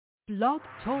Blog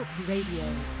Talk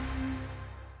Radio.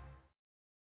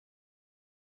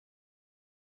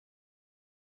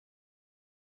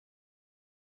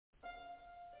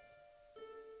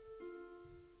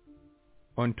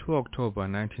 On 2 October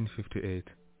 1958,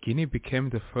 Guinea became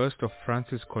the first of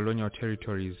France's colonial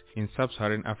territories in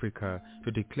sub-Saharan Africa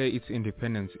to declare its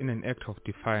independence in an act of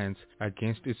defiance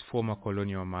against its former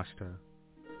colonial master.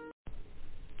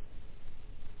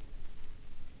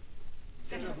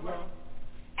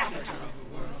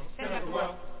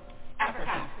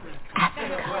 Africa,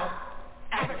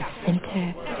 the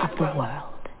center of the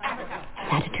world.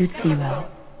 Latitude 0,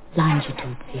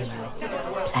 longitude 0,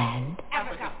 planned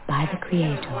by the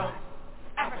Creator.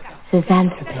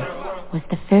 Cisanthropus was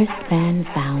the first man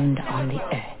found on the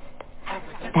earth.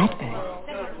 That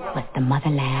earth was the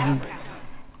motherland,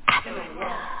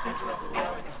 Africa.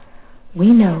 We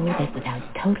know that without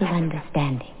total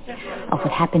understanding of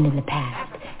what happened in the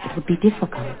past, it would be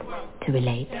difficult to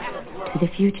relate to the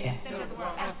future.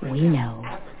 We know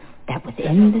that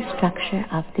within the structure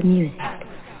of the music,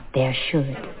 there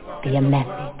should be a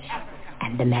message,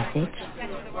 and the message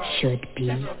should be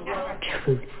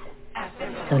truth.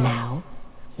 So now,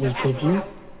 we give you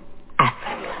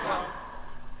Africa,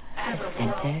 the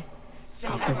center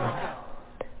of the world.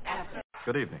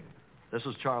 Good evening. This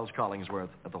is Charles Collingsworth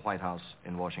at the White House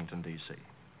in Washington, D.C.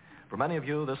 For many of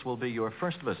you, this will be your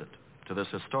first visit to this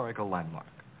historical landmark.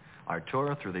 Our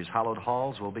tour through these hallowed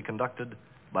halls will be conducted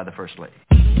by the First Lady.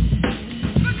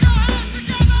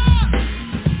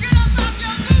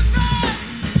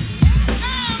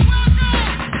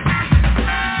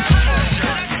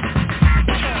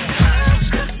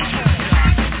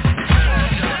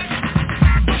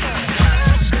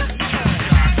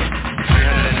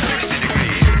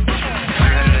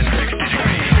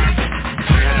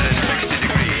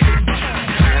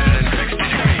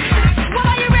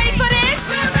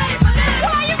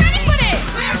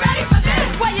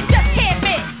 Well, you just can't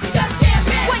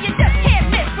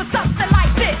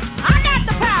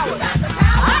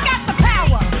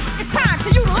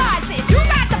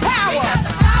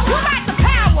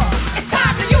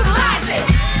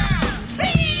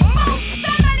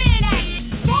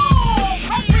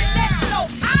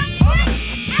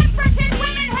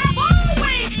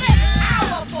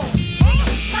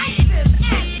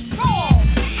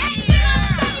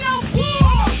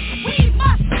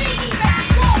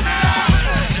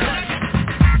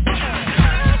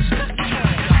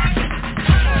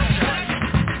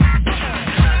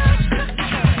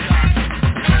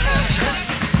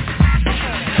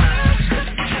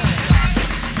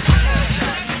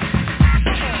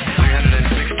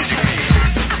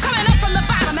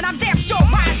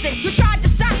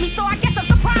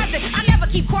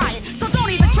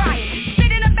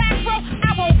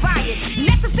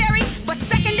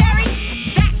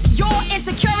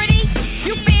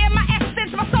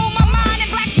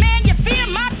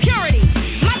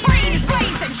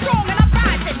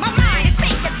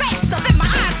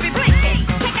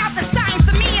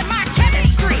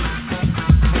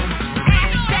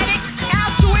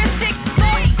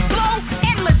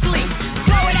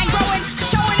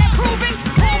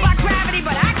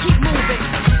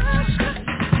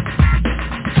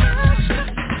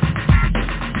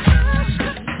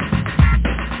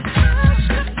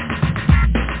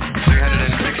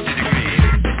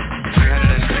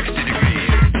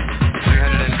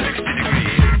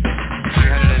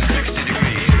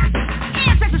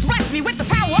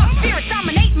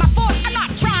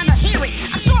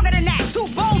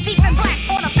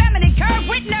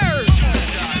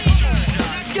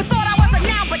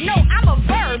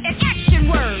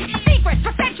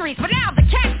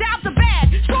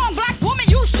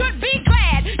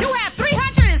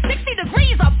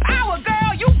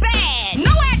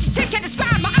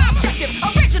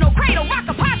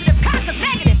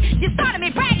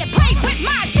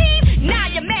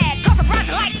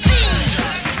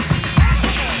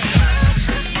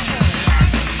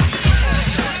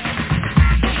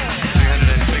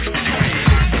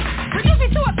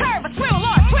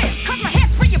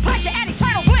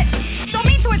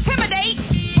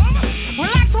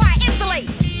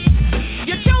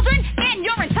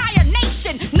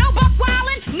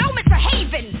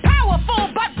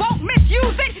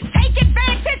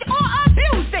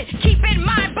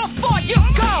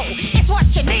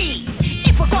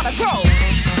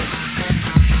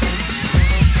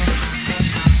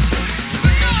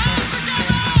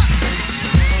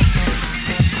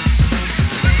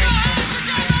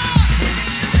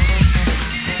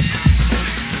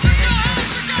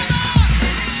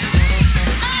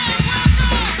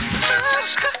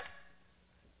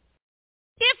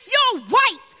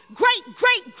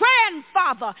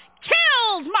great-grandfather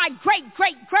killed my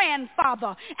great-great-grandfather,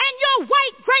 and your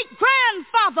white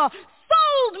great-grandfather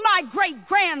sold my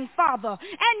great-grandfather,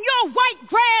 and your white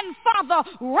grandfather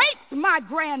raped my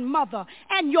grandmother,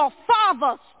 and your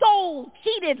father stole,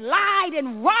 cheated, lied,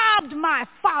 and robbed my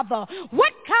father.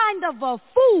 What kind of a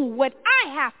fool would I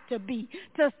have to be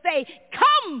to say,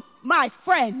 come, my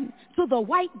friend, to the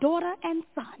white daughter and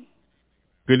son?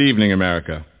 Good evening,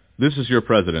 America. This is your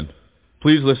president.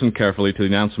 Please listen carefully to the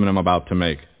announcement I'm about to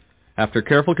make. After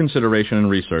careful consideration and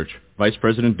research, Vice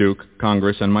President Duke,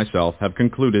 Congress, and myself have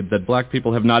concluded that black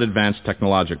people have not advanced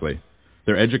technologically.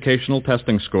 Their educational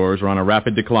testing scores are on a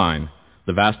rapid decline.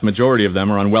 The vast majority of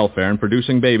them are on welfare and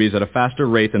producing babies at a faster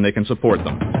rate than they can support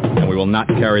them, and we will not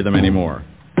carry them anymore.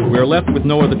 We are left with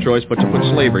no other choice but to put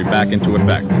slavery back into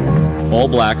effect. All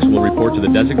blacks will report to the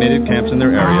designated camps in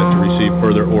their area to receive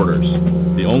further orders.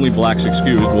 The only blacks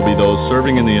excused will be those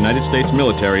serving in the United States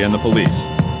military and the police.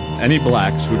 Any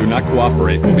blacks who do not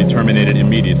cooperate will be terminated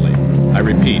immediately. I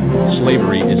repeat,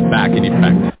 slavery is back in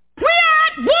effect. We're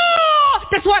at war!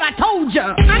 That's what I told you.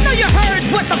 I know you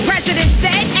heard what the president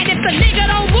said, and if the nigga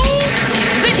don't move,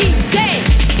 then he's dead.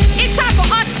 It's time for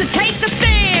us to take the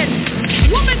stand.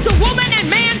 Woman to woman and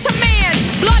man to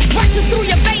man. Blood rushes through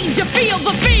your veins, you feel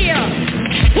the fear.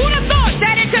 Who'd have thought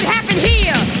that it could happen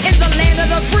here? In the land of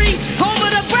the free, home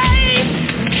of the brave.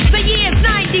 The year's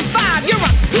 95, you're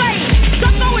a slave.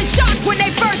 Some go in shock when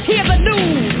they first hear the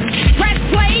news. Press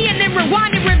play and then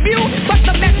rewind and review, but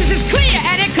the message is clear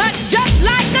and it cuts just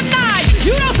like a knife.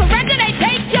 You don't surrender, they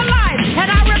take your life. And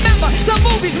I remember the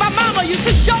movies my mama used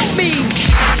to show me.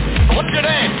 What's your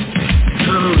name?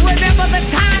 Remember the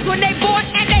times when they bought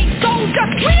and they sold us.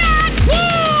 We are at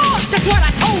war! That's what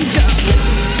I told you.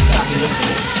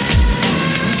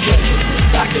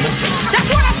 That's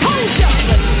what I told you.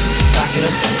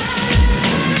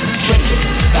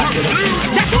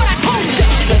 That's what I told you.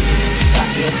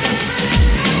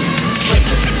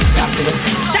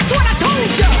 That's what I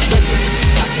told you.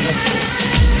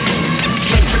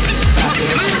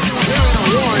 We're in a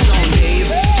war zone, Dave.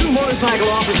 2 motorcycle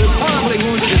officers horribly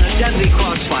wounded in a deadly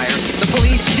crossfire. The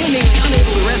police seemingly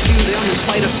unable to rescue them in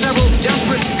spite of several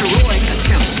desperate, heroic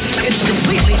attempts. It's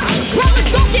completely Brothers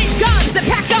don't get guns and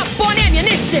pack up on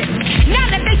ammunition. Now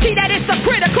that they see that it's a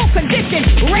critical condition.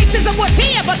 Racism was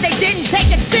here, but they didn't take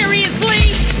it seriously.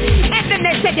 And then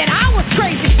they said that I was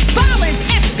crazy. Violence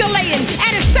escalating,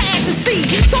 and it's sad to see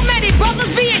so many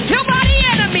brothers being killed by the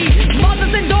enemy.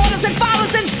 Mothers and daughters and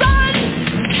fathers and sons.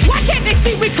 Why can't they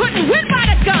see we couldn't win by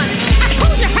the gun? I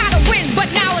told you how to win,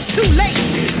 but now it's too late.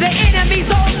 The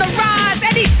enemy's on the rise,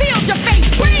 and he sealed your face.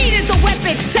 Greed is a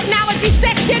weapon, technology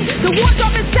section. The war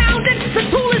drum is sounding, the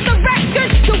tool is the record.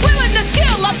 The will and the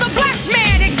skill of the black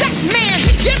man, exact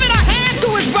man, giving a hand to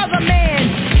his brother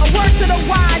man. A word to the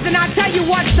wise, and I tell you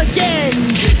once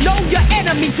again, know your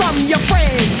enemy from your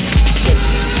friend.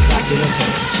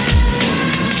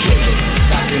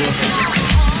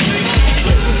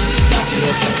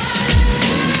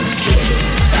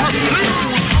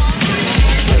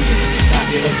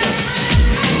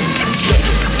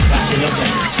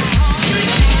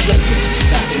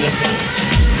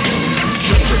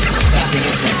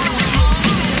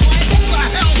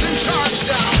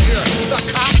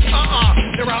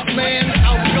 They're outmanned,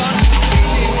 outgunned,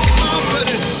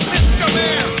 confident,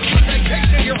 miscommand. They take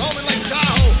you to your home in Lake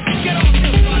Tahoe. Get off your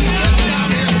fucking head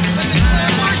down here and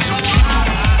declare martial law.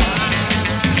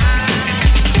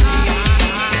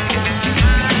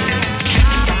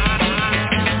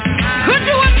 Could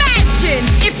you imagine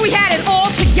if we had it all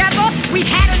together? We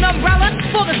had an umbrella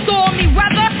for the stormy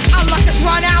weather. Our luck has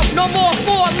run out, no more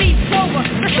 4-leaf clover.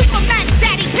 The Superman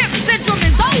Daddy Pimp syndrome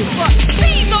is over.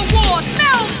 See the war,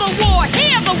 smell the war,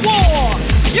 hear the war.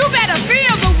 You better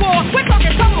feel the war. We're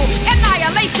talking total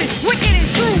annihilation. Wicked is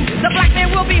true. The black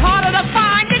man will be harder to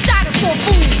find than dinosaur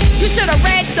food. You should have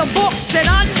read the books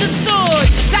and understood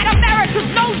that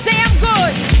America's no damn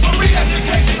good. A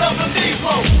re-education of the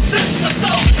Negro. This is the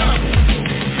soldier.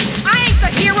 I ain't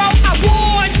the hero, I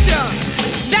warned you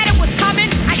that it was coming.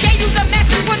 I gave you the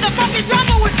message when the funky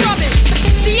drummer was drumming.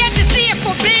 The end is here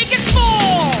for big and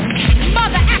small.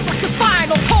 Mother Africa's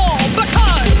final call,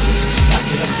 because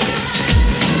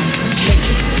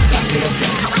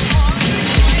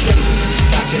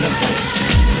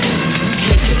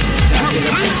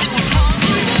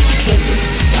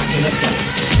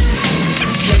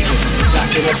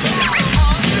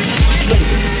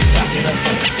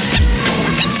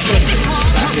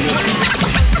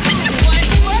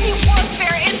Bloody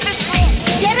warfare infantry.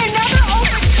 Yet another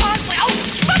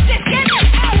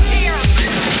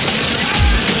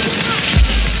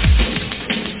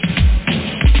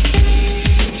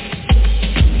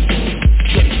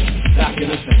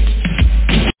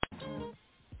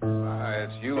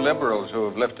who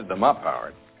have lifted them up,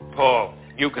 Howard. Paul,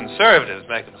 you conservatives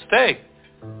make a mistake.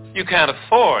 You can't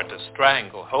afford to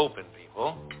strangle hope in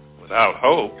people. Without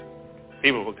hope,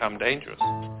 people become dangerous.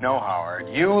 No, Howard.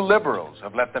 You liberals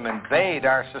have let them invade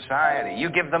our society. You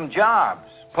give them jobs,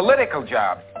 political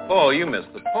jobs. Paul, you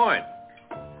missed the point.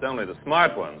 It's only the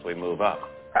smart ones we move up.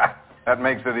 That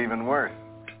makes it even worse.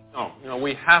 No,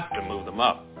 we have to move them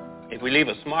up. If we leave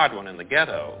a smart one in the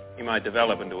ghetto, he might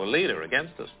develop into a leader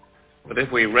against us. But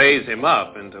if we raise him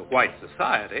up into white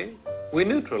society, we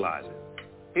neutralize him.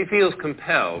 He feels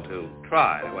compelled to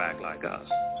try to act like us.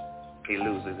 He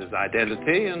loses his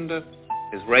identity and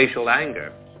his racial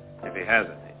anger, if he has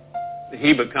any.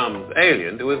 He becomes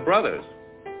alien to his brothers.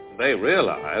 They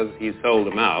realize he sold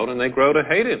them out, and they grow to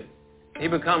hate him. He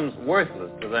becomes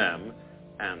worthless to them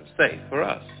and safe for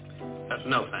us.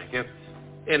 No, thank you.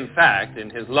 In fact, in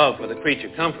his love for the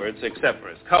creature comforts, except for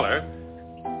his color,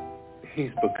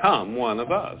 he's become one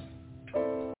of us.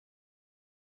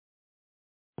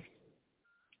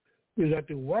 We'd like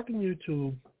to welcome you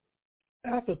to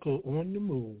Africa on the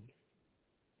Move.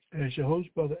 As your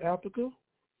host, Brother Africa,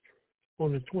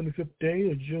 on the 25th day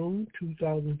of June,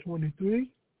 2023,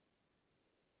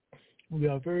 we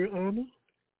are very honored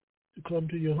to come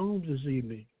to your homes this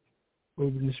evening, where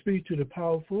we can speak to the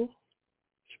powerful,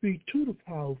 and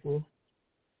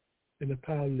the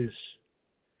powerless.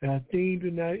 Our theme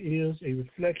tonight is a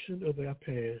reflection of our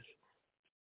past.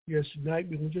 Yes, tonight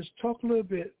we can just talk a little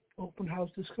bit, open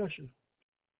house discussion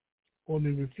on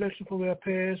the reflection from our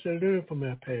past and learn from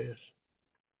our past.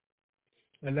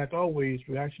 And like always,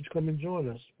 we ask you to come and join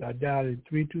us by dialing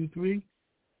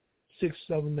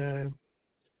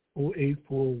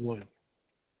 323-679-0841.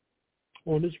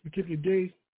 On this particular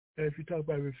day, as we talk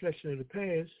about reflection of the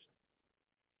past,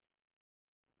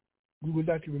 we would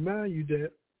like to remind you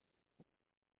that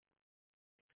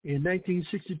in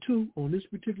 1962, on this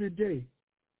particular day,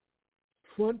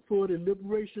 Front for the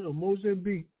Liberation of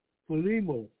Mozambique,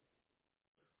 Frelimo,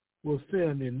 was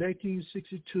founded in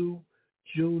 1962,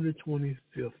 June the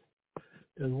 25th.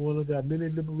 As one of our many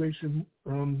liberation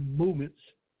movements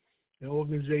and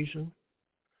organizations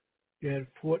that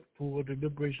fought for the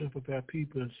liberation of our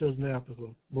people in Southern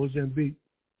Africa, Mozambique.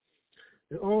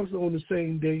 And also on the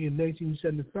same day in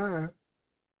 1975,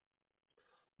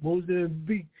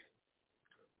 Mozambique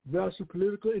wrestled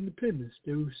political independence.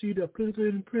 They received their political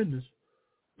independence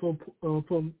from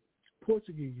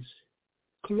Portuguese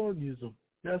colonialism.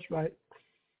 That's right.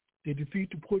 They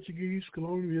defeated the Portuguese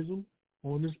colonialism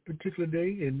on this particular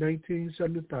day in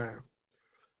 1975.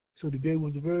 So today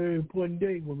was a very important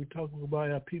day when we're talking about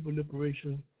our people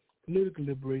liberation, political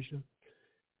liberation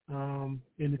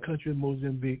in the country of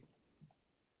Mozambique.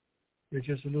 It's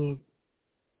just a little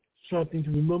something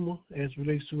to remember as it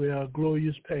relates to our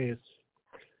glorious past.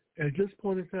 At this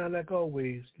point in time, like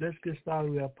always, let's get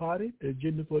started with our party. The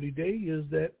agenda for today is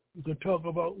that we're going to talk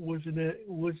about what's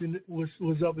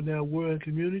up in our world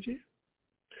community.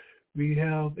 We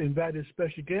have invited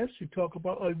special guests to talk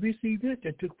about a recent event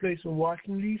that took place in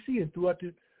Washington, D.C. and throughout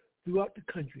the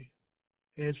country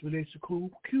as it relates to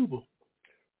Cuba.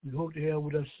 We hope to have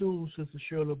with us soon Sister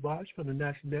Shirley Bosch from the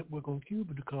National Network on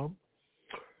Cuba to come.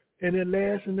 And then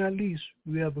last and not least,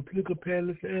 we have a political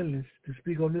panelist and analyst to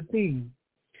speak on the theme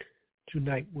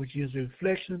tonight, which is a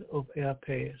reflection of our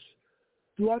past.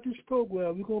 Throughout this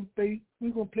program, we're going to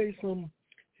play some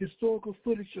historical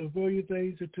footage of various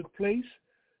things that took place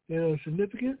that are of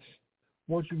significance.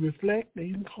 Once you reflect, then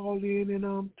you can call in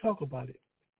and talk about it.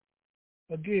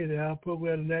 Again, our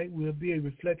program tonight will be a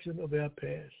reflection of our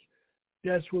past.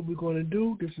 That's what we're going to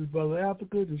do. This is Brother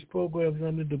Africa. This program is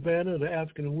under the banner of the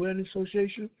African Awareness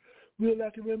Association. We would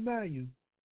like to remind you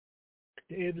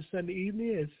that every Sunday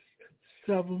evening at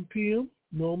 7 p.m.,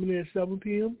 normally at 7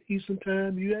 p.m. Eastern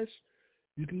Time, U.S.,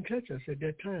 you can catch us at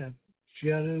that time.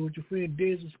 Share it with your friend.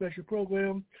 There's a special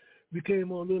program. We came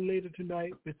on a little later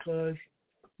tonight because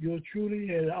yours truly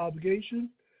had an obligation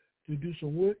to do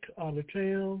some work out of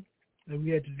town, and we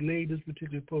had to delay this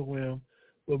particular program.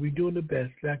 But we're doing the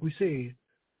best. Like we said,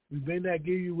 we may not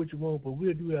give you what you want, but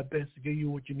we'll do our best to give you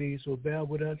what you need. So bear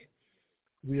with us.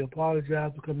 We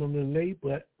apologize for coming a little late,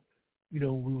 but, we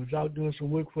was out doing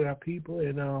some work for our people,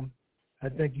 and I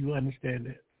think you understand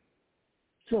that.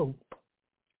 So,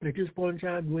 at this point in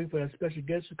time, we're waiting for our special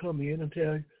guest to come in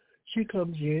until she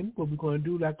comes in. What we're going to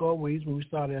do, like always, when we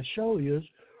start our show is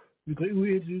we're going to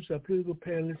introduce our political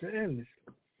panelists and analysts.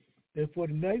 And for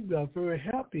tonight, we are very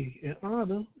happy and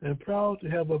honored and proud to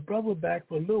have a brother back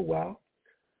for a little while.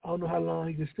 I don't know how long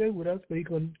he can stay with us, but he's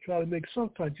going to try to make some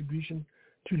contribution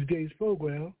to today's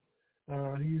program.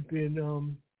 He's been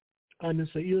under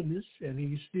some illness, and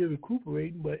he's still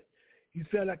recuperating, but you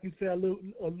felt like you felt a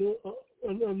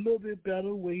little bit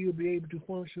better, where you'll be able to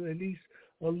function at least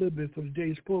a little bit for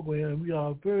today's program. We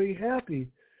are very happy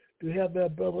to have our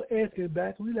brother Anthony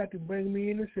back. We'd like to bring him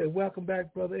in and say, welcome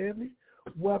back, Brother Anthony.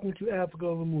 Welcome to Africa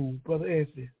on the Move, Brother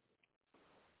Anthony.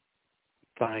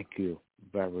 Thank you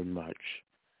very much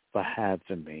for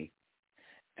having me,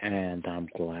 and I'm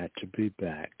glad to be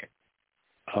back.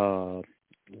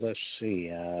 Let's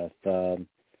see.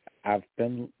 I've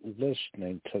been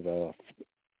listening to the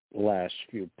last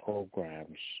few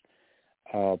programs,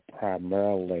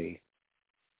 primarily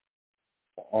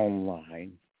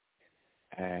online,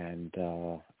 and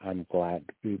I'm glad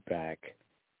to be back.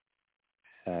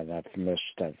 And I've missed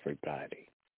everybody.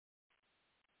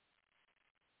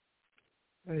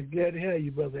 I'm glad to have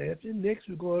you, Brother Anthony. Next,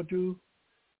 we're going to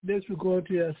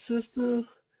our sister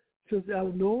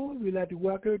Eleanor. We'd like to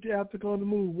welcome her to Africa on the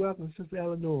Move. Welcome, Sister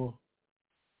Eleanor.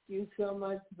 Thank you so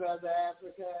much, Brother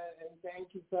Africa, and thank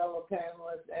you, fellow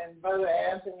panelists. And Brother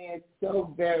Anthony, it's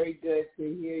so very good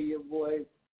to hear your voice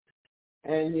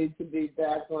and you to be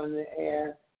back on the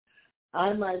air.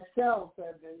 I myself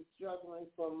have been struggling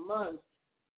for months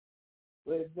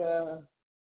with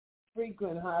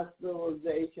frequent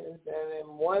hospitalizations, and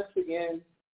am once again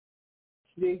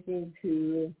speaking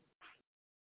to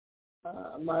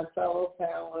my fellow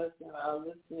panelists and our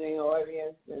listening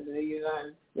audience in the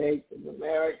United States of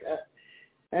America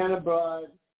and abroad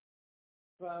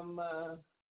from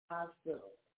hospitals.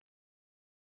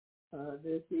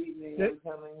 This evening I'm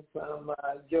coming from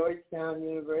Georgetown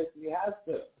University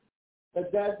Hospital.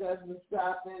 But that doesn't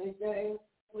stop anything.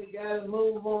 We got to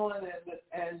move on,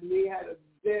 and we had a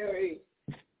very,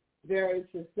 very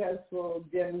successful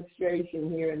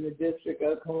demonstration here in the District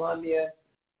of Columbia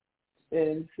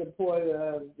in support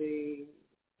of the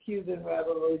Cuban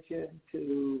Revolution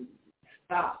to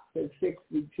stop the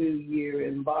 62-year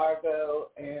embargo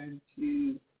and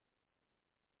to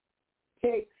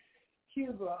take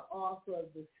Cuba off of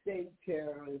the state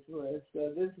terrorist list.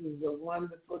 So this is a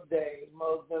wonderful day.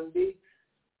 Mozambique's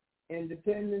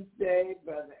Independence Day,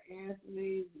 Brother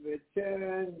Anthony's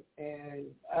return, and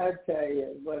I tell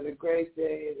you, what a great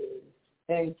day it is.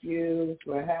 Thank you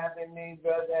for having me,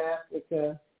 Brother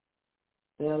Africa,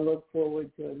 and I look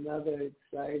forward to another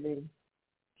exciting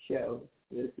show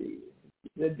this evening.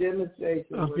 The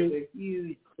demonstration was a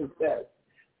huge success,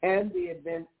 and the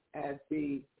event at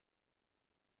the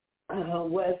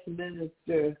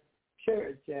Westminster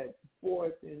Church at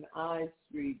 4th and I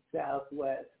Street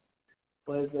Southwest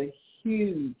was a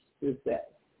huge success.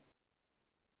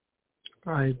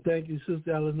 All right, thank you,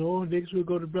 Sister Eleanor. Next we'll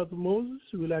go to Brother Moses.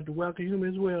 We'd like to welcome him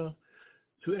as well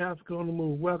to Africa on the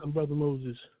Move. Welcome, Brother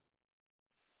Moses.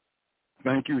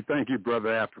 Thank you,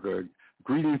 Brother Africa.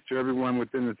 Greetings to everyone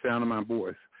within the sound of my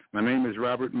voice. My name is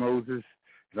Robert Moses,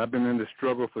 and I've been in the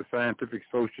struggle for scientific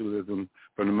socialism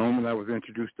from the moment I was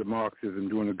introduced to Marxism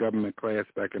during a government class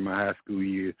back in my high school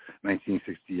year,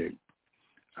 1968.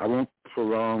 I won't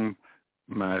prolong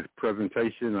my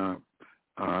presentation.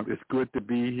 It's good to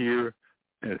be here.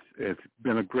 It's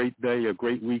been a great day, a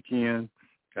great weekend.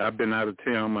 I've been out of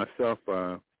town myself,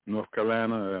 North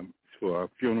Carolina, for a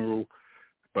funeral,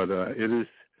 but it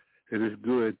is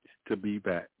good to be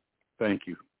back. Thank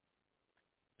you.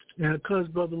 And of course,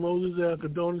 Brother Moses, our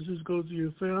condolences go to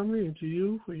your family and to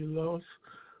you for your loss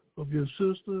of your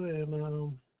sister.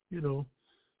 And,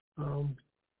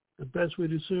 the best way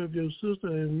to serve your sister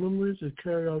and memories is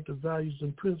carry out the values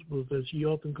and principles that she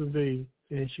often conveyed,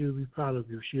 and she'll be proud of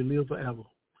you. She'll live forever.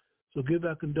 So give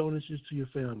our condolences to your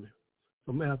family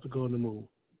from Africa on the Move.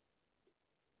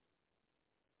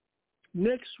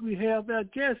 Next, we have our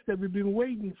guest that we've been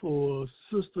waiting for,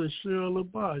 Sister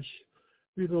Cheryl Bosch.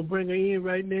 We're going to bring her in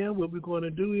right now. What we're going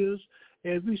to do is,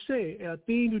 as we say, our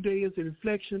theme today is a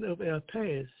reflection of our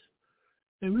past.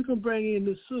 And we can bring in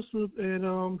the sister,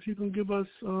 and she can give us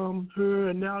her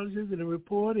analysis and a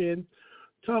report and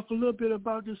talk a little bit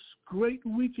about this great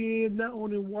weekend, not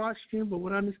only in Washington, but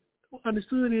what I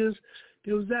understood is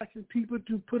there was asking people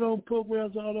to put on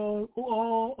programs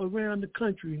all around the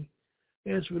country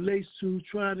as relates to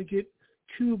trying to get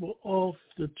Cuba off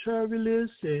the terror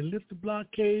list and lift the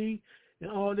blockade and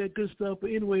all that good stuff.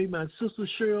 But anyway, my sister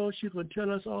Cheryl, she's going to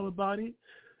tell us all about it.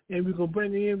 And we're going to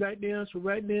bring her in right now. So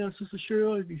right now, Sister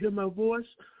Cheryl, if you hear my voice,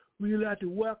 we'd like to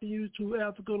welcome you to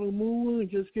Africa on the Move and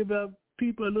just give our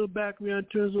people a little background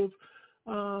in terms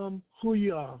of who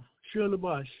you are. Cheryl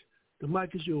Bosch, the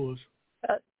mic is yours.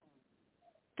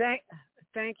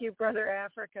 Thank you, Brother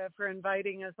Africa, for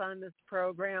inviting us on this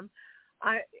program.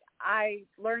 I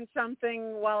learned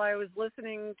something while I was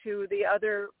listening to the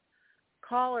other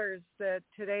callers that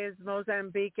today is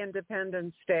Mozambique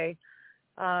Independence Day.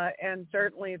 and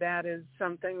certainly that is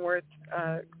something worth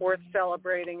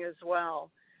celebrating as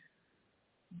well.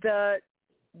 The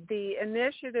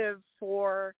initiative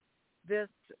for this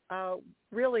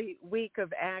really week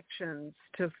of actions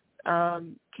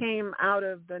came out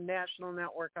of the National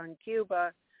Network on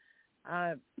Cuba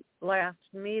last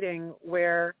meeting,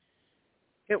 where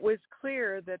it was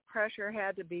clear that pressure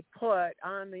had to be put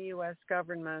on the U.S.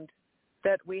 government,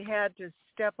 that we had to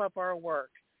step up our work.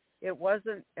 It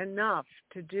wasn't enough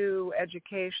to do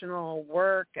educational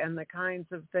work and the kinds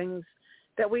of things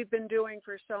that we've been doing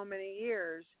for so many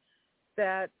years,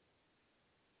 that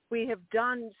we have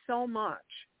done so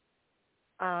much.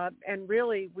 And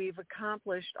really, we've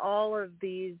accomplished all of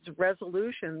these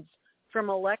resolutions from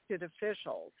elected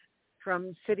officials,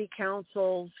 from city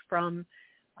councils, from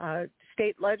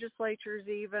state legislatures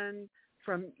even,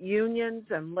 from unions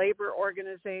and labor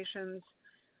organizations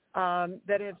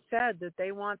that have said that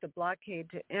they want the blockade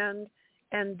to end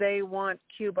and they want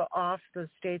Cuba off the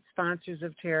state sponsors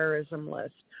of terrorism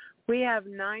list. We have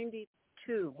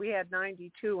 92. We had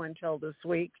 92 until this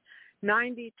week,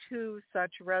 92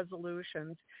 such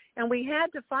resolutions. And we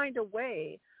had to find a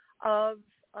way of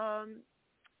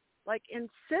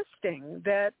insisting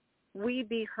that we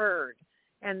be heard.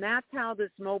 And that's how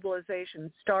this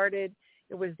mobilization started.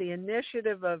 It was the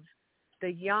initiative of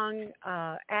the young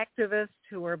activists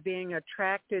who are being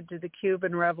attracted to the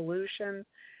Cuban Revolution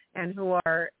and who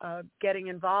are getting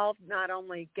involved, not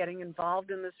only getting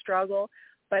involved in the struggle,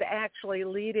 but actually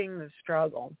leading the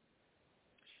struggle.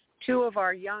 Two of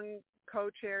our young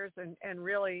co-chairs, and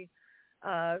really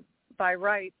by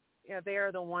right, they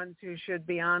are the ones who should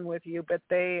be on with you, but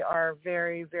they are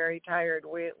very, very tired.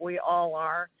 We all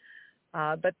are.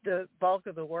 But the bulk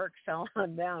of the work fell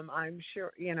on them. I'm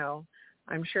sure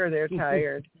they're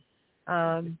tired.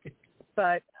 So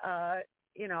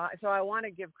I want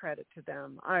to give credit to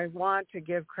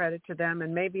them.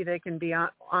 And maybe they can be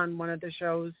on one of the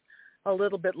shows a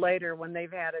little bit later when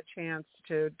they've had a chance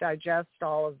to digest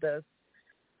all of this.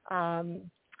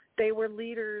 They were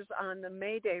leaders on the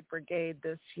May Day Brigade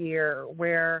this year,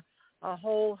 where a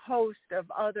whole host of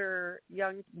other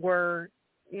young were,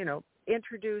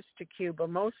 introduced to Cuba.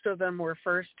 Most of them were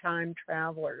first-time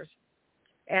travelers.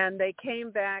 And they came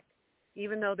back,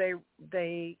 even though they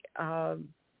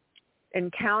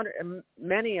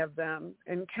many of them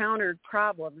encountered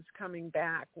problems coming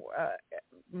back,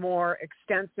 more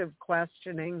extensive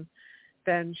questioning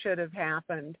than should have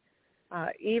happened.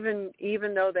 Even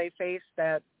though they faced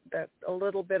that a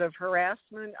little bit of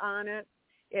harassment on it,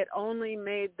 it only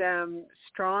made them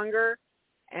stronger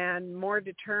and more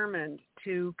determined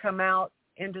to come out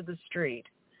into the street.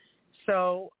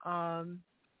 So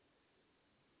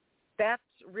that's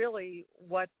really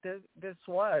what this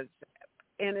was.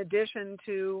 In addition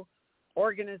to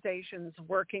organizations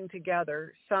working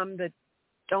together, some that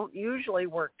don't usually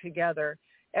work together,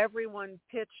 everyone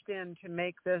pitched in to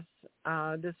make this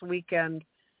weekend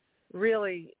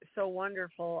really so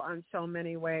wonderful on so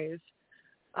many ways.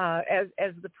 As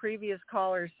the previous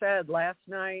caller said, last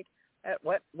night at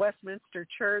Westminster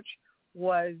Church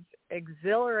was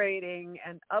exhilarating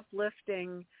and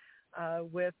uplifting,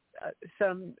 with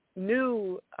some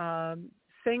new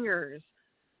singers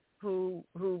who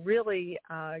really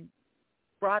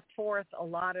brought forth a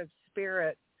lot of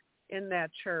spirit in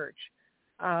that church.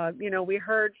 We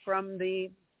heard from the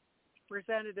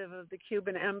representative of the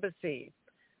Cuban embassy,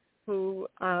 who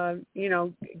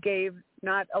gave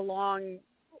not a long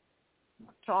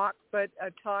talk, but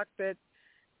a talk that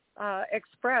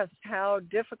expressed how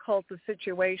difficult the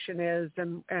situation is,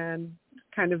 and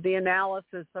kind of the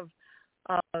analysis of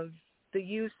the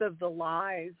use of the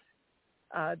lies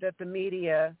that the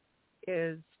media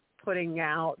is putting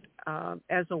out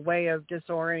as a way of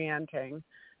disorienting.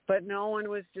 But no one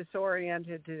was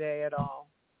disoriented today at all.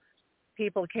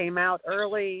 People came out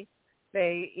early.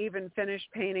 They even finished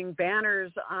painting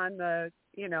banners on the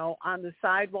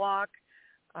sidewalk.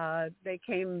 They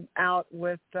came out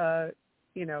with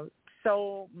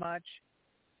so much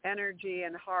energy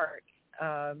and heart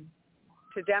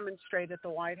to demonstrate at the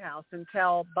White House and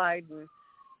tell Biden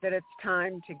that it's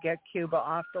time to get Cuba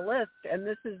off the list. And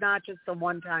this is not just a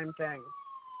one-time thing.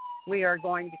 We are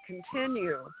going to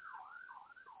continue.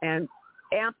 And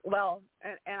I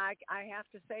have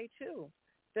to say, too,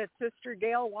 that Sister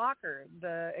Gail Walker,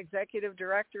 the executive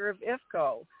director of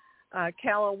IFCO,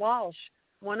 Calla Walsh,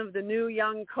 one of the new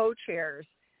young co-chairs,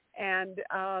 and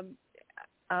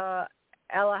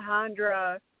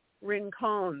Alejandra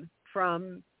Rincon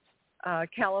from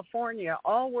California,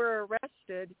 all were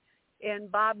arrested in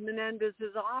Bob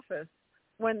Menendez's office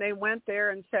when they went there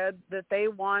and said that they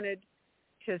wanted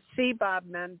to see Bob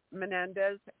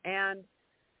Menendez and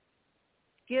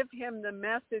give him the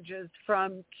messages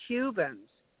from Cubans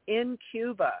in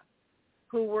Cuba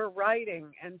who were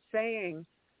writing and saying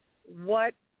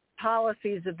what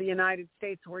policies of the United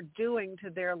States were doing to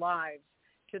their lives,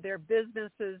 to their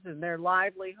businesses and their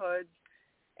livelihoods,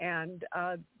 and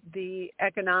the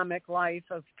economic life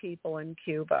of people in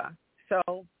Cuba.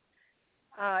 So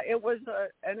it was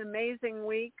an amazing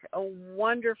week, a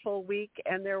wonderful week,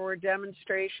 and there were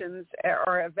demonstrations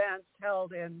or events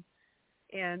held in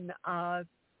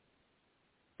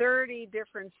 30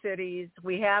 different cities.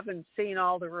 We haven't seen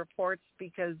all the reports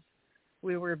because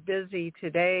we were busy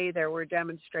today. There were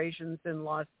demonstrations in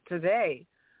Los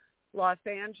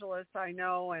Angeles, I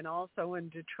know, and also in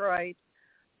Detroit.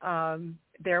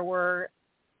 There were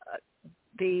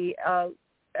the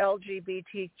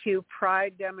LGBTQ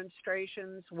pride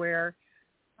demonstrations where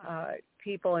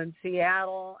people in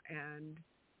Seattle and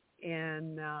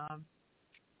in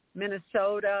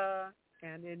Minnesota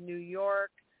and in New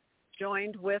York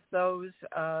joined with those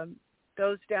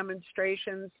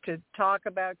demonstrations to talk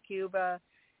about Cuba's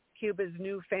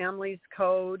new families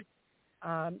code.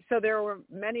 So there were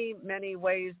many, many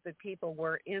ways that people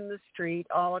were in the street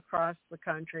all across the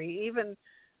country. Even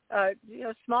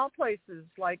small places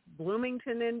like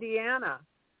Bloomington, Indiana,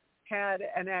 had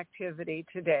an activity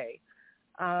today.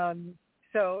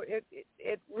 So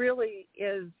it really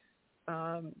is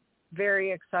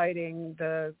very exciting.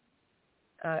 The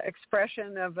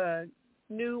expression of a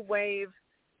new wave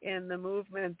in the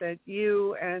movement that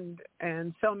you and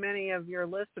so many of your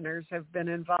listeners have been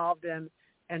involved in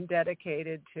and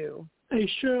dedicated to. Hey,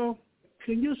 Cheryl,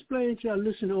 can you explain to our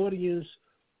listening audience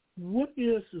what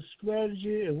is the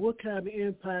strategy and what kind of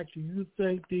impact do you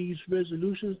think these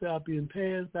resolutions that are being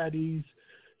passed by these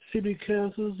city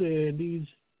councils and these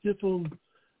different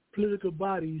political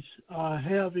bodies are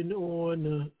having on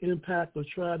the impact of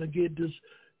trying to get this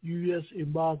U.S.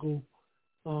 embargo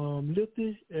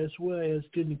lifted, as well as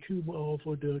getting Cuba off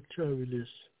of the terror list?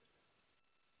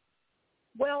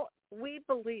 Well, we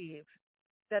believe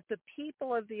that the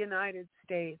people of the United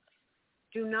States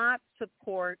do not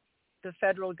support the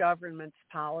federal government's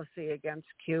policy against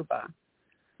Cuba.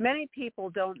 Many people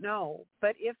don't know,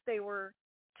 but if they were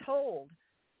told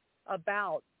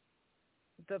about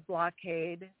the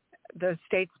blockade, the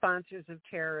state sponsors of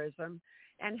terrorism,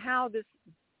 and how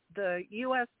the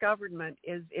U.S. government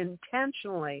is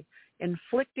intentionally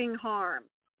inflicting harm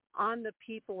on the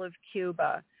people of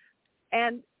Cuba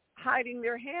and hiding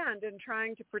their hand and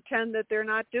trying to pretend that they're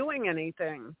not doing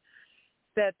anything,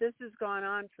 that this has gone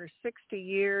on for 60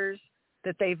 years,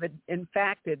 that they've in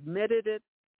fact admitted it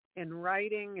in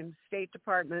writing in State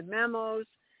Department memos.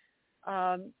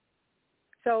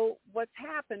 So what's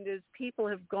happened is people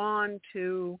have gone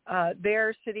to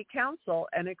their city council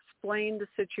and explained the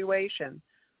situation.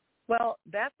 Well,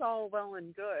 that's all well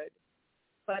and good,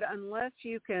 but unless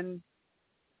you can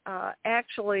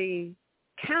actually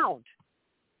count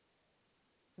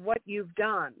what you've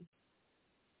done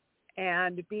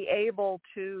and be able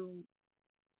to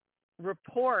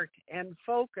report and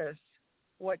focus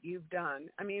what you've done.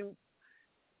 I mean,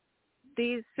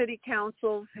 these city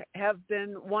councils have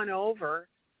been won over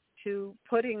to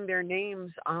putting their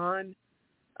names on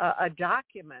a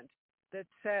document that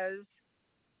says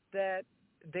that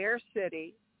their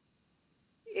city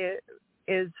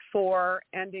is for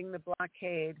ending the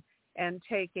blockade and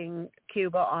taking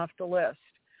Cuba off the list,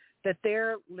 that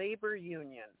their labor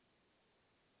union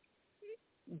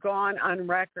gone on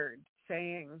record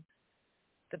saying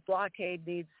the blockade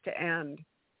needs to end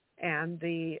and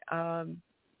the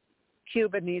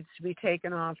Cuba needs to be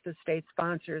taken off the state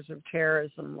sponsors of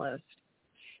terrorism list.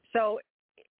 So,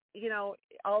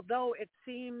 although it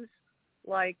seems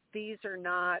like these are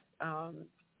not,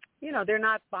 they're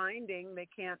not binding, they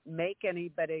can't make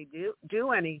anybody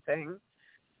do anything,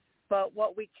 but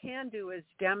what we can do is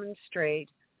demonstrate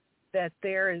that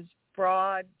there is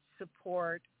broad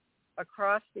support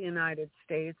across the United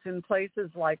States in places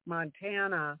like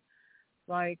Montana,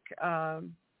 like,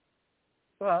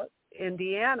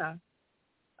 Indiana,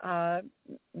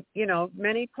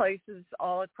 many places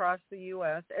all across the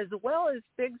U.S., as well as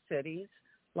big cities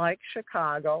like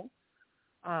Chicago,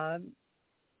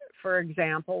 for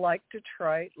example, like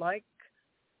Detroit, like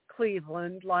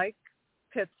Cleveland, like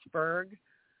Pittsburgh,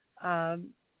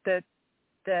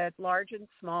 that large and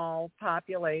small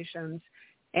populations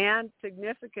and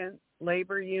significant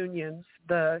labor unions,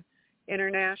 the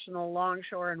International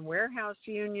Longshore and Warehouse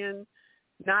Union,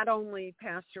 not only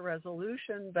passed a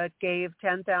resolution, but gave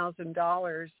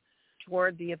 $10,000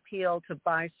 toward the appeal to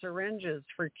buy syringes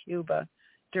for Cuba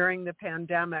during the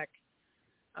pandemic.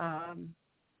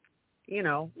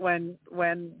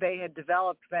 When they had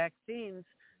developed vaccines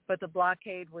but the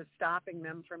blockade was stopping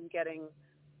them from getting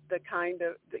the kind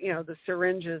of, the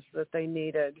syringes that they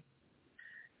needed.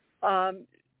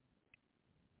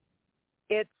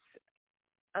 It's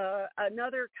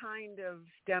another kind of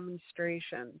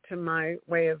demonstration to my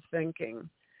way of thinking.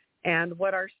 And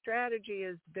what our strategy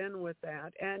has been with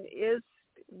that, and is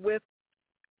with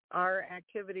our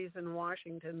activities in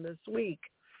Washington this week,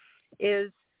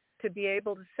 is to be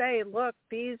able to say, look,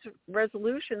 these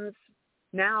resolutions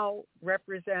now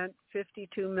represent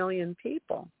 52 million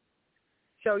people.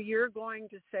 So you're going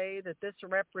to say that this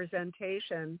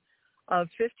representation of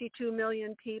 52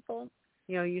 million people,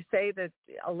 you say that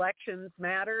elections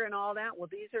matter and all that. Well,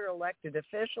 these are elected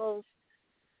officials.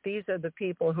 These are the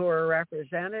people who are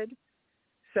represented.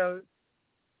 So,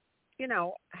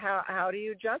 how do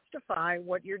you justify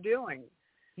what you're doing?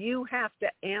 You have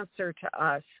to answer to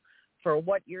us for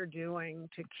what you're doing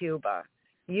to Cuba.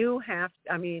 You have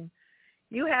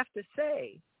to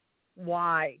say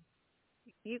why.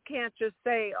 You can't just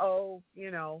say,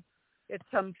 it's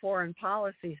some foreign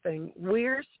policy thing.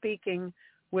 We're speaking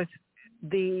with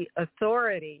the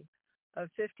authority of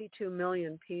 52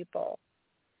 million people.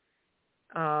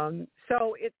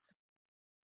 So it's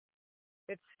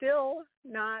still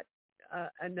not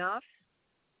enough.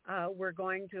 We're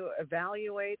going to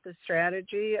evaluate the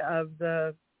strategy of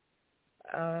the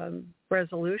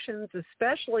resolutions,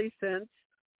 especially since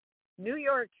New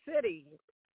York City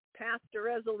passed a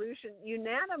resolution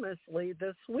unanimously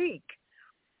this week.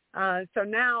 So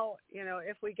now,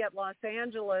 if we get Los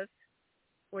Angeles,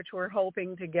 which we're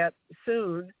hoping to get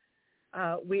soon,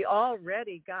 we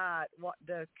already got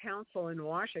the council in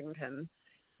Washington.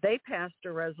 They passed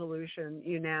a resolution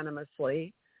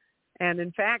unanimously and,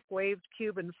 in fact, waved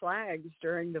Cuban flags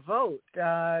during the vote,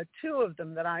 two of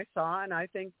them that I saw, and I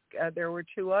think there were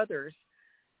two others.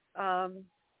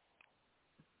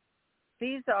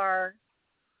 These are,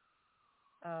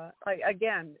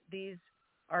 these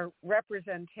are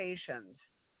representations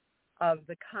of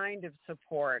the kind of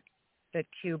support that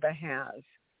Cuba has.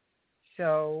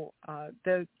 So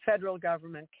the federal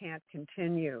government can't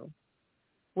continue.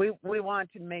 We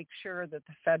want to make sure that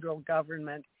the federal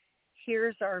government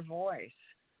hears our voice,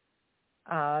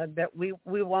 that we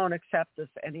won't accept this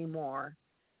anymore.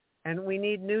 And we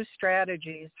need new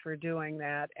strategies for doing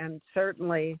that. And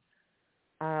certainly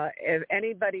if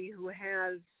anybody who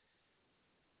has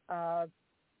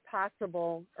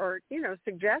possible or,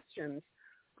 suggestions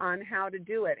on how to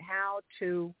do it, how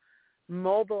to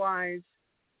mobilize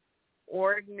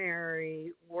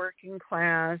ordinary, working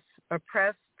class,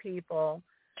 oppressed people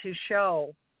to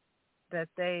show that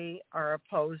they are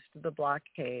opposed to the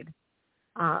blockade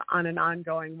on an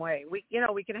ongoing way. We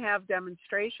can have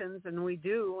demonstrations, and we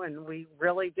do, and we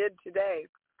really did today.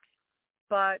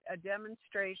 But a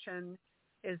demonstration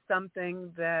is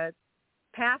something that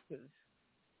passes.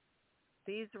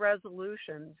 These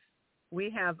resolutions, we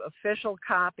have official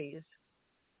copies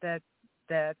that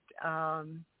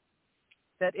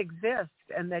exist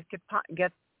and that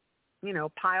get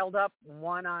piled up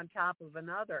one on top of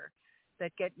another,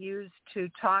 that get used to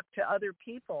talk to other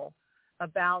people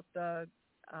about the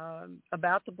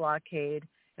blockade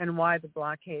and why the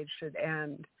blockade should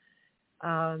end.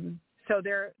 So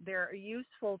they're a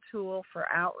useful tool for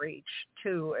outreach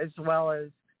too, as well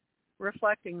as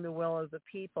reflecting the will of the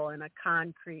people in a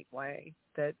concrete way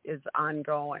that is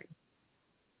ongoing.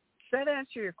 Does that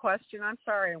answer your question? I'm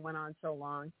sorry I went on so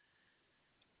long.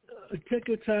 Take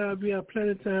your time. We have plenty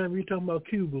of time. We're talking about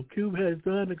Cuba. Cuba has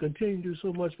done and continue to do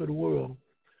so much for the world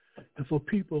and for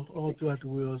people all throughout the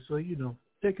world. So,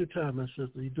 take your time, my sister.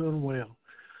 You're doing well.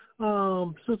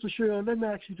 Sister Cheryl, let me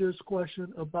ask you this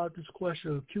question about this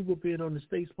question of Cuba being on the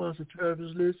state-sponsored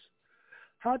terrorist list.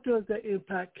 How does that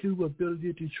impact Cuba's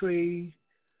ability to trade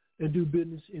and do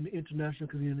business in the international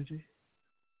community?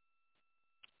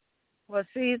 Well,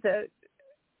 see,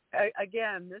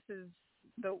 again, this is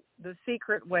the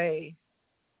secret way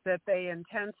that they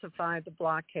intensify the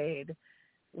blockade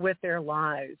with their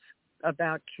lies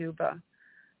about Cuba.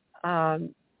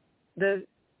 The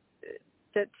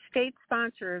state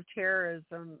sponsor of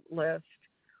terrorism list,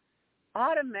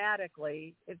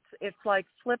 automatically, it's like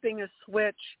flipping a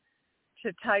switch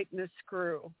to tighten a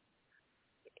screw.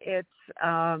 It's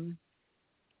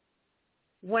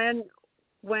when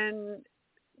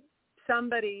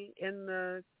somebody in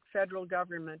the federal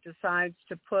government decides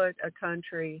to put a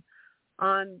country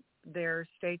on their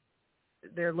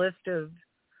list of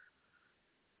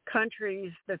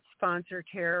countries that sponsor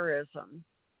terrorism,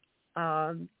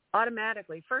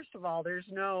 automatically, first of all, there's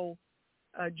no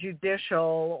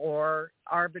judicial or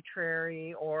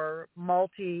arbitrary or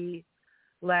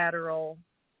multilateral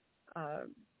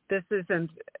this isn't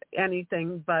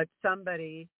anything but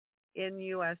somebody in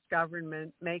U.S.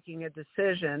 government making a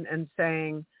decision and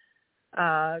saying,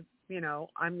 I'm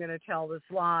going to tell this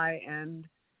lie and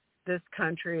this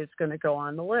country is going to go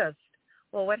on the list.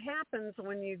 Well, what happens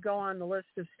when you go on the list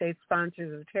of state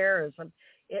sponsors of terrorism,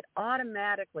 it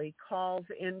automatically calls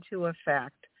into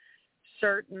effect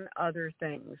certain other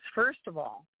things. First of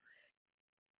all,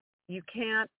 you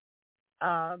can't,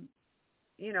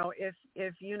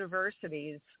 if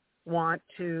universities want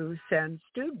to send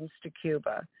students to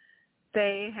Cuba,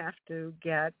 they have to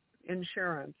get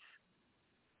insurance.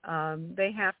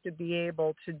 They have to be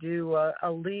able to do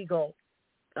a legal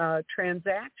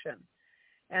transaction.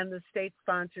 And the state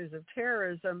sponsors of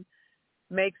terrorism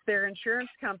makes their insurance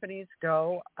companies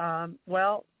go, I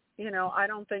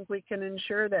don't think we can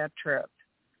insure that trip.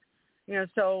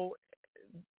 So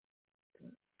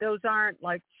those aren't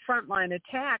like frontline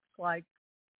attacks like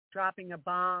dropping a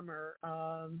bomb or,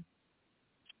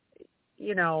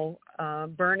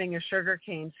 burning a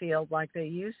sugarcane field like they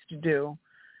used to do.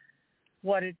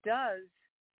 What it does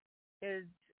is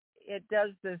it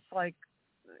does this like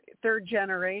third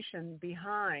generation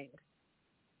behind.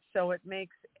 So it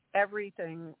makes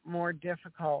everything more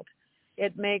difficult.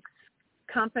 It makes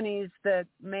companies that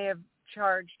may have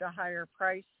charged a higher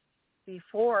price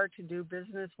before to do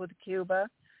business with Cuba,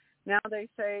 now they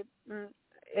say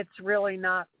it's really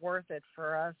not worth it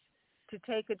for us to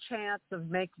take a chance of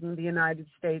making the United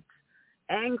States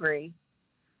angry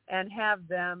and have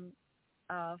them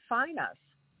fine us.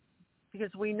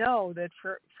 Because we know that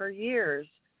for years,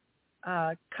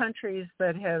 countries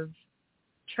that have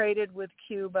traded with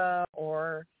Cuba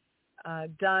or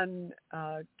done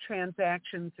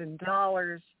transactions in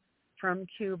dollars from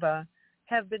Cuba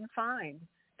have been fined.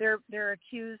 They're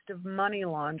accused of money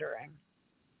laundering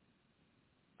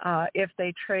if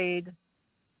they trade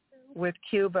with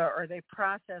Cuba or they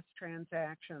process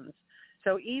transactions.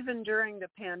 So even during the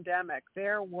pandemic,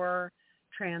 there were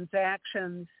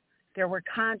transactions, there were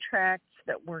contracts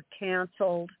that were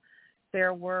canceled.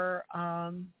 There were,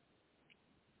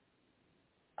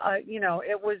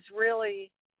 it was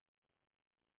really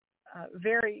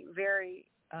very, very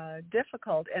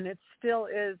difficult, and it still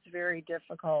is very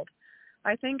difficult.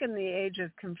 I think in the age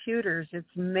of computers, it's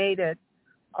made it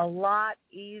a lot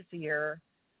easier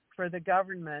for the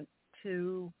government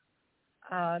to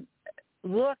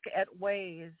look at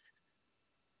ways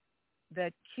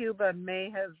that Cuba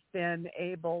may have been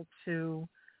able to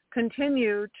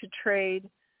continue to trade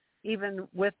even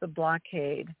with the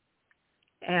blockade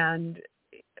and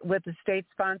with the state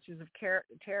sponsors of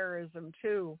terrorism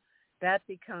too. That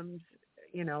becomes,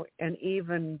 an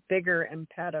even bigger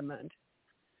impediment.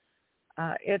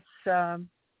 It's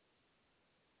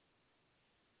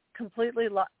completely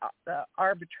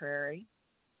arbitrary.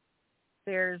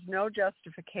 There's no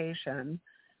justification.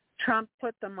 Trump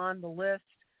put them on the list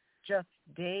just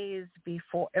days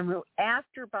before, and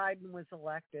after Biden was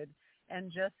elected,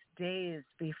 and just days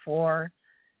before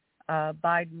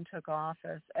Biden took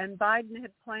office. And Biden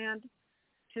had planned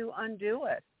to undo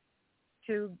it,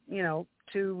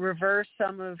 to reverse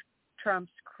some of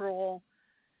Trump's cruel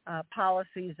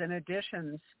policies and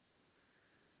additions.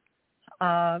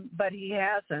 But he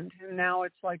hasn't. And now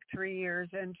it's like 3 years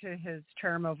into his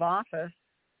term of office,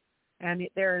 and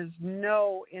there is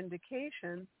no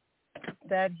indication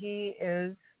that he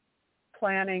is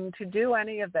planning to do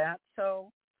any of that.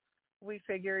 So we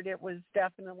figured it was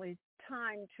definitely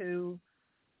time to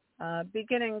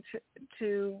beginning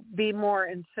to be more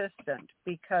insistent,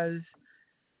 because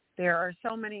there are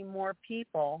so many more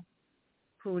people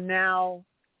who now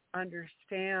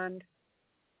understand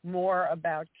more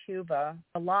about Cuba.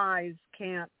 The lies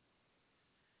can't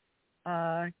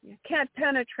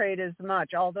penetrate as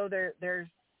much, although there's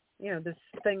this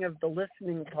thing of the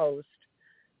listening post,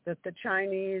 that the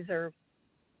Chinese are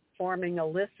forming a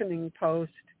listening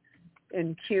post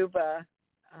in Cuba.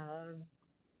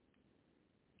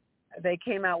 They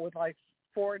came out with like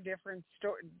 4 different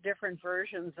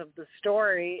versions of the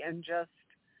story in just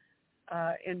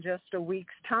a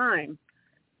week's time,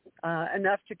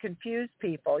 enough to confuse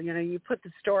people. You put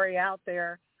the story out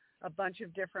there a bunch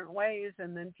of different ways,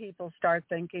 and then people start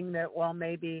thinking that, well,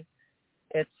 maybe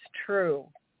it's true,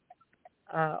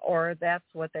 or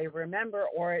that's what they remember,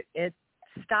 or it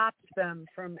stops them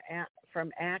from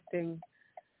acting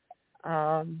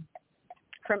on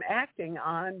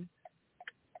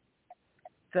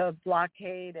the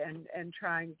blockade and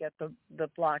trying to get the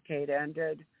blockade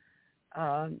ended.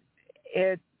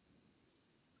 It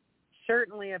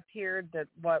certainly appeared that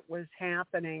what was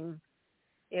happening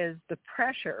is the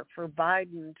pressure for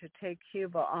Biden to take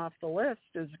Cuba off the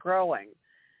list is growing.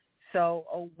 So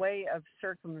a way of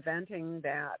circumventing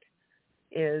that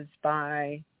is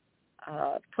by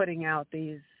putting out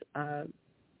these,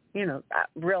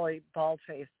 really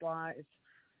bald-faced lies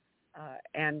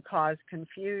and cause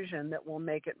confusion that will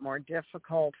make it more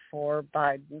difficult for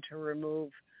Biden to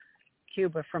remove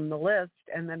Cuba from the list.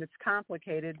 And then it's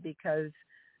complicated because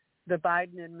the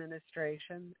Biden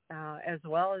administration, as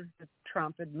well as the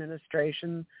Trump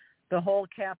administration, the whole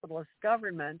capitalist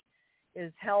government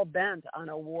is hell-bent on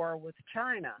a war with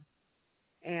China.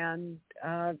 And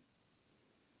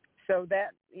so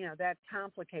that, that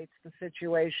complicates the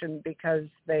situation because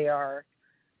they are,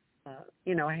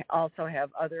 also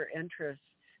have other interests.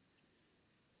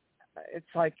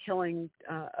 It's like killing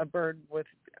a bird with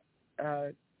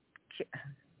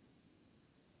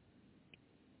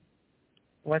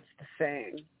what's the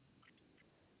saying?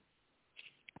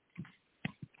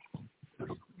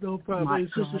 No problem. Hey,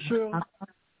 Sister Cheryl.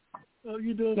 Oh,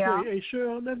 you doing great. Hey,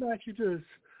 Cheryl, let me ask you this.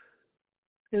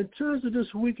 In terms of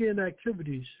this weekend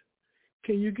activities,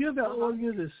 can you give our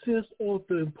audience a sense of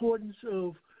the importance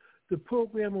of the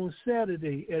program on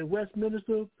Saturday at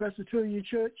Westminster Presbyterian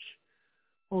Church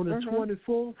on the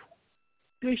 24th?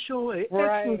 They show an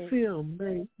excellent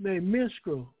film named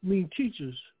Minstrel, mean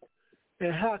Teachers,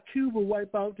 and how Cuba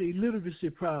wiped out the illiteracy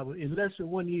problem in less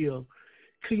than 1 year.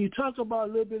 Can you talk about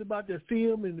a little bit about the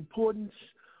film and the importance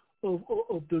of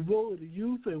the role of the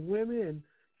youth and women and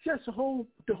just the whole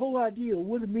idea of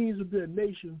what it means to be a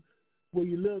nation where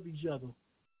you love each other?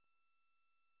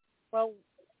 Well,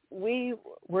 we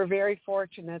were very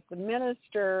fortunate. The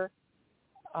minister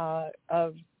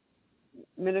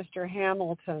Minister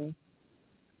Hamilton,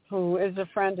 who is a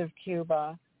friend of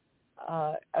Cuba,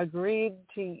 agreed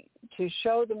to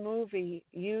show the movie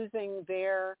using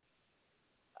their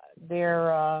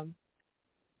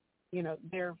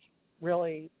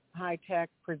really high-tech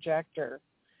projector.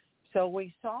 So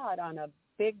we saw it on a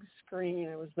big screen.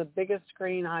 It was the biggest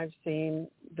screen I've seen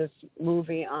this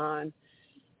movie on,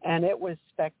 and it was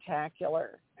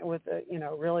spectacular with a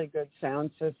really good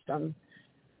sound system.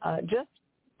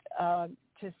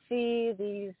 To see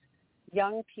these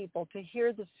young people, to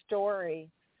hear the story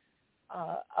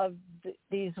of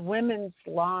these women's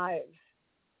lives,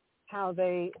 how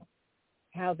they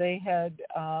had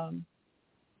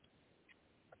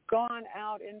gone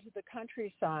out into the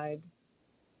countryside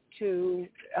to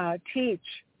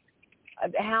teach,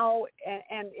 how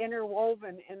and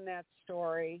interwoven in that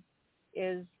story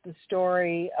is the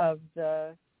story of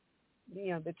the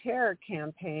terror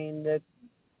campaign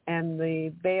and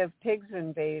the Bay of Pigs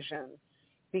invasion,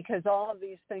 because all of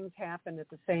these things happened at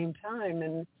the same time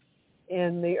in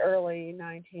the early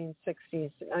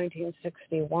 1960s,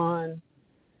 1961.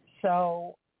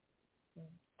 So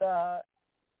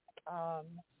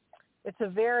it's a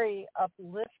very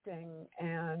uplifting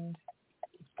and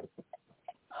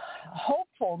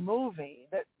hopeful movie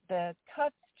that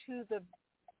cuts to the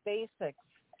basics,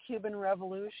 Cuban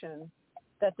Revolution,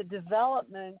 that the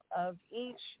development of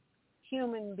each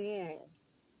human being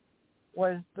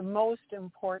was the most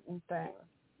important thing,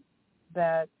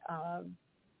 that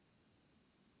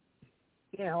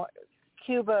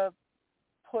Cuba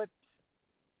put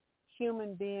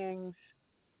human beings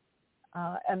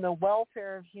and the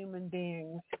welfare of human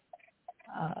beings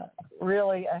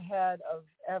really ahead of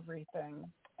everything.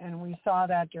 And we saw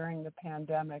that during the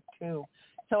pandemic too.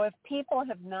 So if people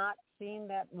have not seen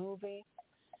that movie,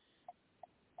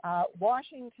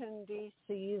 Washington,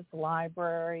 D.C.'s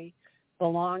library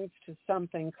belongs to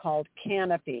something called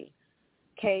Canopy,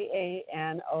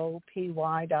 KANOPY.com.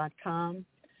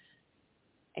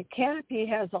 And Canopy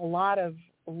has a lot of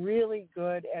really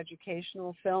good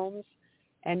educational films,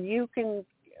 and you can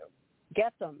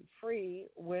get them free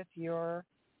with your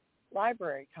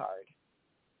library card.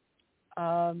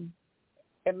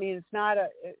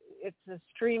 It's a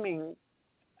streaming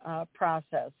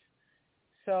process.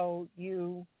 So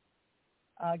you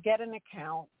get an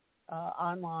account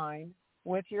online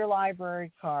with your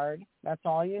library card. That's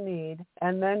all you need.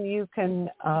 And then you can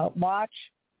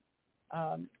watch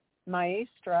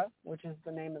Maestra, which is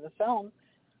the name of the film,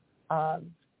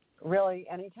 really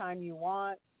anytime you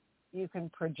want. You can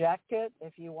project it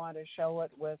if you want to show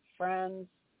it with friends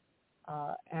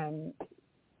and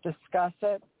discuss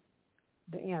it,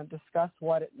 discuss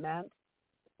what it meant.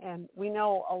 And we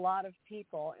know a lot of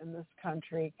people in this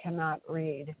country cannot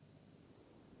read.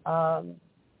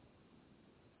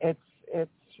 It's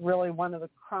really one of the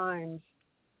crimes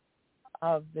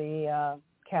of the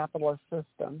capitalist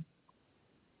system.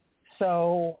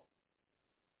 So,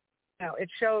 it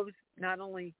shows not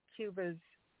only Cuba's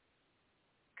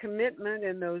commitment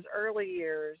in those early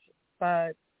years,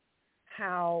 but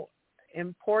how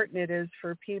important it is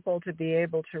for people to be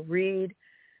able to read,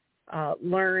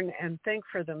 learn, and think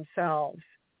for themselves.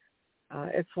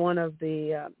 It's one of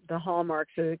the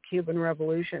hallmarks of the Cuban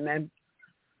Revolution, and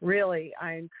really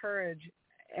I encourage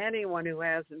anyone who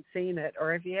hasn't seen it,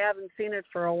 or if you haven't seen it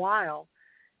for a while,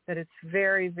 that it's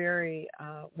very, very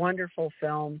wonderful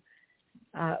film,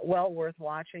 well worth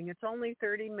watching. It's only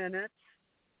 30 minutes,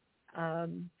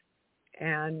 and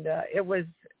it was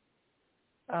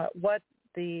what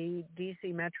the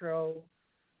D.C. Metro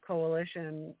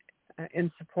Coalition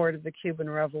in support of the Cuban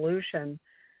Revolution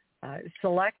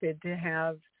selected to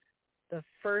have the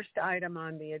first item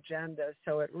on the agenda.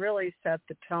 So it really set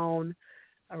the tone.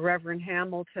 Reverend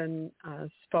Hamilton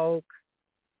spoke,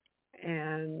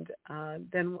 and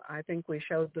then I think we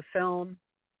showed the film,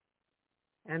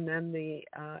 and then the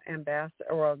ambassador,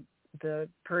 or the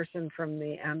person from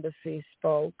the embassy,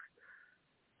 spoke.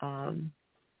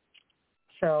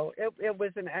 So it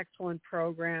was an excellent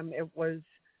program. It was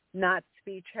not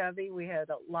speech heavy. We had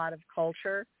a lot of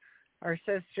culture. Our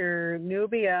sister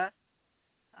Nubia,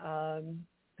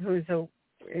 who's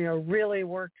really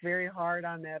worked very hard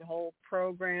on that whole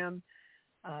program,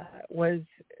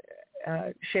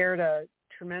 shared a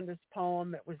tremendous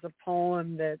poem. It was a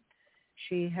poem that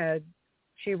she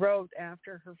wrote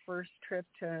after her first trip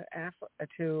to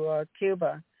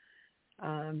Cuba,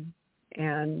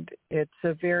 and it's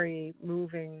a very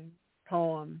moving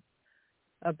poem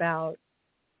about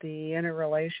the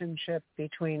interrelationship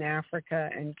between Africa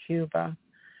and Cuba.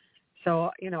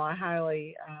 So, I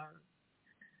highly,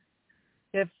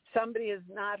 if somebody has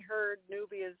not heard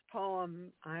Nubia's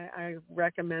poem, I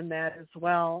recommend that as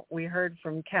well. We heard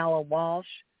from Calla Walsh,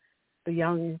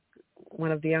 one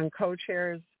of the young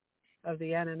co-chairs of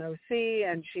the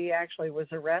NNOC, and she actually was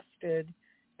arrested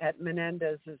at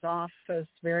Menendez's office.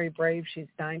 Very brave. She's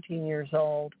 19 years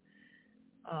old,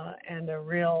 and a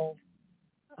real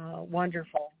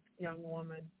wonderful young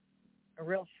woman, a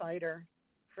real fighter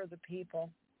for the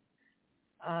people.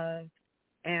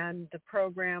 And the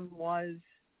program was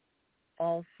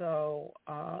also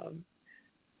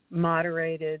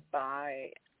moderated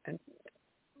by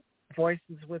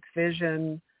Voices with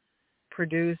Vision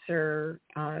producer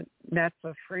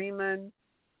Netfa Freeman,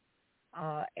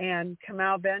 and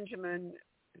Kamau Benjamin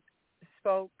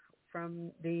spoke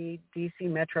from the D.C.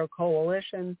 Metro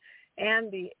Coalition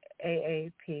and the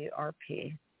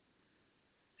AAPRP.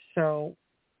 So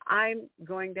I'm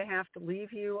going to have to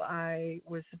leave you. I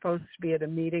was supposed to be at a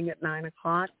meeting at 9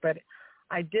 o'clock, but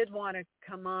I did want to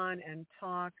come on and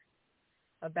talk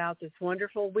about this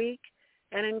wonderful week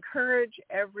and encourage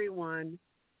everyone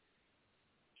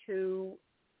to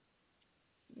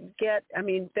that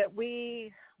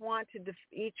we want to,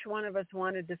 each one of us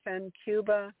want to defend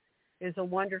Cuba is a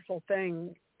wonderful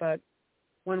thing, but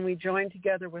when we join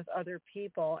together with other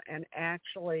people and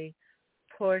actually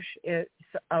push a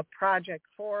project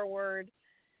forward,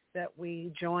 that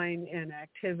we join in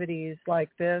activities like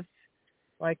this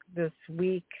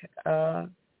week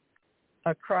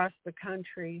across the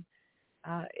country,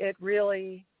 it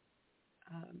really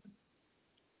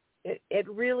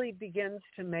begins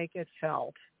to make it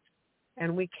felt.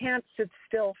 And we can't sit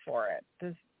still for it.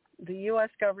 The U.S.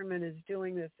 government is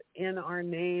doing this in our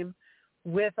name,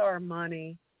 with our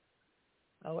money.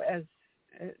 As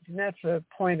Netfa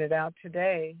pointed out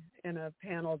today in a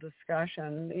panel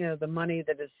discussion, the money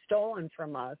that is stolen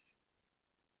from us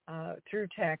through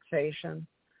taxation,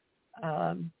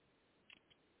 that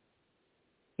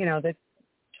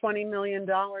 $20 million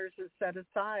is set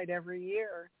aside every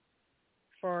year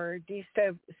for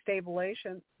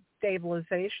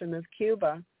stabilization of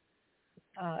Cuba,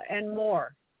 and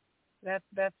more.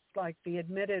 That's like the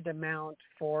admitted amount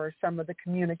for some of the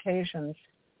communications.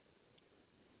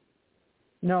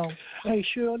 No. Hey,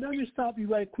 Cheryl, let me stop you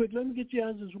right quick. Let me get you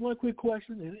answers one quick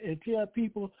question and tell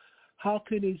people how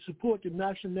can they support the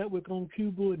National Network on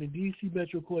Cuba and the D.C.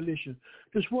 Metro Coalition.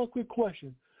 Just one quick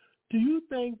question. Do you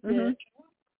think that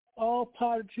all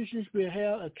politicians will be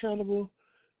held accountable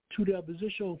to their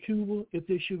position on Cuba if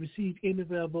they should receive any of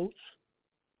their votes?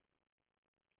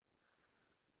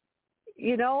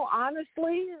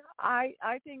 Honestly, I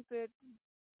think that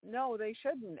no, they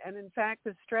shouldn't. And in fact,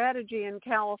 the strategy in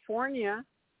California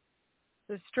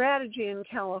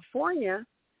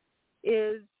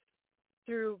is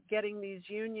through getting these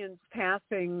unions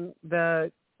passing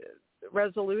the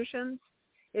resolutions,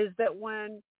 is that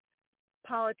when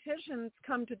politicians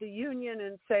come to the union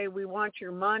and say, we want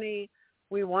your money,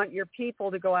 we want your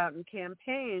people to go out and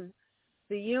campaign,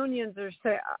 the unions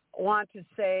want to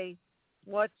say,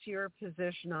 what's your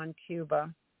position on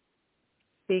Cuba?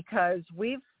 Because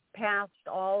we've passed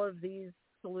all of these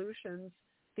solutions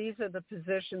these are the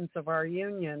positions of our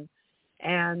union,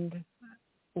 and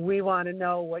we want to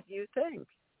know what you think.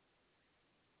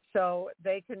 So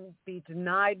they can be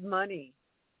denied money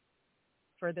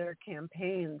for their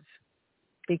campaigns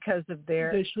because of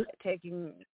their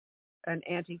taking an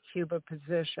anti-Cuba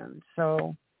position.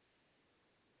 So,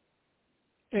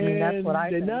 I mean, that's what I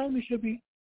think.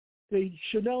 They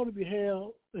should not only be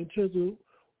held in terms of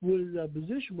what is our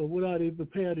position, but what are they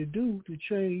prepared to do to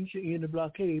change and end the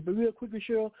blockade. But real quickly,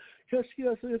 Cheryl, just give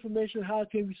us some information. How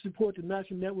can we support the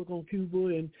National Network on Cuba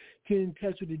and get in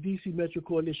touch with the D.C. Metro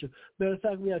Coalition? Matter of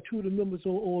fact, we have two of the members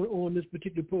on this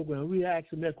particular program. We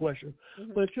asked them that question.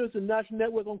 Mm-hmm. But in terms of the National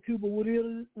Network on Cuba, what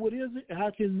is it, and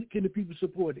how can the people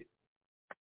support it?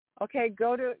 Okay,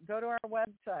 go to our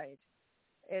website.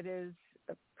 It is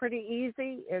pretty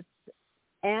easy. It's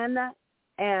NNOC.org.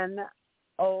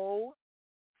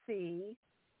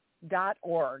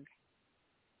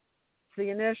 It's the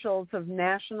initials of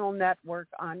National Network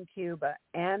on Cuba,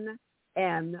 NNOC.org.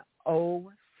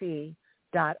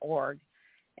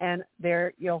 And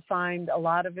there you'll find a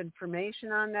lot of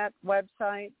information on that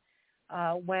website.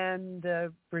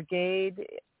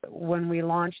 When we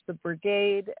launch the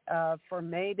brigade for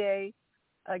May Day,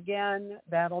 again,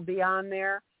 that'll be on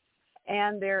there.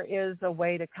 And there is a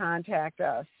way to contact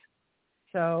us.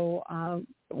 So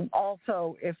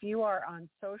also, if you are on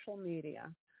social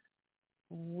media,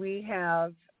 we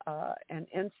have an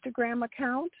Instagram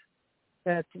account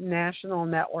that's National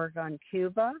Network on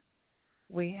Cuba.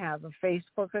 We have a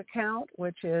Facebook account,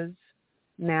 which is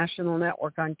National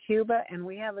Network on Cuba. And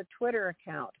we have a Twitter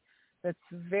account that's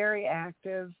very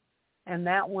active, and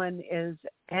that one is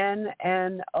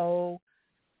NNO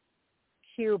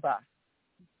Cuba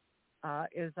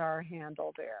is our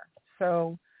handle there.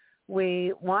 So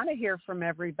we want to hear from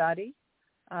everybody.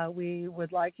 We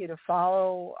would like you to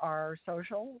follow our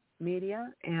social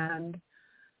media and,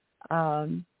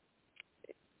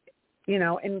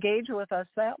 engage with us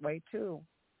that way too.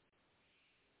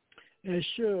 And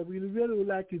sure, we really would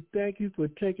like to thank you for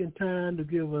taking time to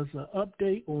give us an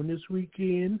update on this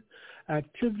weekend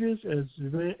activities as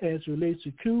relates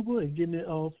to Cuba and getting it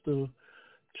off the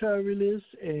terrorists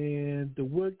and the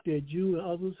work that you and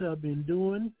others have been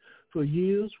doing for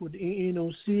years with the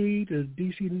NNOC, the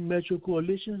D.C. Metro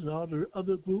Coalitions, and all the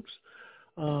other groups,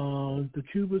 the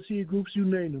Cuba C groups, you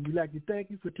name them. We'd like to thank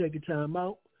you for taking time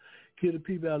out, give the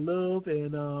people our love,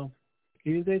 and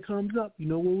anything comes up, you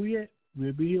know where we at.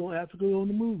 We'll be on Africa on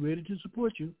the Move, ready to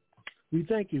support you. We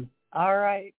thank you. All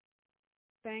right.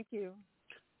 Thank you.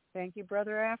 Thank you,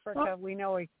 Brother Africa. We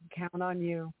know we can count on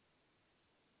you.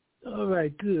 All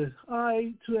right, good. All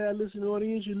right, to our listening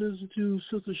audience, you listen to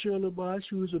Sister Shirley Bosch,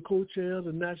 who is a co-chair of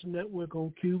the National Network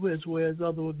on Cuba, as well as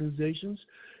other organizations.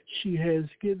 She has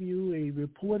given you a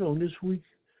report on this week's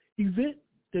events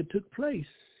that took place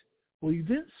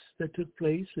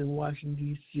in Washington,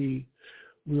 D.C.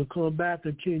 We'll come back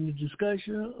and continue the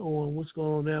discussion on what's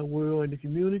going on in our world and the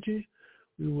community.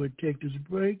 We will take this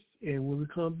break, and when we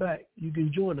come back, you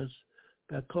can join us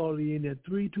by calling in at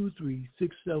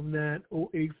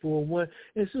 323-679-0841.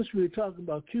 And since we're talking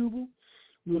about Cuba,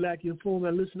 we would like to inform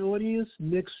our listening audience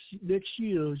next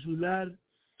year, July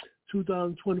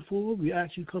 2024, we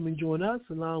actually come and join us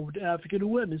along with the African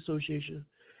Awareness Association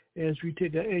as we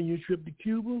take our annual trip to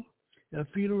Cuba. Our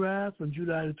feet arrive from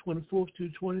July the 24th to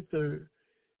the 23rd.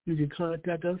 You can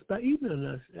contact us by emailing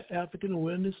us at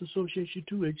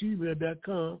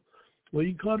AfricanAwarenessAssociation2@gmail.com, or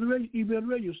you can call email the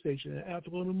radio station at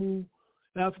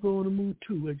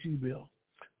AfricaOnTheMove2@gmail.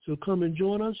 So come and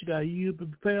join us. You got a year to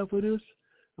prepare for this.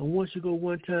 And once you go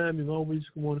one time, you always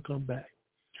want to come back.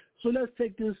 So let's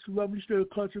take this revolutionary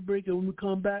culture break, and when we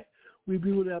come back, we'll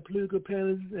be with our political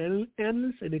panelists and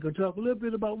analysts, and they're going to talk a little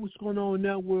bit about what's going on in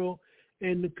that world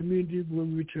and the community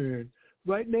when we return.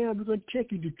 Right now, we're going to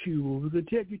take you to Cuba. We're going to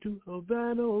take you to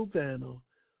Havana.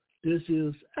 This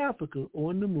is Africa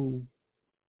on the Move.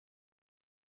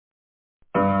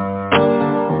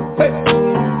 Hey!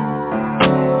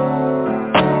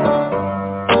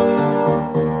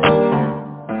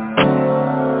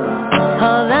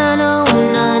 Havana,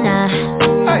 ooh, na, na.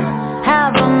 Hey.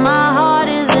 Half of my heart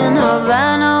is in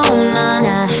Havana, ooh, na,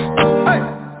 na. Hey.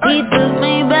 He took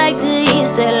me back to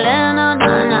East Atlanta,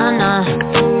 na, na, na.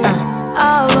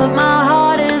 All of my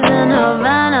heart is in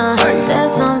Havana. Hey.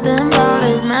 There's something about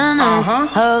his manners.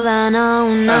 Havana,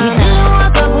 ooh, na. He didn't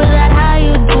walk up with that, how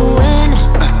you doing?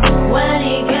 When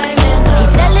he came in, he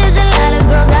said, listen, lot of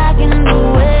girls, I can do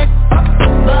it,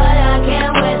 but I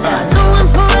can't wait. I know him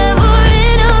forever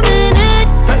in a minute.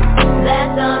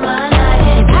 That's on my night.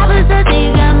 And Papa said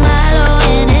he got Milo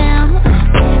in him.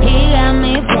 He got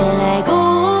me feeling like ooh.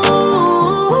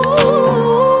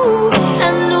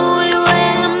 And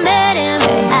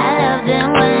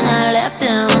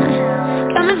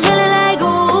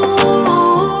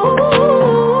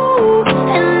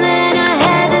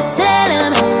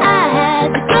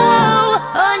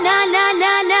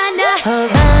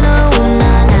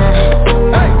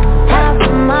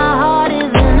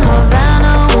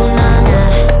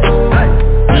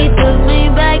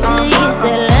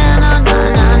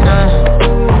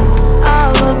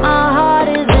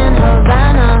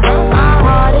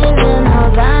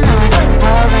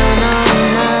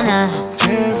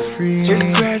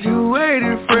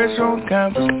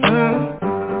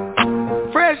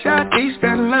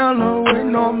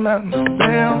out no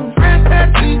damn. Press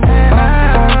that beat and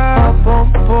I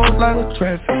pop like a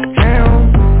traffic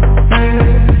jam.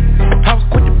 Man, I was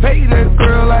quick to pay that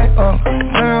girl like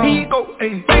damn. Here you go,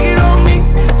 ayy, take it on me.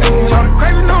 Ayy, try to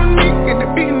craving on me, get the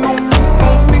beating on me,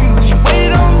 on me. She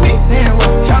waited on me, damn,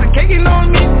 well, try to caking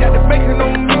on me, got the bacon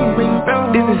on me.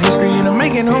 This is history and I'm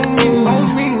making on me.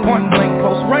 Point blank,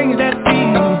 close range, that's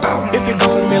me. If it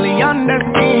goes a million, that's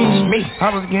me. I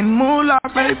was getting moolah,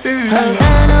 baby.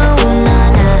 Havana, ooh,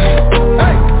 nah, nah.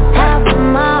 Half of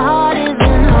my heart is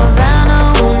in Havana,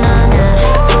 ooh, nah, nah.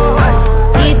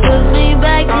 He took me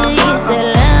back to East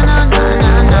Atlanta,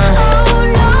 nah, nah,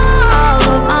 nah. All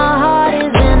of my heart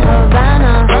is in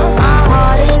Havana. My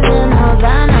heart is in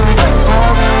Havana.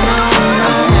 Havana, ooh,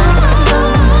 nah, nah.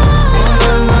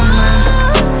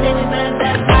 Take me back,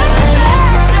 back, back.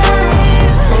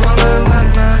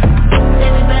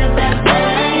 Take me back, back, back.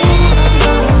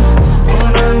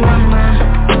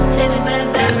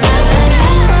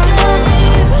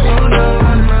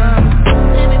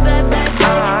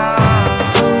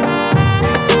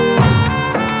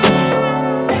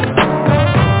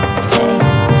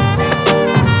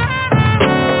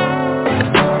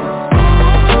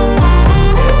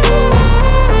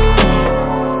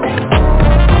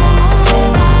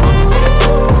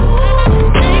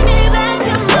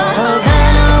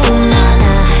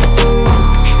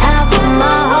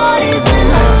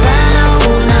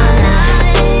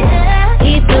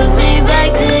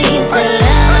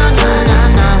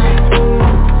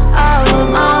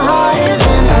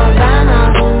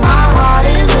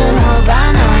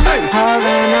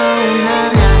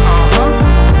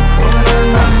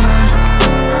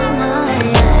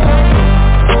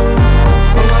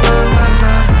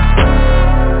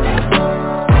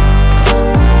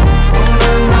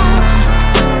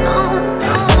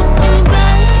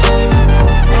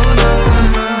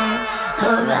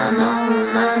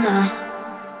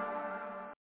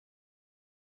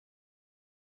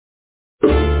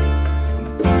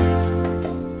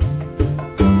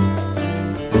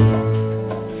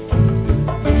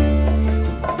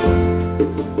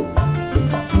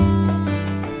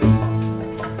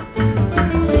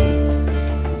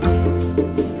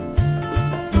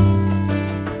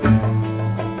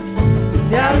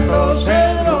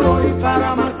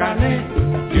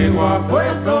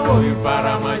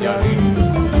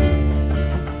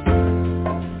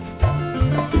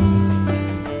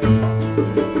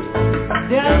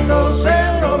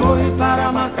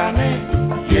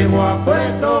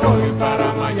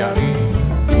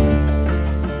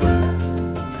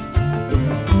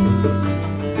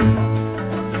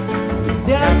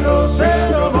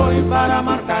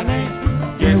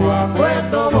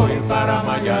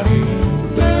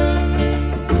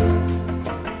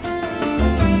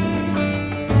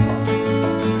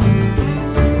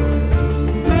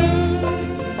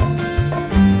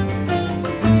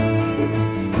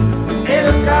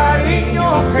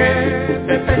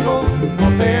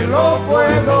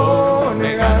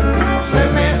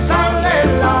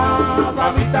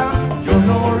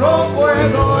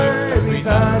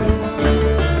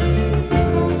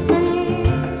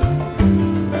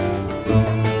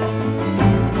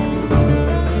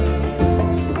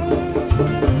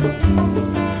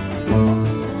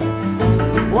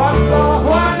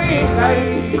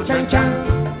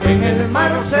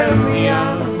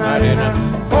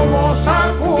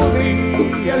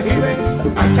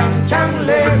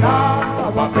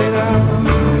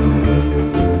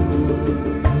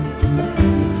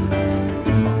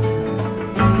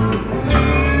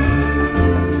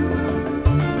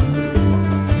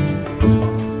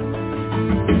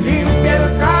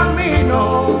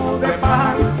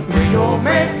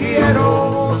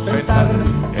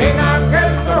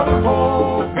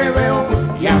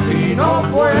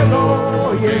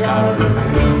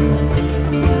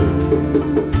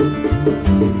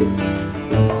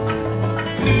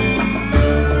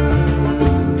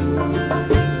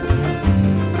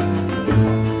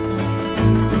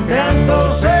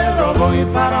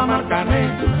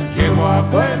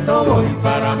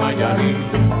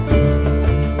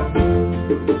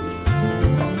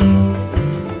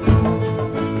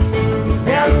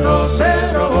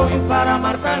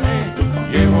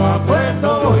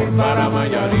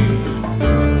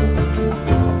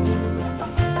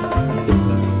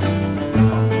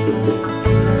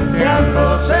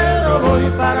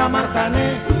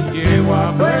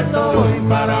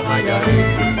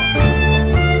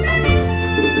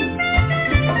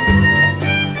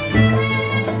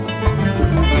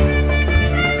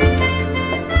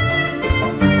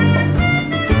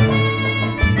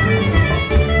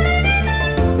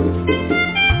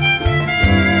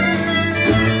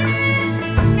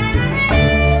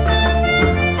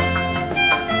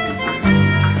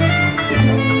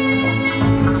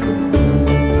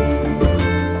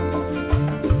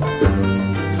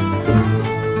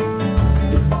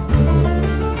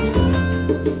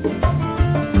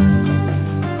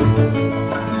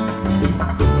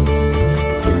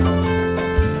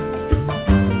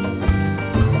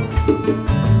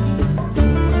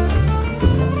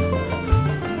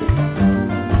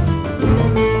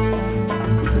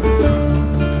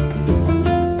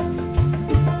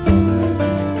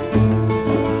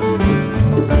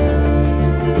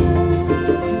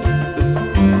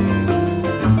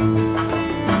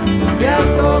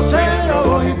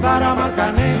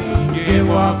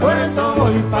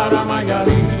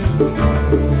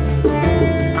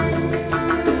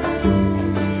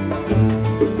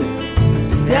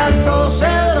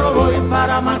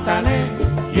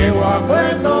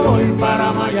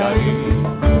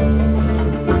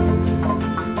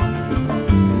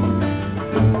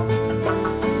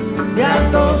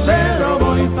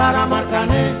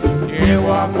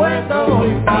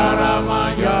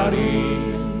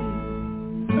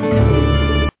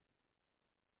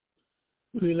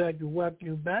 We'd like to welcome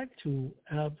you back to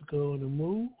Africa on the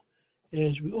Move.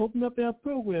 As we open up our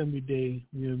program today,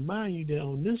 we remind you that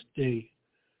on this day,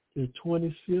 the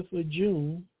 25th of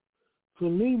June,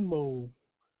 Frelimo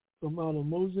from out of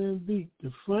Mozambique,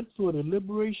 the Front for the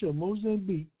Liberation of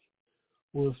Mozambique,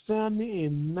 was founded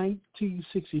in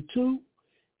 1962,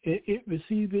 and it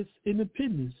received its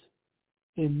independence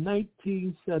in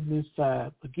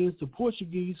 1975 against the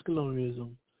Portuguese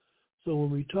colonialism. So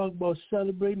when we talk about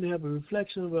celebrating and have a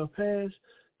reflection of our past,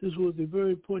 this was a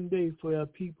very important day for our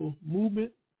people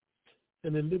movement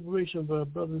and the liberation of our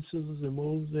brothers and sisters in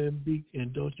Mozambique,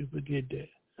 and don't you forget that.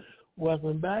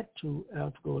 Welcome back to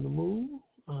Africa on the Move.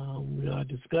 We are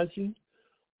discussing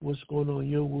what's going on in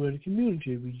your world and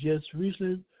community. We just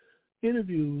recently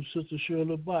interviewed Sister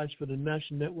Shirley Botch for the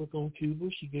National Network on Cuba.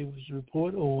 She gave us a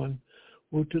report on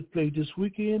what took place this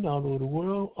weekend all over the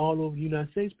world, all over the United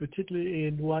States, particularly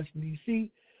in Washington, D.C.,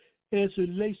 as it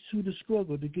relates to the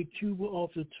struggle to get Cuba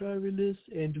off the terror list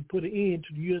and to put an end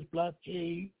to the U.S.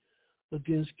 blockade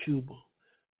against Cuba.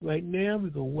 Right now, we're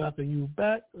going to welcome you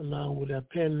back along with our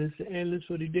panelists and analysts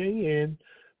for today, and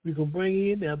we're going to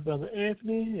bring in our brother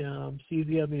Anthony, see if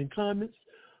he has any comments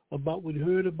about what he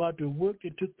heard about the work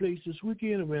that took place this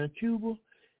weekend around Cuba,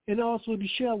 and also to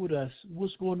share with us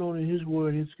what's going on in his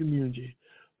world and his community.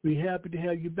 We're happy to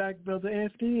have you back, Brother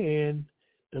Anthony, and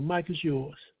the mic is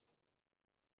yours.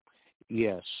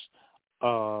 Yes.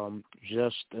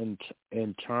 Just in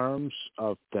terms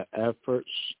of the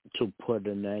efforts to put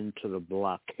an end to the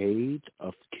blockade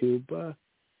of Cuba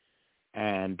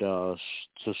and to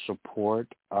support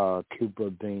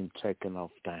Cuba being taken off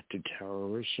the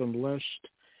anti-terrorism list,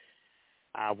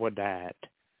 I would add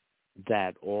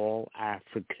that all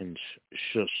Africans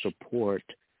should support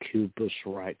Cuba's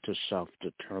right to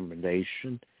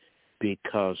self-determination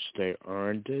because they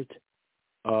earned it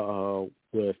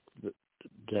with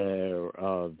their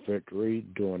victory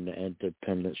during the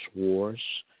independence wars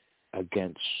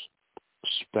against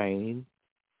Spain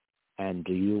and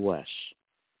the U.S.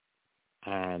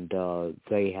 And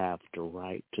they have the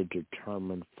right to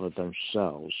determine for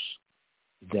themselves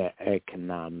their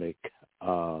economic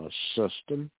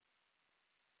system.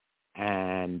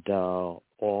 And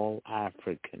all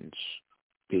Africans,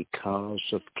 because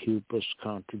of Cuba's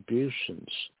contributions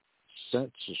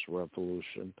since its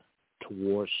revolution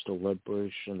towards the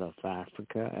liberation of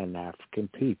Africa and African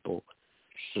people,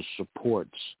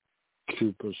 supports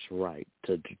Cuba's right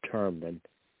to determine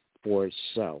for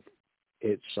itself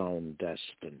its own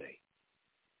destiny.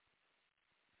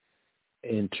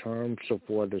 In terms of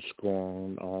what is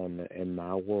going on in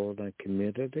my world and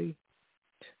community,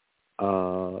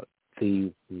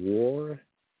 the war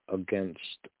against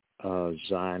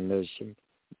Zionism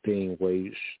being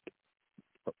waged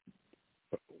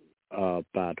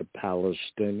by the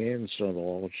Palestinians and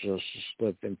all just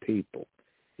living people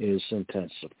is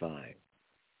intensifying.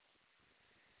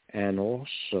 And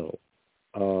also,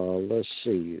 let's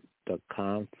see, the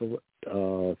conflict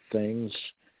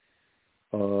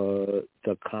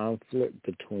the conflict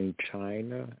between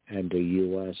China and the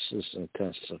U.S. is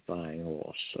intensifying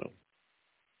also.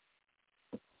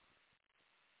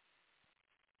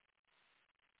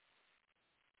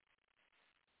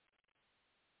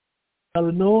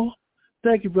 Eleanor.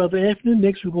 Thank you, Brother Anthony.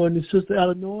 Next, we're going to Sister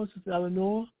Eleanor. Sister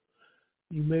Eleanor,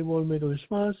 you may want to make a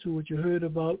response to what you heard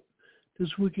about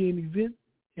this weekend event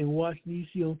in Washington,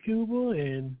 D.C. on Cuba,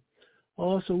 and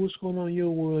also what's going on in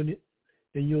your world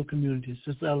and your community.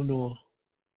 Sister Eleanor.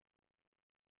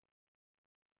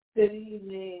 Good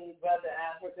evening, Brother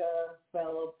Africa,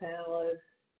 fellow panelists.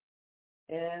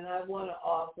 And I want to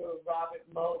offer Robert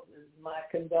Moses my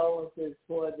condolences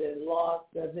for the loss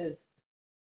of his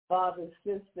father's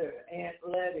sister, Aunt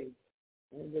Letty.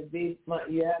 And you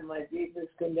have my deepest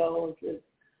condolences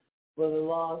for the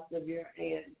loss of your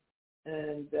aunt.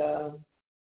 And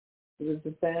she was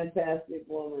a fantastic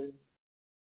woman.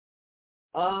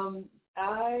 I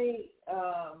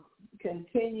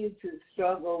continue to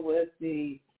struggle with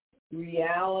the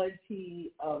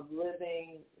reality of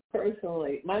living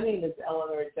personally. My name is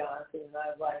Eleanor Johnson, and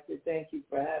I'd like to thank you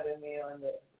for having me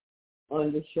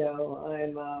on the show.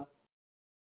 I'm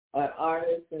an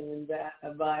artist and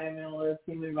environmentalist,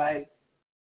 human rights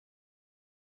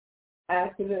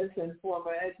activist, and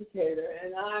former educator.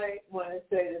 And I want to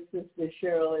say to Sister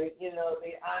Shirley,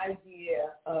 the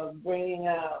idea of bringing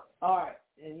out art,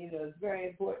 and, it's very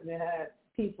important to have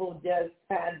people just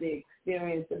have the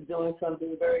experience of doing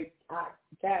something very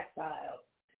tactile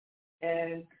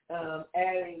and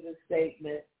adding the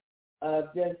statement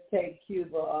of just take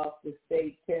Cuba off the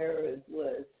state terrorist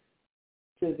list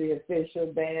to the official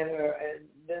banner and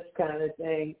this kind of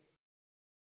thing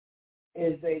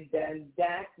is a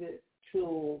didactic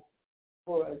tool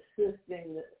for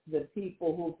assisting the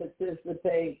people who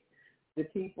participate, the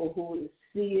people who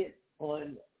see it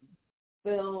on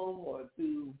film or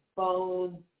through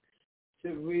phones,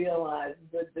 to realize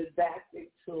the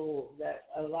didactic tool that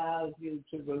allows you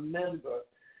to remember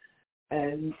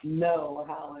and know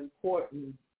how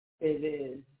important it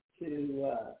is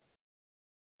to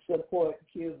support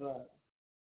Cuba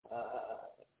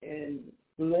in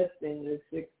lifting the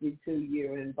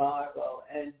 62-year embargo,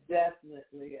 and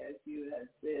definitely, as you have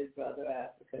said, Brother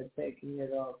Africa, taking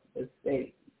it off the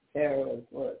state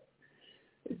terrorist list.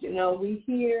 But, we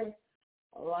hear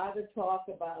a lot of talk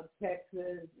about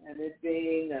Texas and it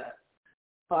being a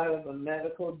part of a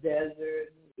medical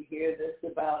desert. We hear this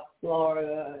about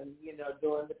Florida, and,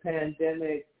 during the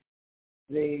pandemic,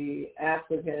 the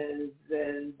Africans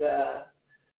and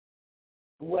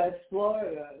West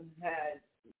Florida had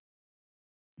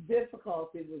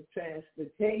difficulty with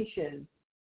transportation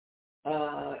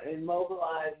and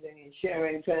mobilizing and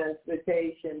sharing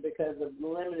transportation because of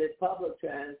limited public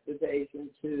transportation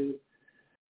to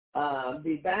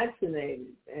be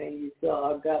vaccinated. And you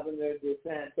saw Governor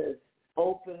DeSantis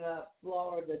open up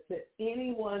Florida to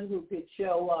anyone who could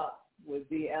show up would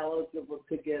be eligible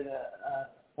to get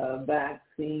a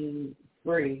vaccine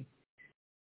free.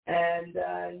 And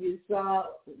you saw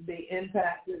the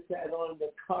impact this had on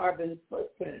the carbon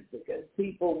footprint, because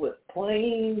people with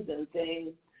planes and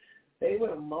things, they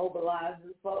were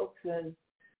mobilizing folks and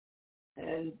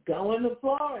going to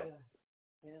Florida.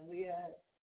 And we had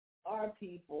our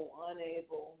people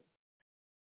unable,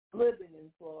 living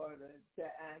in Florida, to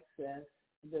access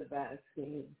the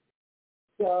vaccine.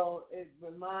 So it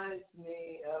reminds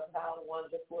me of how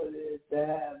wonderful it is to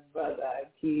have Brother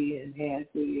Ike and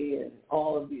Anthony and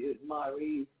all of you,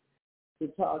 Maurice, to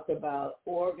talk about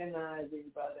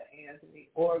organizing, Brother Anthony,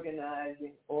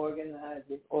 organizing.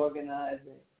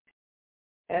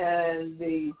 And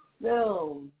the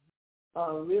film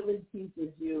really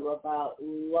teaches you about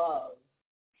love,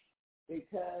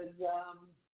 because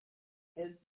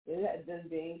it had been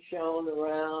being shown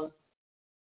around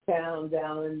town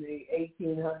down in the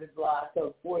 1800 block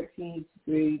of 14th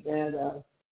Street at a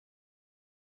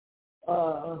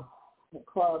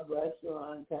club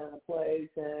restaurant kind of place.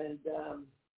 And,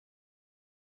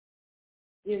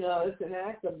 it's an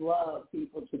act of love,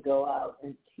 people to go out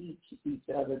and teach each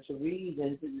other to read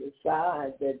and to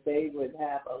decide that they would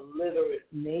have a literate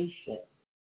nation.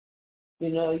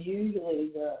 Usually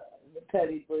the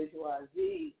petty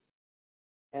bourgeoisie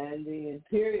and the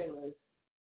imperialists,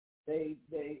 they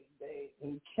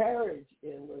encourage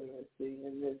illiteracy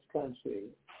in this country.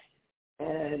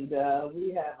 And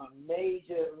we have a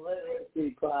major literacy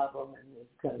problem in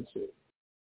this country.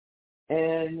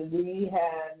 And we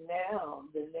have now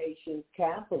the nation's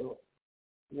capital,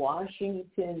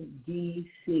 Washington,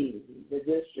 D.C., the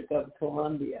District of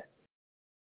Columbia,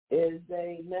 is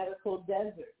a medical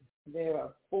desert. There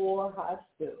are 4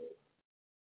 hospitals.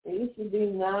 There used to be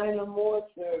 9 or more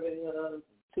serving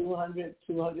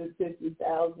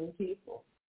 250,000 people.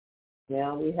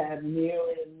 Now we have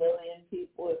nearly 1 million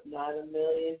people, if not 1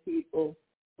 million people,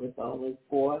 with only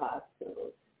 4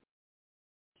 hospitals.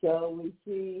 So we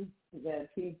see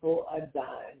that people are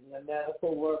dying. The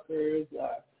medical workers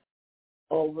are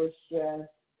overstressed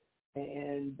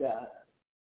and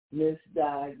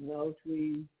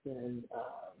misdiagnoses, and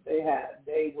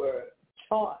they were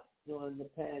taught during the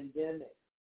pandemic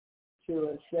to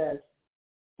assess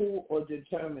who or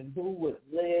determine who would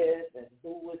live and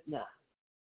who would not.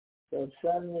 So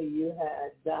suddenly you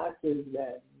had doctors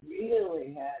that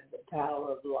really had the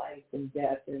power of life and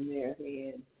death in their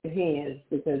hands,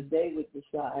 because they would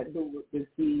decide who would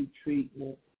receive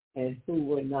treatment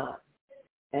not.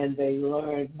 And they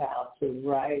learned how to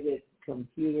write it,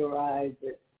 computerize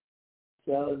it,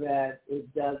 so that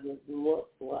it doesn't look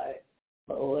like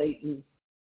blatant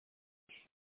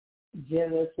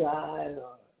genocide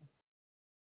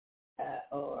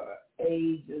or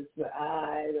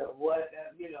ageicide or what,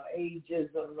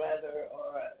 ageism rather,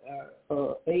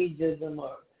 or ageism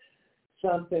or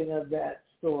something of that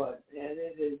sort. And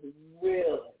it is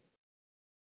really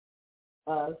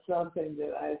something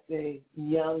that I think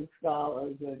young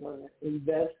scholars are going to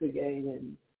investigate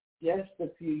in just a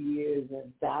few years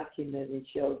and document and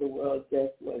show the world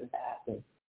just what happened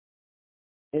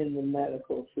in the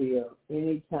medical field.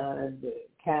 Anytime the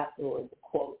capital of the,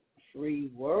 quote, free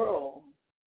world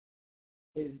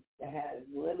has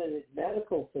limited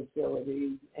medical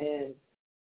facilities, and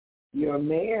your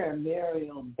mayor,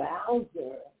 Muriel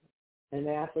Bowser, an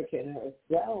African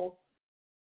herself,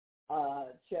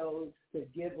 chose to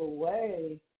give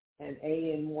away, and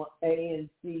ANC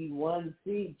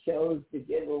 1C chose to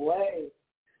give away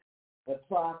the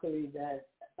property that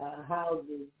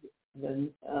houses the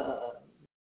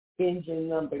Engine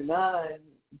Number 9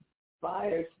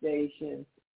 fire station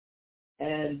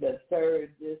and the 3rd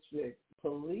District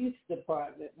Police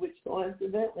Department, which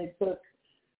coincidentally took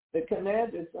the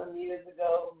commander some years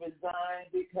ago,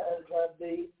 resigned because of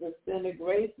the systemic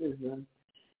racism.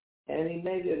 And he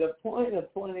made it a point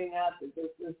of pointing out that the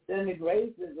systemic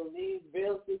racism means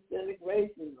real systemic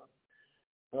racism.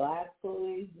 Black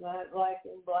police not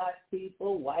liking black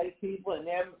people, white people, and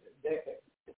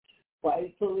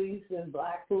white police and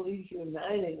black police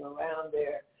uniting around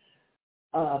their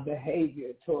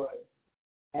behavior towards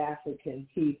African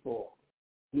people.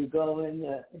 You go in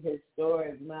the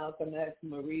historic Malcolm X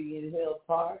Meridian Hill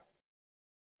Park,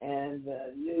 and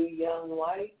the new young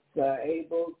whites are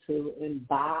able to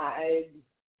imbibe,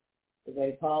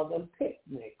 they call them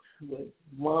picnics, with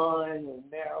wine and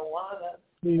marijuana.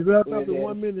 You wrap up in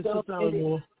 1 minute,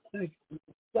 more.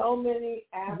 So many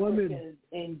Africans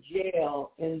in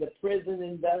jail in the prison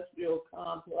industrial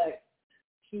complex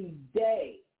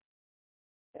today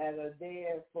that are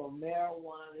there for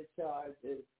marijuana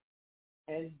charges.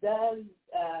 And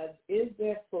is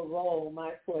there parole?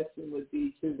 My question would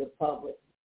be to the public.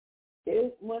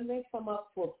 When they come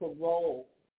up for parole,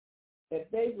 if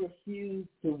they refuse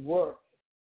to work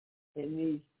in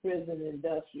these prison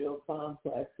industrial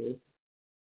complexes,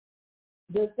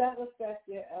 does that affect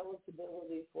their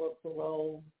eligibility for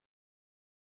parole?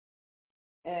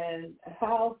 And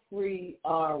how free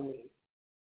are we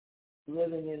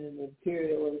living in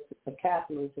a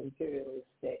capitalist imperialist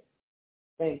state?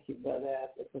 Thank you, Brother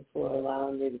Africa, for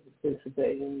allowing me to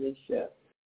participate in this show.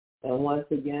 And once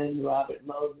again, Robert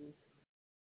Moses,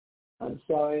 I'm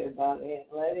sorry about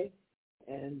Aunt Letty,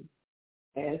 and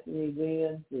Anthony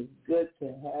Williams, it's good to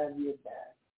have you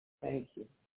back. Thank you.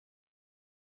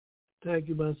 Thank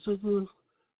you, my sister.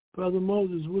 Brother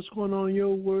Moses, what's going on in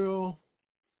your world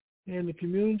and the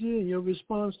community and your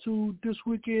response to this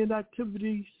weekend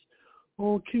activities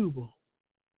on Cuba?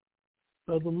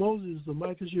 Brother Moses, the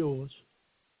mic is yours.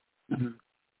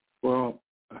 Well,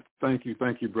 thank you,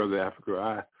 Brother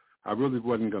Africa. I really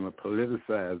wasn't going to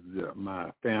politicize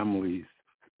my families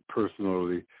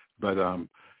personally, but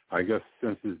I guess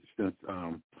since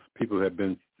people have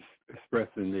been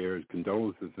expressing their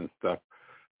condolences and stuff,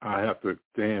 I have to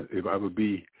stand. If I would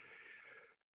be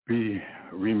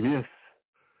remiss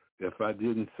if I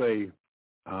didn't say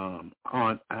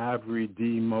Aunt Ivory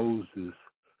D. Moses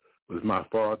was my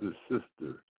father's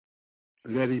sister.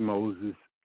 Letty Moses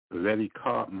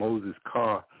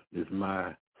Carr is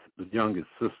my youngest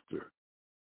sister.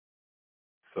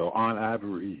 So Aunt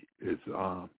Ivory is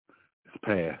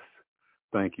passed.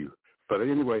 Thank you. But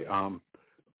anyway,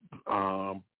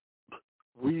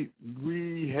 we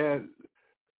had.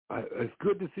 It's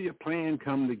good to see a plan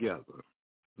come together.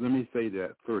 Let me say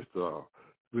that first of all.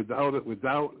 Without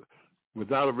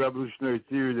a revolutionary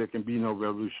theory, there can be no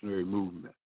revolutionary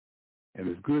movement. And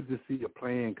it's good to see a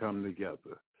plan come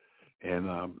together. And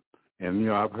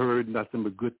I've heard nothing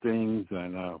but good things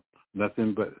and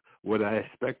nothing but what I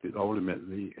expected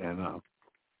ultimately. And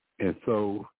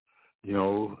so,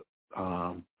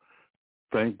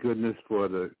 thank goodness for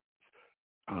the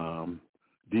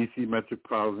D.C.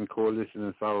 Metropolitan Coalition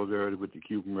in solidarity with the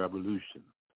Cuban Revolution.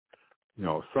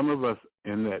 Some of us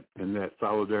in that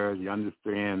solidarity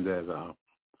understand that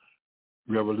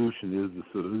revolution is the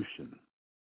solution,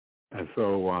 and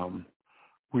so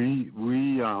we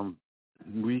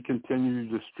continue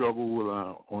to struggle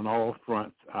on all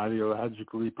fronts,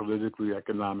 ideologically, politically,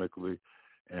 economically,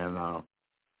 and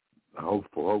hope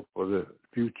for the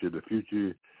future. The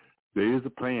future, there is a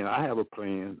plan. I have a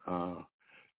plan.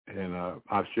 and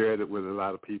I've shared it with a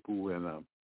lot of people, and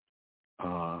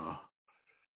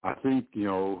I think,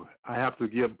 I have to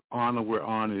give honor where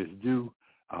honor is due.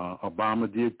 Obama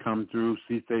did come through,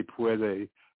 si se puede,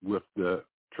 with the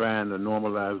trying to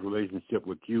normalize relationship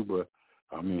with Cuba.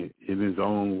 I mean, in his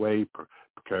own way,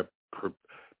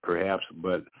 perhaps,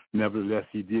 but nevertheless,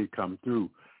 he did come through.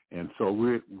 And so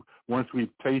once we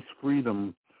taste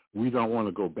freedom, we don't want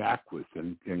to go backwards.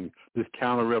 And this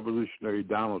counter-revolutionary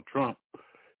Donald Trump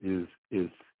is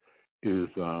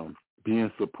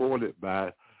being supported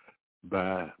by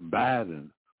Biden,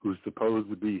 who's supposed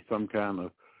to be some kind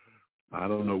of, I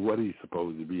don't know what he's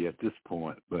supposed to be at this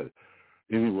point, but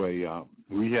anyway,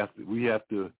 we have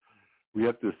to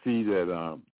see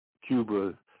that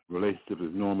Cuba's relationship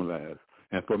is normalized.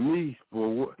 And for me,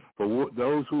 for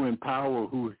those who in power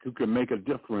who can make a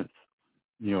difference,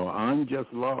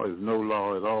 unjust law is no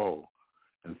law at all.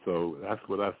 And so that's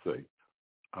what I say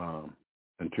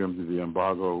in terms of the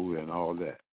embargo and all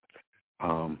that.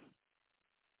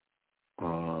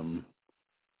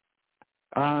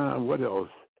 What else?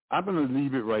 I'm going to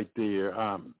leave it right there. Is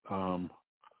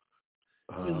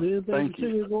there anything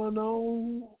particular going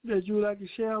on that you would like to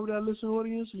share with our listening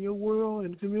audience in your world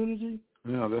and community?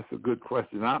 Yeah, that's a good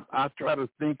question. I try to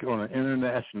think on an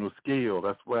international scale.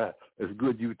 That's why it's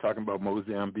good you were talking about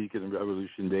Mozambique and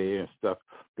Revolution Day and stuff.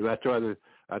 Because I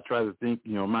try to think.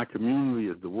 My community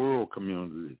is the world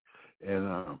community,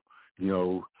 and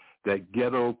that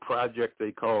ghetto project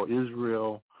they call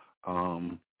Israel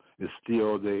is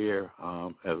still there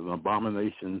as an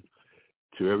abomination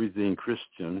to everything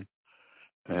Christian,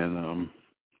 and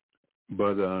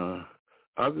but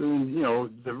other than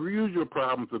the usual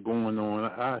problems are going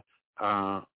on,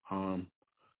 I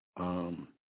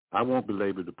won't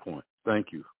belabor the point.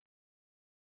 Thank you.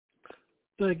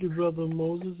 Thank you, Brother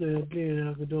Moses, and again,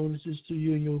 our condolences to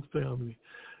you and your family.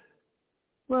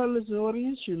 Well, listen,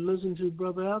 audience, you're listening to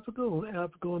Brother Africa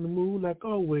on the Move. Like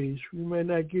always, we may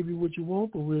not give you what you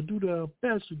want, but we'll do our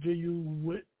best to give you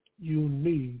what you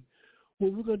need.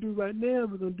 What we're going to do right now,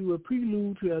 we're going to do a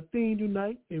prelude to our theme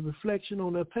tonight, a reflection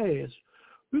on our past.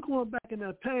 We're going back in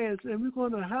our past, and we're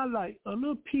going to highlight a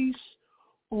little piece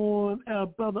on our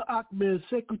brother Ahmed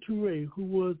Sekou Touré, who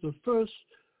was the first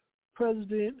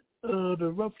president of the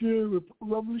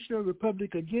Revolutionary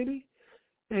Republic of Guinea,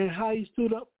 and how he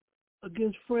stood up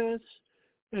against France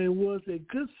and was a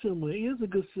good symbol, is a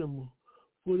good symbol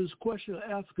for this question of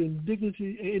African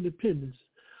dignity and independence.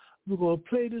 We're going to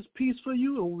play this piece for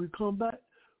you, and when we come back,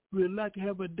 we'd like to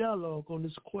have a dialogue on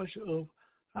this question of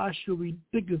how should we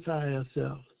dignify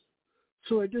ourselves.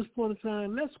 So at this point in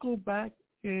time, let's go back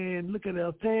and look at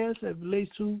our past that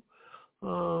relates to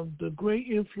the great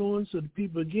influence of the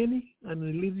people of Guinea and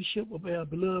the leadership of our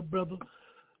beloved brother,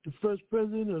 the first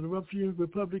president of the Revolutionary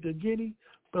Republic of Guinea,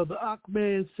 Brother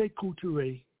Ahmed Sekou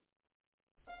Touré.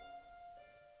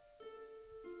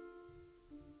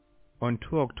 On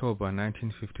 2 October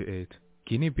 1958,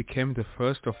 Guinea became the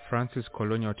first of France's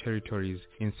colonial territories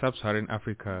in sub-Saharan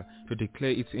Africa to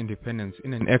declare its independence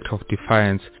in an act of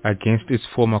defiance against its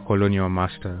former colonial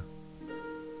master.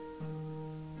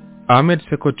 Ahmed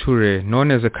Sekou Touré,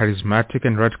 known as a charismatic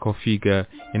and radical figure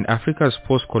in Africa's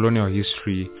post-colonial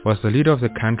history, was the leader of the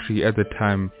country at the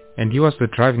time, and he was the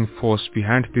driving force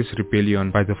behind this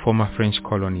rebellion by the former French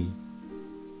colony.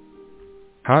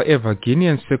 However,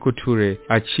 Guinean Sekou Touré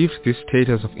achieved this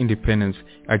status of independence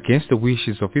against the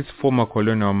wishes of its former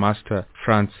colonial master,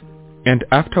 France, and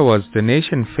afterwards the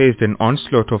nation faced an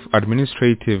onslaught of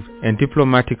administrative and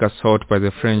diplomatic assault by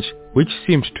the French, which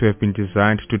seemed to have been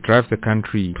designed to drive the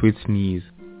country to its knees.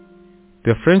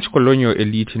 The French colonial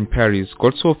elite in Paris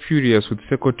got so furious with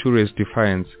Sekou Touré's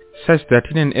defiance, such that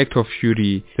in an act of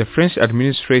fury, the French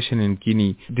administration in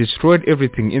Guinea destroyed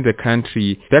everything in the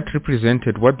country that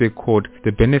represented what they called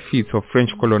the benefits of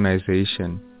French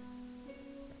colonization.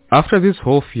 After this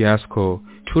whole fiasco,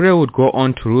 Touré would go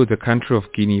on to rule the country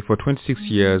of Guinea for 26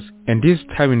 years, and his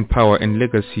time in power and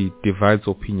legacy divides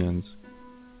opinions.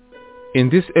 In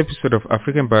this episode of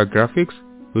African Biographics,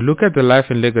 we look at the life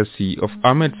and legacy of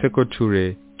Ahmed Sekou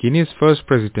Touré, Guinea's first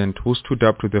president who stood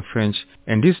up to the French,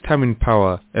 and his time in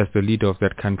power as the leader of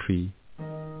that country.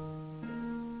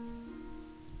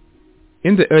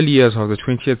 In the early years of the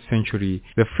 20th century,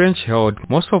 the French held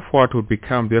most of what would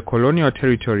become their colonial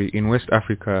territory in West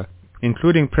Africa,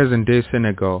 including present-day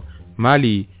Senegal,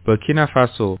 Mali, Burkina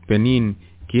Faso, Benin,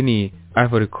 Guinea,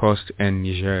 Ivory Coast, and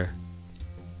Niger.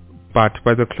 But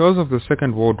by the close of the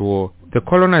Second World War, the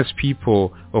colonized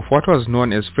people of what was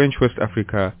known as French West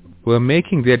Africa were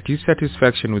making their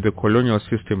dissatisfaction with the colonial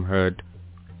system heard.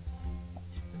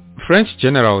 French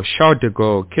General Charles de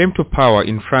Gaulle came to power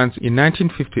in France in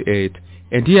 1958,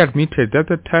 and he admitted that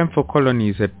the time for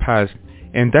colonies had passed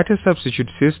and that a substitute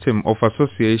system of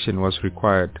association was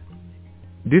required.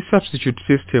 This substitute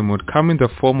system would come in the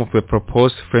form of the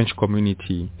proposed French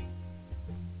community.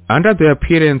 Under the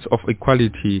appearance of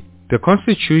equality, the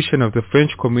constitution of the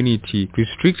French community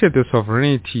restricted the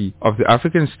sovereignty of the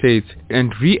African states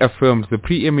and reaffirmed the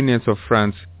preeminence of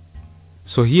France.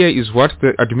 So here is what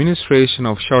the administration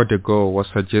of Charles de Gaulle was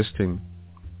suggesting.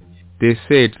 They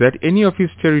said that any of his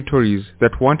territories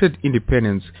that wanted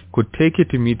independence could take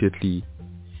it immediately.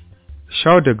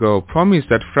 Charles de Gaulle promised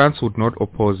that France would not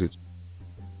oppose it.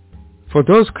 For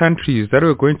those countries that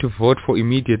were going to vote for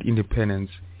immediate independence,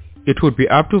 it would be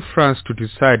up to France to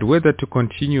decide whether to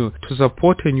continue to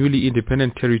support a newly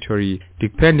independent territory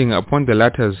depending upon the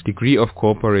latter's degree of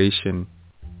cooperation.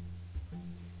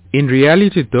 In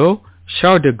reality though,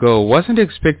 Charles de Gaulle wasn't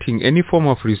expecting any form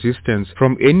of resistance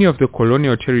from any of the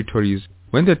colonial territories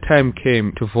when the time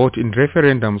came to vote in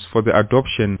referendums for the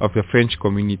adoption of the French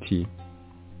community.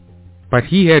 But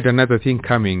he had another thing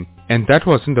coming, and that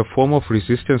was in the form of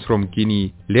resistance from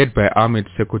Guinea, led by Ahmed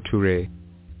Sékou Touré.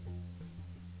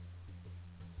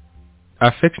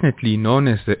 Affectionately known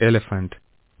as the Elephant,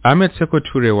 Ahmed Sékou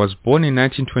Touré was born in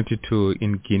 1922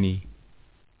 in Guinea.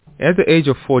 At the age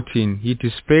of 14, he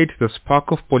displayed the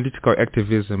spark of political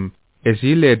activism as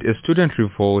he led a student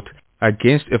revolt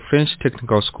against a French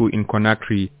technical school in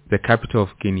Conakry, the capital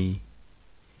of Guinea.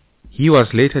 He was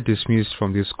later dismissed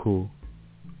from this school.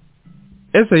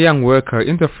 As a young worker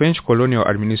in the French colonial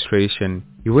administration,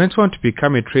 he went on to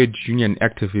become a trade union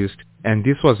activist, and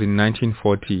this was in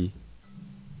 1940.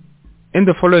 In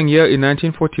the following year, in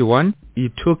 1941, he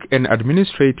took an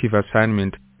administrative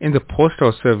assignment in the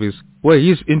postal service where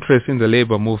his interest in the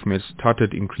labor movement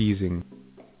started increasing.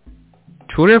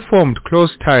 Touré formed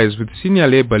close ties with senior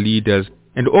labor leaders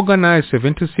and organized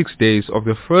 76 days of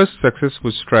the first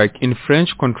successful strike in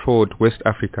French-controlled West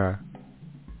Africa.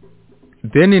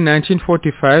 Then in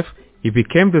 1945, he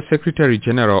became the Secretary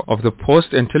General of the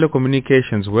Post and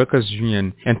Telecommunications Workers'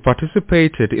 Union and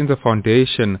participated in the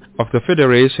foundation of the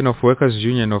Federation of Workers'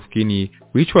 Union of Guinea,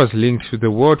 which was linked to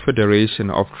the World Federation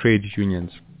of Trade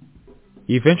Unions.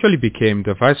 He eventually became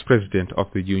the Vice President of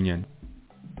the union.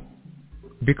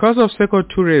 Because of Sékou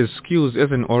Touré's skills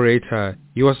as an orator,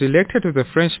 he was elected to the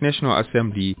French National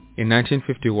Assembly in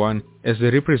 1951 as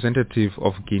the representative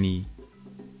of Guinea.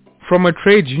 From a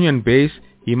trade union base,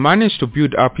 he managed to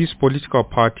build up his political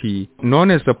party,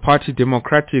 known as the Parti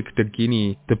Démocratique de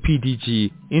Guinée, the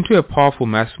PDG, into a powerful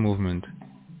mass movement.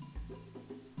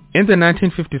 In the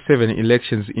 1957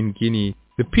 elections in Guinea,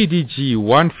 the PDG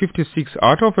won 56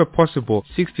 out of a possible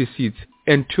 60 seats,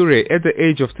 and Touré, at the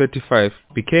age of 35,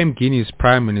 became Guinea's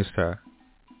Prime Minister.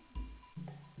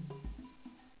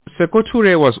 Sékou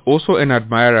Touré was also an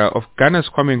admirer of Ghana's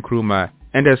Kwame Nkrumah,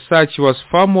 and as such he was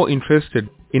far more interested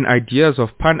in ideas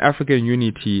of Pan-African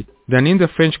unity than in the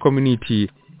French community,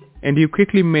 and he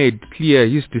quickly made clear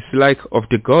his dislike of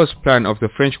de Gaulle's plan of the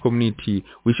French community,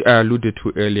 which I alluded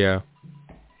to earlier.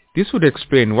 This would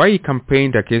explain why he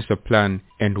campaigned against the plan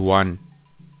and won.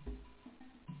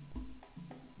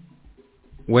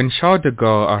 When Charles de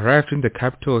Gaulle arrived in the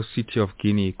capital city of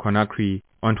Guinea, Conakry,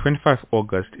 on 25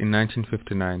 August in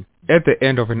 1959, at the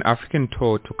end of an African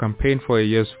tour to campaign for a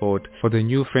year's vote for the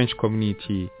new French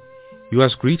community, he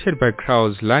was greeted by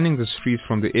crowds lining the streets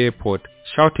from the airport,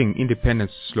 shouting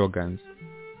independence slogans.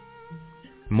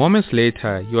 Moments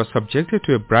later, he was subjected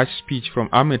to a brash speech from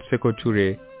Ahmed Sékou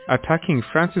Touré, attacking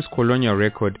France's colonial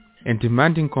record and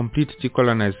demanding complete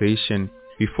decolonization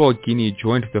before Guinea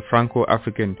joined the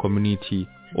Franco-African community,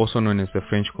 also known as the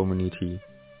French community.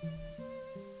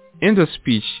 In the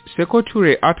speech, Sékou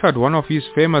Touré uttered one of his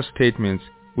famous statements,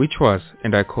 which was,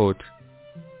 and I quote,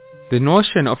 "The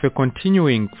notion of a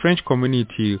continuing French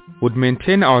community would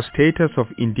maintain our status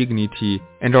of indignity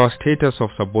and our status of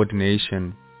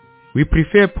subordination. We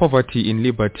prefer poverty in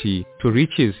liberty to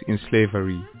riches in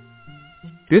slavery."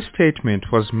 This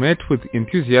statement was met with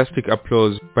enthusiastic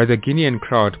applause by the Guinean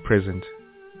crowd present.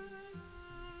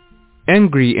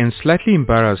 Angry and slightly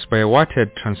embarrassed by what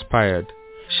had transpired,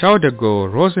 Charles de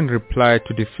Gaulle rose in reply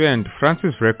to defend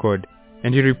France's record,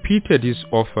 and he repeated his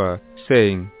offer,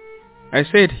 saying, "I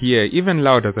say it here even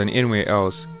louder than anywhere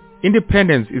else.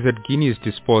 Independence is at Guinea's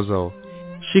disposal.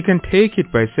 She can take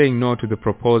it by saying no to the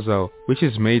proposal which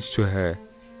is made to her.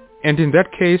 And in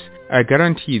that case, I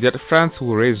guarantee that France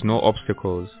will raise no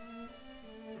obstacles."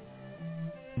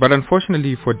 But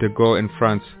unfortunately for de Gaulle and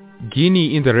France,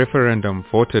 Guinea in the referendum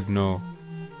voted no.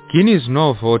 Guinea's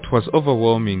no vote was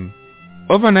overwhelming.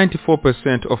 Over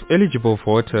 94% of eligible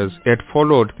voters had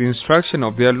followed the instruction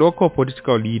of their local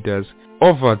political leaders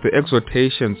over the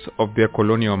exhortations of their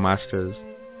colonial masters.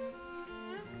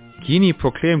 Guinea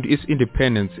proclaimed its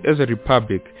independence as a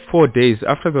republic 4 days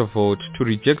after the vote to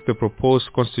reject the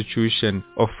proposed constitution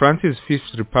of France's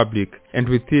Fifth Republic, and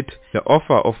with it the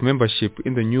offer of membership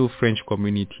in the new French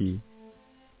community.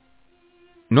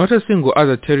 Not a single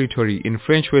other territory in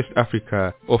French West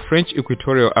Africa or French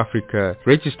Equatorial Africa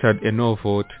registered a no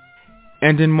vote,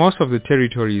 and in most of the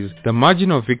territories the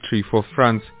margin of victory for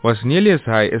France was nearly as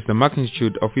high as the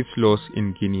magnitude of its loss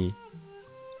in Guinea.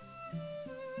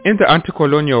 In the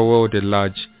anti-colonial world at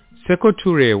large, Sékou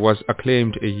Touré was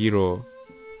acclaimed a hero.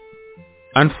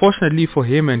 Unfortunately for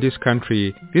him and his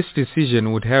country, this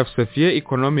decision would have severe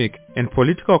economic and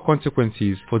political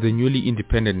consequences for the newly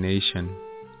independent nation.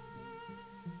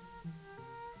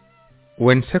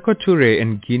 When Sékou Touré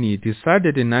and Guinea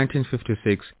decided in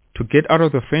 1956 to get out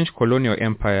of the French colonial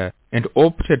empire and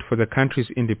opted for the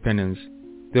country's independence,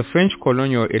 the French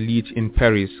colonial elite in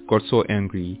Paris got so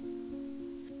angry.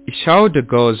 Charles de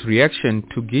Gaulle's reaction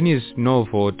to Guinea's no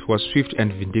vote was swift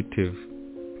and vindictive.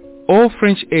 All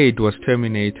French aid was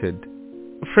terminated.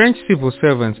 French civil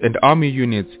servants and army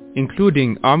units,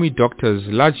 including army doctors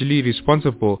largely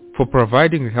responsible for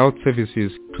providing health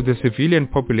services to the civilian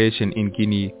population in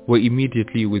Guinea, were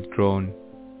immediately withdrawn.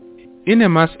 In a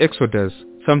mass exodus,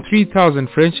 some 3,000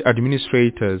 French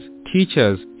administrators,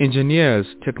 teachers, engineers,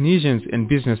 technicians and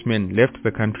businessmen left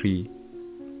the country.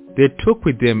 They took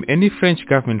with them any French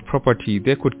government property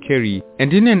they could carry,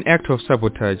 and in an act of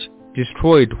sabotage,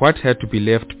 destroyed what had to be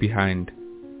left behind.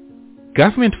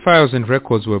 Government files and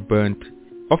records were burnt.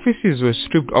 Offices were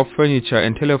stripped of furniture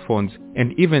and telephones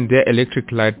and even their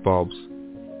electric light bulbs.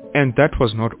 And that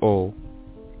was not all.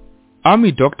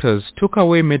 Army doctors took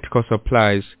away medical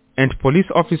supplies, and police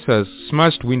officers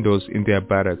smashed windows in their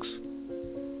barracks.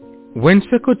 When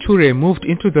Sékou Touré moved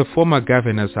into the former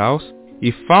governor's house,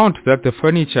 he found that the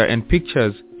furniture and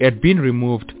pictures had been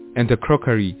removed and the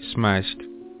crockery smashed.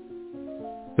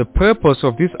 The purpose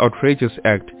of this outrageous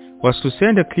act was to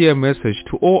send a clear message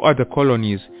to all other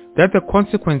colonies that the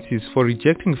consequences for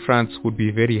rejecting France would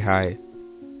be very high.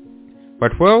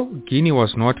 But well, Guinea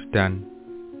was not done.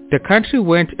 The country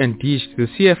went and ditched the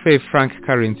CFA franc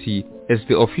currency as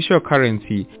the official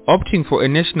currency, opting for a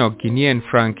national Guinean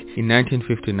franc in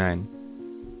 1959.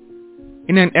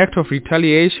 In an act of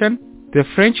retaliation, the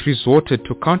French resorted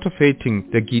to counterfeiting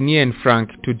the Guinean franc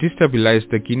to destabilize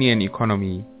the Guinean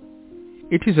economy.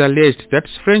 It is alleged that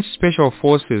French special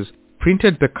forces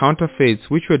printed the counterfeits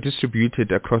which were distributed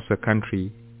across the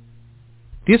country.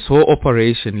 This whole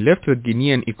operation left the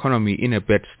Guinean economy in a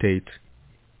bad state.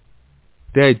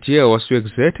 The idea was to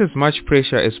exert as much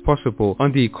pressure as possible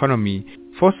on the economy,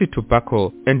 force it to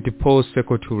buckle, and depose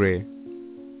Sékou Touré.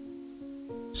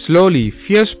 Slowly,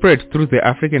 fear spread through the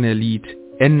African elite,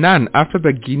 and none after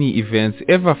the Guinea events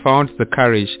ever found the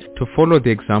courage to follow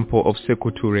the example of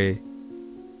Sékou Touré.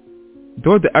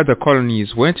 Though the other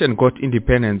colonies went and got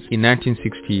independence in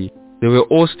 1960, they were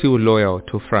all still loyal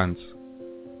to France.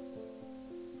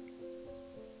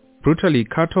 Brutally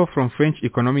cut off from French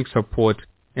economic support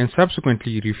and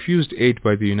subsequently refused aid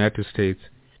by the United States,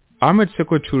 Ahmed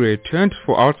Sékou Touré turned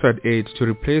for outside aid to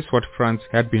replace what France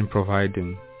had been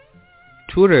providing.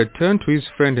 Touré turned to his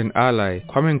friend and ally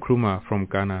Kwame Nkrumah from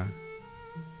Ghana.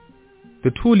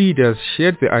 The two leaders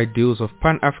shared the ideals of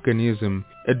Pan-Africanism,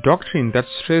 a doctrine that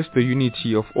stressed the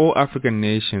unity of all African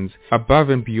nations above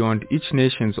and beyond each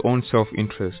nation's own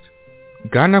self-interest.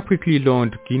 Ghana quickly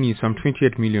loaned Guinea some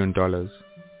 $28 million.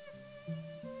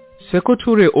 Sékou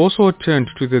Touré also turned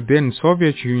to the then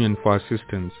Soviet Union for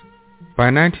assistance.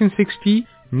 By 1960,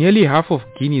 nearly half of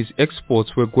Guinea's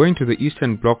exports were going to the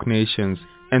Eastern Bloc nations,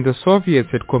 and the Soviets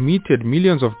had committed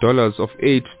millions of dollars of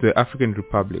aid to the African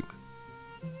Republic.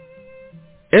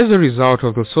 As a result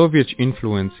of the Soviet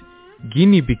influence,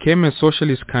 Guinea became a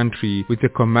socialist country with a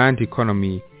command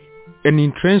economy, an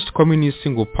entrenched communist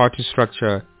single-party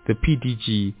structure, the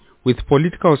PDG, with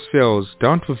political cells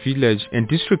down to village and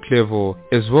district level,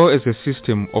 as well as a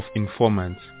system of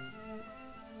informants.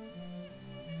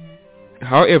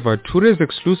 However, Touré's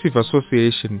exclusive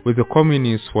association with the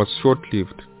communists was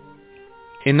short-lived.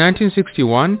 In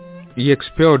 1961, he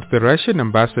expelled the Russian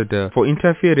ambassador for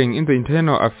interfering in the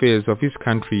internal affairs of his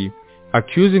country,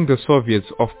 accusing the Soviets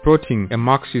of plotting a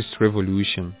Marxist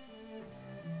revolution.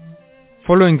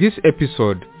 Following this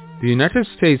episode, the United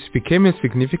States became a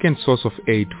significant source of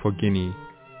aid for Guinea.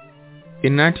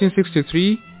 In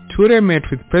 1963, Touré met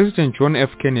with President John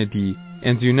F. Kennedy,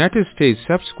 and the United States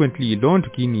subsequently loaned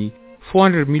Guinea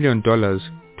 $400 million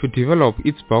to develop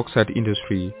its bauxite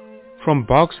industry, From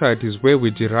bauxite is where we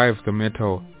derive the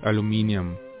metal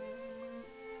aluminium.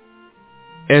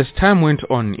 As time went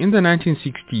on, in the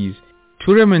 1960s,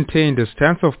 Toure maintained a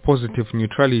stance of positive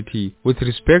neutrality with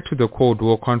respect to the Cold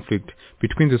War conflict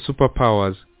between the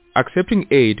superpowers, accepting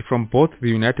aid from both the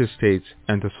United States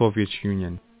and the Soviet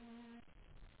Union.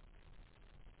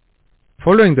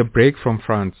 Following the break from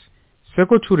France,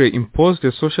 Sékou Touré imposed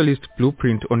a socialist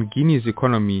blueprint on Guinea's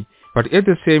economy, but at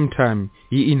the same time,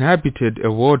 he inhabited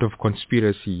a world of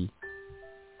conspiracy.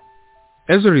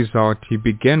 As a result, he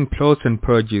began plots and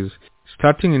purges,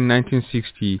 starting in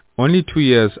 1960, only 2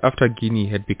 years after Guinea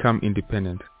had become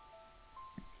independent.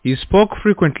 He spoke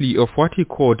frequently of what he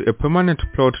called a permanent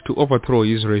plot to overthrow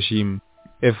his regime,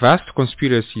 a vast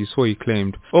conspiracy, so he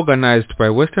claimed, organized by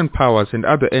Western powers and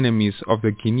other enemies of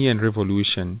the Guinean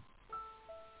Revolution.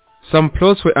 Some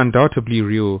plots were undoubtedly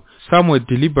real, some were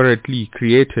deliberately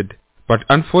created, but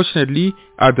unfortunately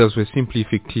others were simply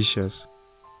fictitious.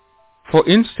 For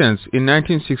instance, in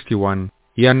 1961,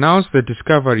 he announced the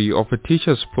discovery of a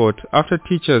teacher's plot after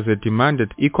teachers had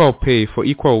demanded equal pay for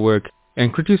equal work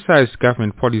and criticized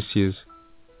government policies.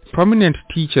 Prominent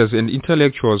teachers and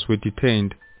intellectuals were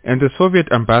detained, and the Soviet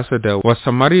ambassador was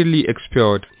summarily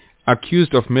expelled,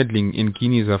 accused of meddling in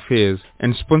Guinea's affairs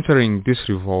and sponsoring this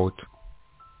revolt.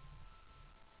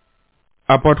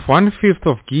 About 1/5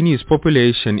 of Guinea's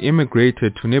population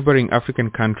immigrated to neighboring African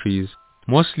countries,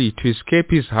 mostly to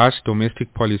escape his harsh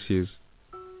domestic policies.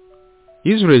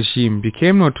 His regime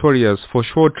became notorious for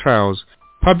short trials,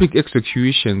 public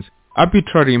executions,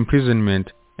 arbitrary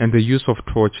imprisonment, and the use of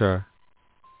torture.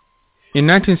 In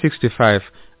 1965,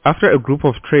 after a group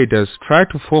of traders tried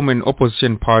to form an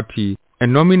opposition party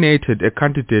and nominated a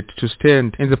candidate to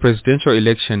stand in the presidential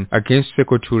election against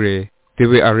Sékou Touré, they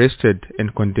were arrested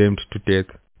and condemned to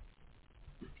death.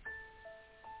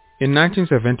 In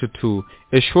 1972,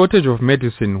 a shortage of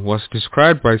medicine was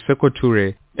described by Sékou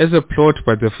Touré as a plot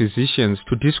by the physicians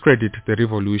to discredit the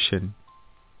revolution.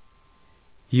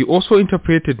 He also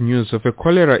interpreted news of a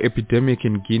cholera epidemic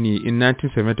in Guinea in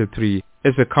 1973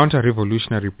 as a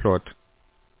counter-revolutionary plot.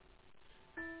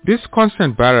 This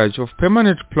constant barrage of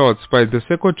permanent plots by the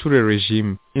Sékou Touré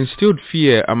regime instilled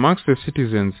fear amongst the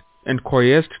citizens and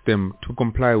coerced them to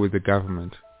comply with the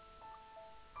government.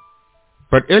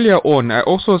 But earlier on, I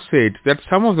also said that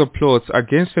some of the plots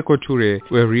against Sékou Touré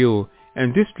were real,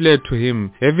 and this led to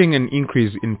him having an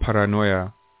increase in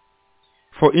paranoia.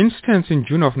 For instance, in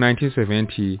June of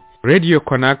 1970, Radio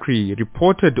Conakry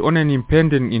reported on an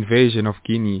impending invasion of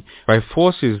Guinea by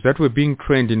forces that were being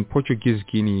trained in Portuguese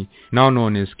Guinea, now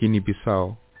known as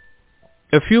Guinea-Bissau.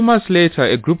 A few months later,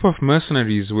 a group of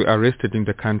mercenaries were arrested in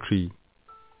the country.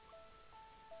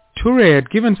 Touré had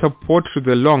given support to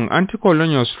the long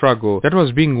anti-colonial struggle that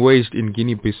was being waged in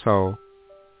Guinea-Bissau.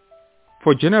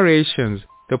 For generations,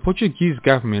 the Portuguese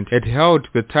government had held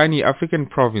the tiny African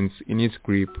province in its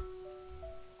grip.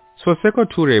 So Sékou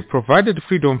Touré provided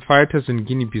freedom fighters in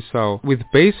Guinea-Bissau with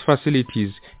base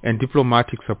facilities and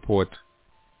diplomatic support.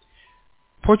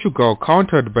 Portugal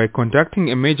countered by conducting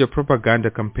a major propaganda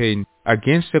campaign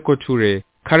against Sékou Touré,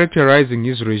 characterizing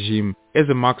his regime as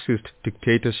a Marxist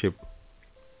dictatorship.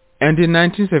 And in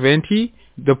 1970,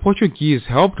 the Portuguese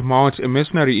helped mount a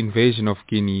mercenary invasion of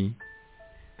Guinea.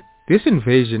 This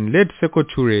invasion led Sékou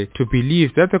Touré to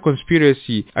believe that the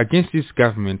conspiracy against his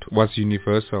government was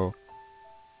universal.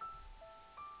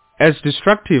 As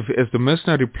destructive as the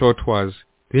mercenary plot was,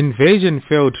 the invasion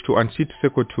failed to unseat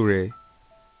Sékou Touré.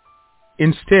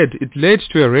 Instead, it led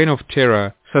to a reign of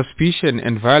terror, suspicion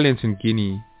and violence in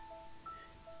Guinea.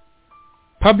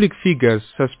 Public figures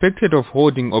suspected of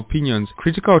holding opinions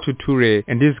critical to Touré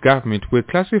and his government were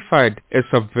classified as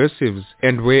subversives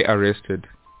and were arrested.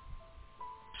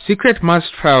 Secret mass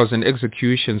trials and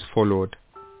executions followed.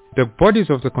 The bodies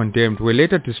of the condemned were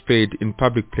later displayed in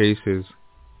public places.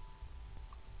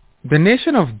 The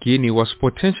nation of Guinea was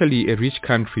potentially a rich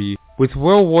country with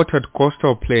well-watered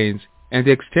coastal plains and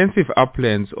extensive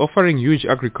uplands offering huge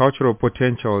agricultural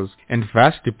potentials and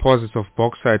vast deposits of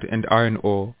bauxite and iron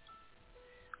ore.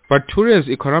 But Touré's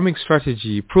economic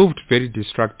strategy proved very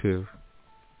destructive.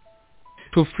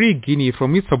 To free Guinea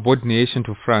from its subordination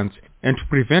to France and to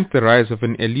prevent the rise of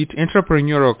an elite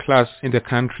entrepreneurial class in the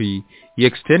country, he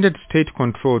extended state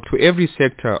control to every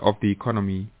sector of the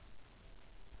economy.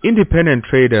 Independent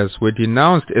traders were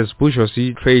denounced as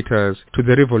bourgeoisie traitors to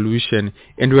the revolution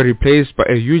and were replaced by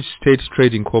a huge state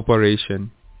trading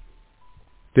corporation.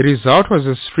 The result was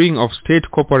a string of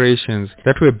state corporations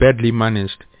that were badly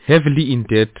managed, heavily in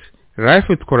debt, rife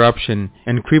with corruption,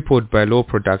 and crippled by low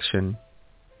production.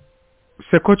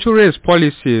 Sékou Touré's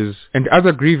policies and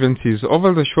other grievances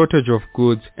over the shortage of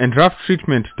goods and rough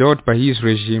treatment dealt by his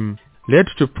regime led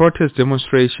to protest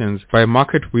demonstrations by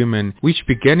market women which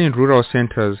began in rural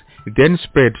centers, then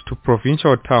spread to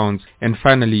provincial towns and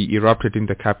finally erupted in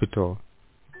the capital.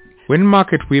 When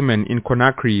market women in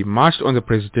Conakry marched on the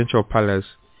presidential palace,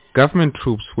 government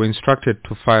troops were instructed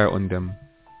to fire on them.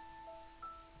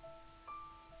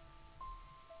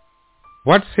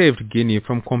 What saved Guinea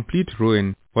from complete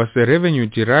ruin was the revenue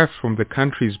derived from the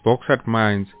country's bauxite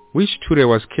mines, which Touré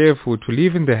was careful to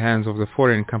leave in the hands of the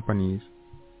foreign companies.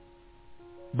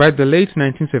 By the late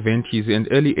 1970s and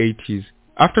early 80s,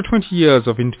 after 20 years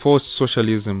of enforced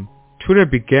socialism, Touré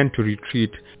began to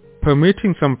retreat,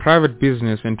 permitting some private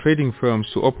business and trading firms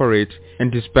to operate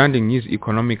and disbanding his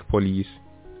economic police.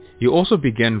 He also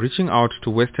began reaching out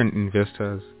to Western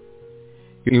investors.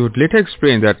 He would later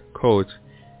explain that, quote,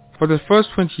 "For the first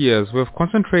 20 years we have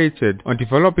concentrated on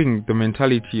developing the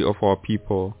mentality of our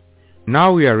people.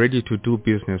 Now we are ready to do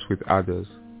business with others."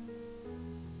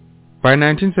 By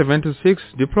 1976,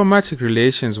 diplomatic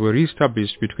relations were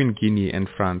re-established between Guinea and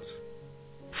France.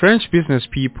 French business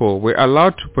people were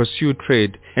allowed to pursue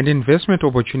trade and investment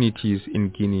opportunities in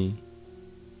Guinea.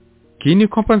 Guinea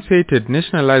compensated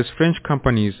nationalized French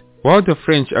companies while the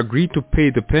French agreed to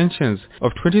pay the pensions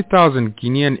of 20,000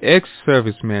 Guinean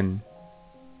ex-servicemen.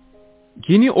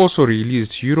 Guinea also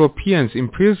released Europeans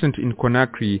imprisoned in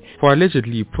Conakry for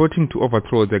allegedly plotting to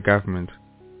overthrow the government.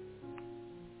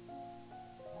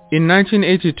 In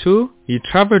 1982, he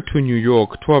traveled to New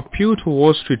York to appeal to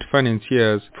Wall Street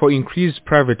financiers for increased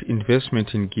private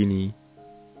investment in Guinea.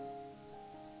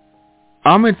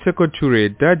 Ahmed Sékou Touré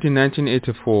died in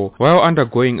 1984 while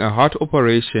undergoing a heart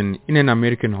operation in an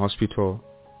American hospital.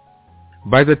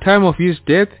 By the time of his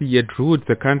death, he had ruled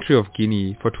the country of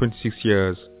Guinea for 26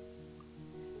 years.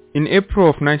 In April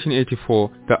of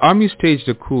 1984, the army staged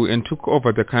a coup and took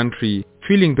over the country,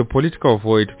 filling the political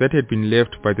void that had been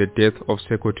left by the death of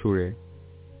Sékou Touré.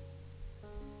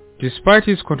 Despite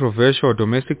his controversial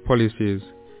domestic policies,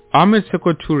 Ahmed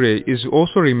Sékou Touré is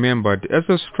also remembered as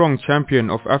a strong champion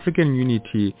of African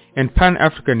unity and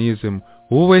Pan-Africanism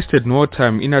who wasted no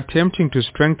time in attempting to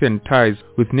strengthen ties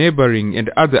with neighboring and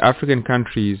other African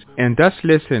countries and thus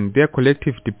lessen their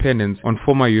collective dependence on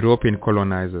former European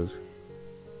colonizers.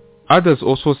 Others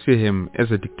also see him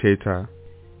as a dictator.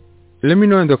 Let me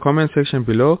know in the comment section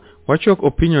below what your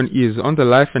opinion is on the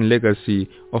life and legacy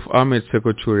of Ahmed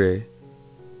Sékou Touré.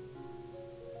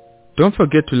 Don't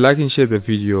forget to like and share the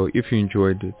video if you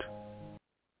enjoyed it.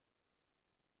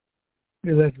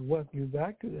 We'd like to welcome you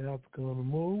back to the Africa on the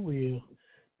Move. We're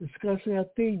discussing our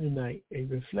theme tonight, a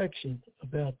reflection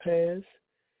of our past.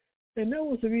 And that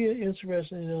was a really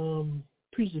interesting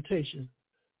presentation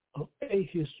of a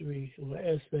history, or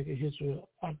aspect of history of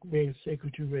Ahmed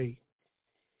Sékou Touré.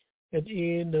 At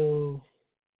the end,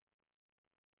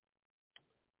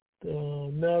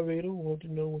 the narrator wants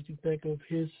to know what you think of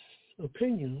his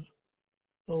opinion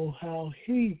on how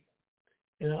he,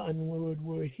 and I know the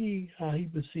word he, how he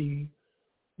perceived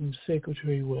who Sékou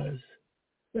Touré was.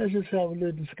 Let's just have a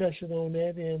little discussion on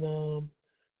that, and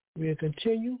we'll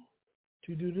continue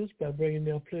to do this by bringing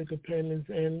our political panelists,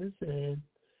 analysts, and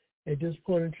at this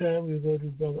point in time, we'll go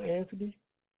to Brother Anthony.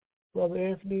 Brother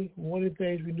Anthony, one of the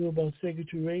things we knew about Sékou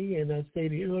Touré, and I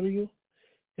stated earlier,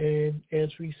 and as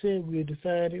we said, we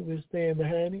decided we'll stand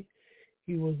behind it.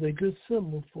 He was a good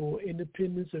symbol for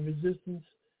independence and resistance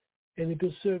and a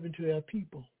good servant to our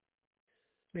people.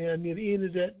 Now, near the end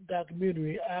of that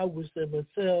documentary, I would say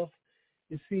myself,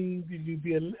 it seemed to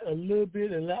be a little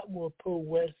bit, a lot more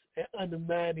pro-West and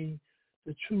undermining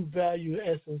the true value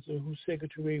and essence of who Sékou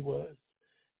Touré was,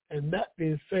 and not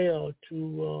being fair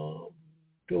to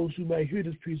those who might hear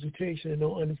this presentation and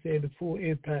don't understand the full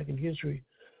impact and history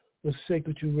of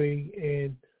Sékou Touré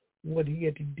and what he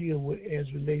had to deal with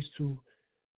as relates to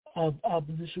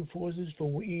opposition forces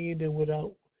from within and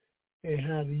without, and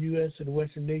how the U.S. and the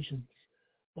Western nations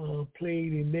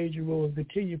played a major role and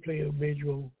continue to play a major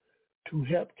role to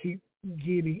help keep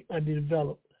Guinea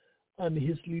underdeveloped under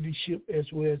his leadership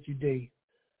as well as today.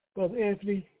 Brother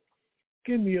Anthony,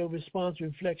 give me your response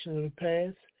and reflection of the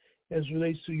past as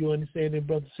relates to your understanding of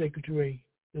Brother Sékou Touré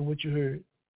and what you heard.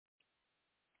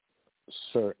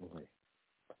 Certainly.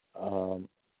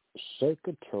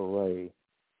 Sékou Touré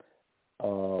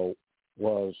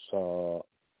was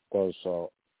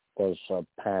a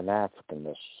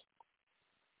Pan-Africanist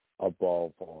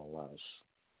above all else,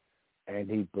 and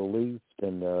he believed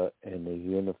in the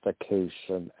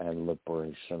unification and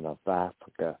liberation of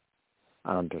Africa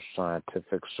under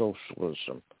scientific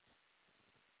socialism,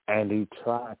 and he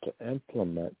tried to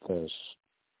implement this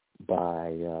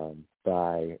by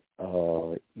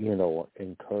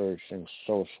encouraging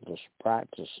socialist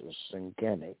practices in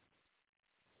Guinea.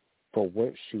 for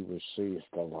which she received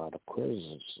a lot of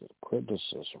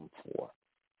criticism for.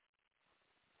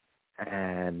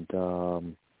 And,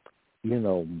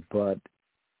 but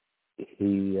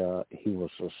he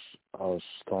was a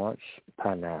staunch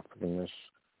Pan-Africanist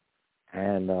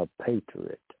and a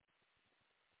patriot,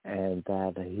 and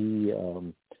that he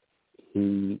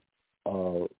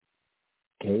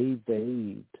gave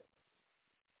aid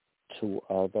to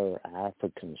other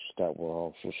Africans that were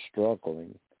also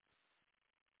struggling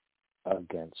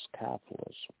against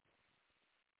capitalism.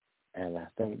 And I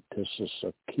think this is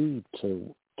a key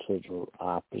to the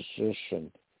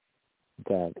opposition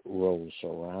that rose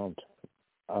around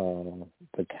him.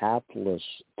 The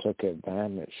capitalists took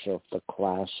advantage of the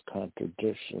class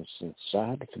contradictions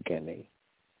inside of Guinea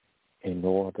in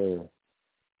order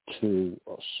to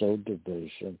sow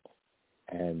division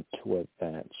and to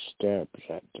advance their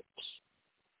objectives.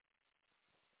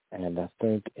 And I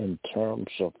think in terms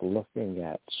of looking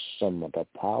at some of the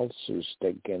policies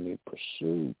that Guinea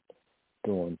pursued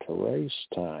during Touré's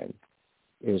time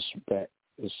is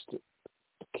to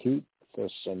keep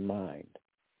this in mind,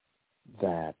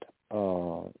 that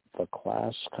the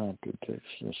class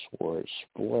contradictions were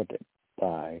exploited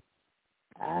by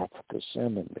Africa's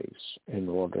enemies in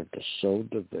order to sow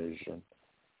division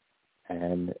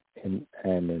and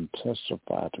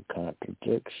intensify the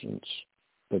contradictions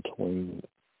between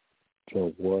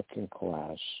the working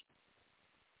class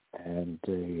and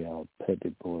the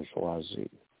petty bourgeoisie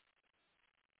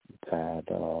that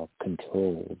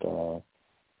controlled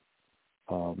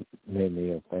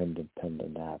many of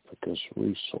independent Africa's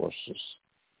resources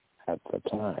at the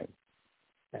time.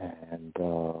 And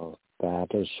that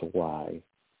is why,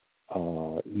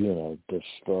 the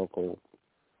struggle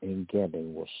in Guinea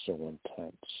was so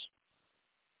intense,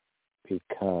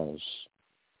 because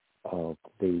of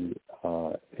the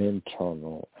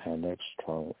internal and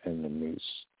external enemies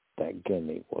that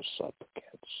Guinea was up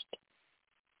against.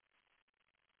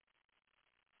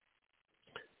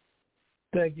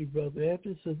 Thank you, Brother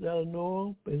Anthony. Says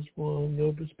Eleanor, based on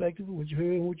your perspective, what you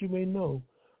heard and what you may know.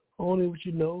 Only what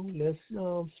you know, let's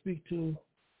speak to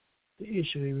the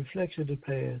issue, a reflection of the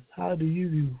past. How do you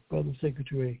view Brother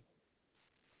Secretary?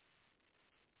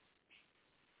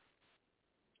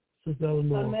 Says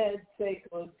Eleanor. Ahmed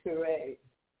Sekou Touré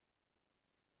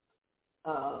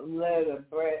led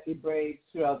a brave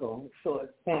struggle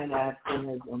towards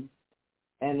Pan-Africanism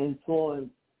and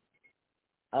influenced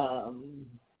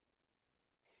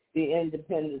the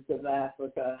independence of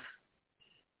Africa.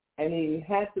 And he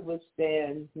had to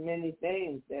withstand many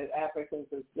things that Africans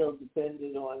are still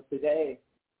dependent on today,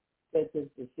 such as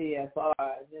the CFR,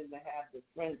 and then to have the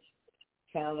French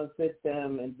counterfeit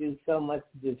them and do so much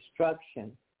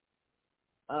destruction.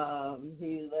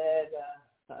 He led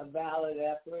a valid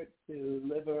effort to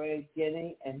liberate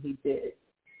Guinea, and he did.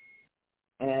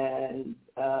 And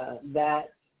that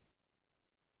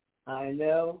I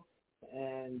know,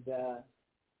 and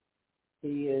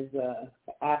he is an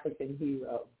African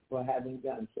hero for having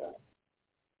done so.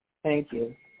 Thank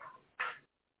you.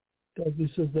 Thank you,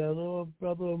 Sister.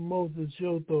 Brother Moses,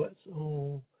 your thoughts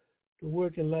on the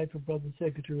work and life of Brother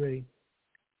Secretary.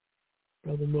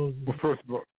 Brother Moses.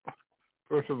 Well,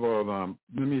 first of all,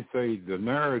 let me say the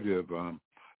narrative,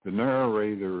 the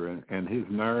narrator and his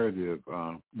narrative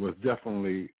was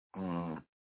definitely,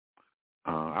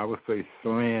 I would say,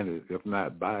 slanted, if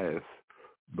not biased,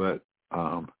 but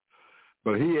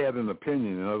he had an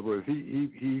opinion. In other words,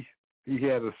 he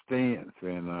had a stance,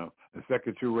 and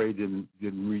Secretary didn't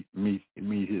meet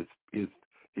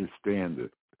his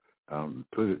standard. To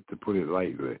put it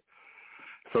lightly.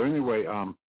 So anyway,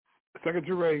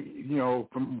 Secretary,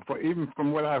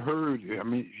 from what I've heard, I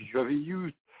mean, because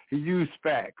he used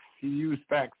facts. He used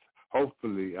facts.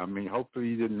 Hopefully,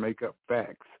 he didn't make up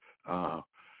facts.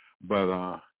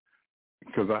 But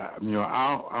because I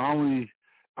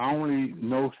only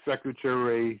know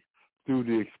Secretary through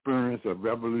the experience of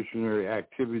revolutionary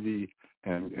activity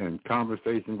and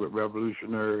conversations with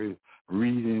revolutionaries,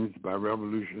 readings by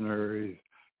revolutionaries,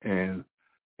 and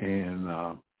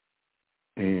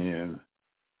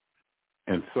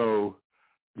so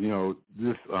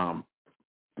this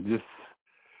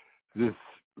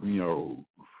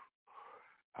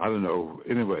I don't know.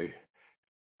 Anyway,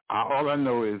 all I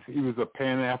know is he was a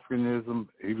Pan-Africanism.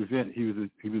 He was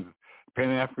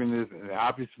Pan-Africanist, and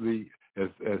obviously, as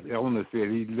Eleanor said,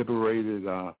 he liberated.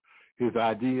 His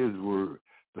ideas were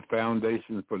the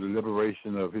foundation for the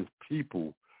liberation of his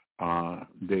people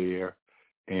there,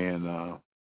 and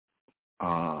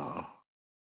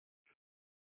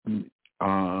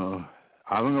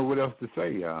I don't know what else to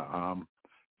say.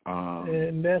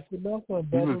 And that's enough, my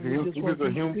brother. He was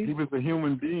a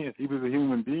human being. He was a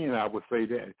human being. I would say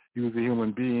that he was a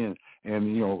human being,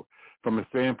 and from the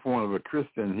standpoint of a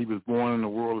Christian, he was born in the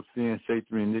world of sin,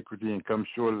 shaped in iniquity, and come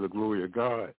short of the glory of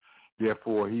God.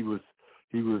 Therefore, he was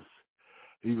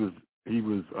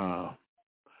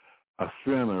a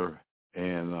sinner,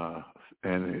 and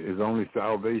his only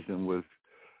salvation was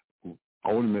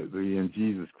ultimately in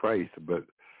Jesus Christ. But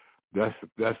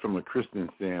that's from a Christian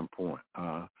standpoint.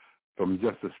 From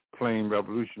just a plain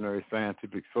revolutionary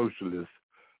scientific socialist,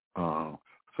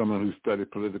 someone who studied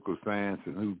political science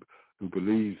and who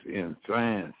believes in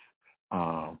science,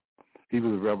 he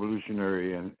was a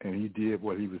revolutionary, and he did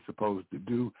what he was supposed to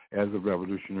do as a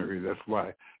revolutionary. That's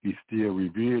why he's still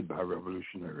revered by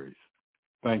revolutionaries.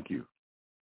 Thank you.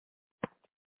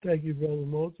 Thank you, Brother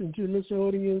Moses. And to listen,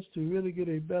 audience, to really get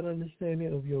a better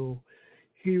understanding of your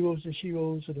heroes and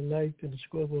sheroes of the life and the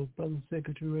struggle of Brother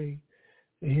Secretary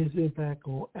and his impact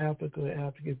on Africa and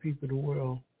African people in the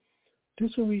world. Do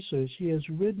some research. He has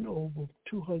written over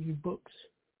 200 books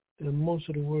that most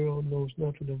of the world knows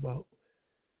nothing about.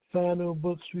 Final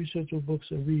books, researcher books,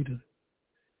 and reader.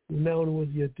 He not only was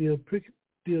he a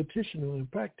theoretician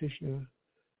and practitioner,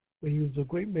 but he was a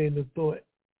great man of thought.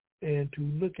 And to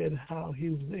look at how he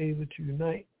was able to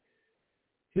unite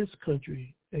his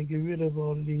country and get rid of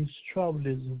all of these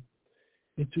tribalism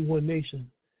into one nation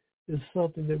is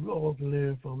something that we all can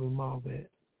learn from and marvel at.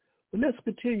 But let's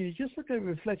continue. Just look at a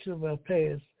reflection of our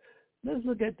past. Let's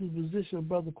look at the position of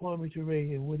Brother Kwame Ture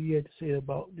and what he had to say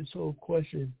about this whole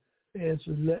question as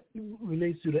it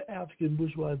relates to the African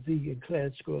bourgeoisie and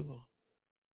class struggle.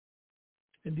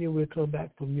 And then we'll come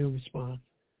back from your response.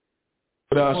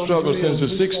 With our struggle since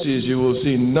the 60s, you will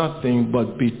see nothing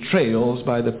but betrayals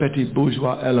by the petty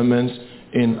bourgeois elements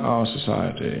in our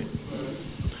society.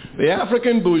 The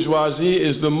African bourgeoisie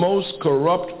is the most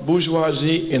corrupt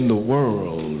bourgeoisie in the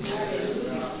world.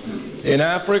 In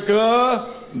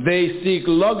Africa, they seek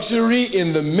luxury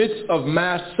in the midst of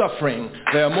mass suffering.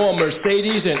 There are more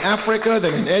Mercedes in Africa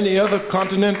than in any other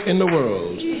continent in the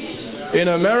world. In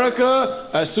America,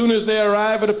 as soon as they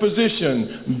arrive at a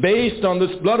position based on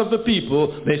this blood of the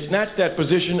people, they snatch that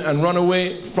position and run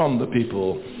away from the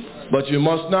people. But you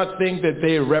must not think that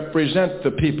they represent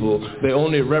the people. They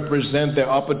only represent their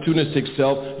opportunistic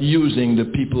self, using the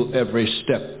people every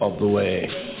step of the way.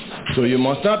 So you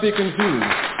must not be confused.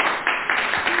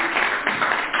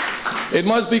 It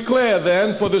must be clear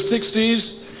then, for the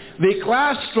 60s, the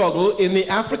class struggle in the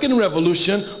African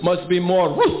Revolution must be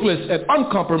more ruthless and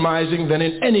uncompromising than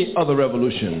in any other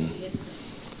revolution.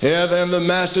 Here then the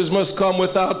masses must come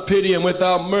without pity and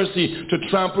without mercy to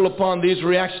trample upon these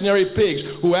reactionary pigs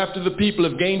who, after the people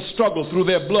have gained struggle through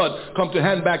their blood, come to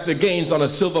hand back the gains on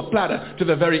a silver platter to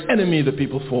the very enemy the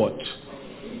people fought.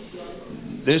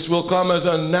 This will come as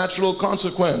a natural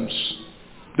consequence.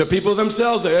 The people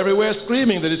themselves are everywhere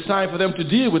screaming that it's time for them to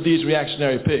deal with these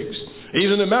reactionary pigs.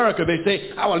 Even in America, they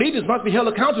say, our leaders must be held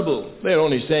accountable. They're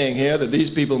only saying here that these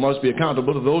people must be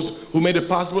accountable to those who made it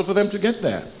possible for them to get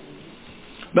there.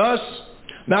 Thus,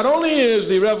 not only is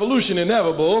the revolution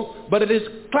inevitable, but it is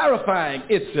clarifying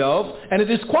itself and it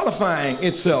is qualifying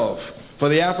itself. For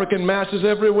the African masses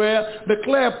everywhere, the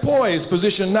clairpoised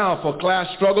position now for class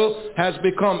struggle has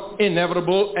become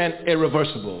inevitable and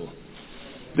irreversible.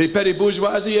 The petty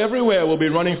bourgeoisie everywhere will be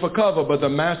running for cover, but the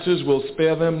masses will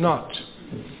spare them not.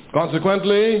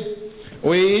 Consequently,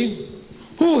 we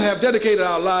who have dedicated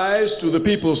our lives to the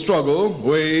people's struggle,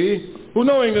 we who,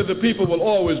 knowing that the people will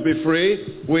always be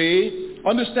free, we,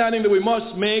 understanding that we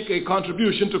must make a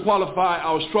contribution to qualify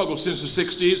our struggle since the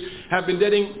 60s, have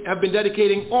been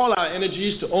dedicating all our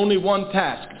energies to only one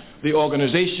task, the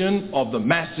organization of the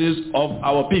masses of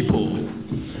our people.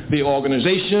 The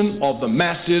organization of the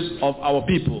masses of our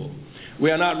people.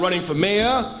 We are not running for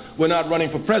mayor. We're not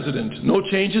running for president. No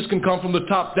changes can come from the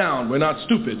top down. We're not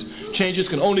stupid. Changes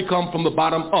can only come from the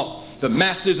bottom up. The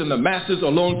masses and the masses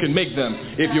alone can make them.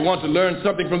 If you want to learn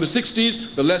something from the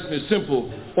 60s, the lesson is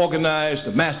simple. Organize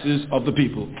the masses of the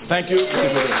people. Thank you.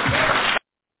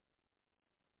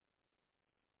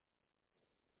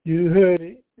 You heard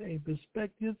it, a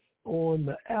perspective on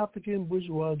the African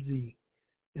bourgeoisie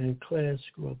and class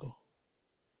struggle.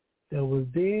 That was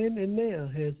then and now.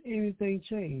 Has anything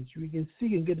changed? We can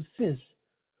see and get a sense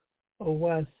of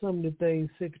why some of the things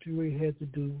Secretary had to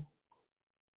do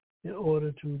in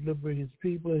order to liberate his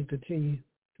people and continue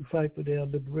to fight for their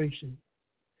liberation.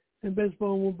 And based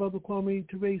on what Brother Kwame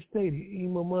Ture stated,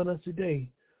 Imamana today,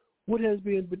 what has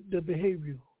been the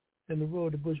behavior and the role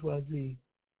of the bourgeoisie?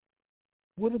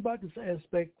 What about this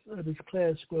aspect of this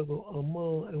class struggle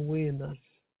among and within us?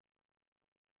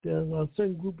 There are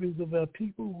certain groupings of our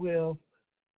people who have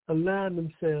align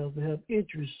themselves and have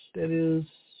interests, that is,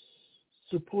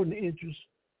 supporting the interests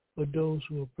of those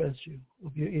who oppress you,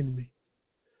 of your enemy.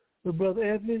 But Brother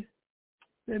Anthony,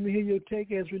 let me hear your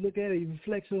take as we look at a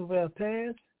reflection of our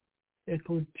past and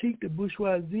critique the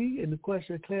bourgeoisie and the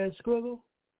question of class struggle.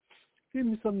 Give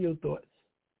me some of your thoughts,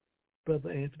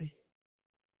 Brother Anthony.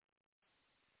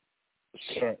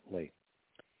 Certainly.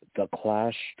 The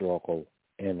class struggle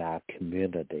in our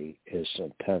community is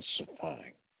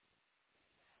intensifying.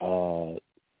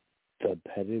 The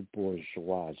petty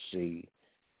bourgeoisie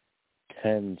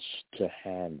tends to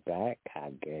hand back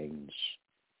our gains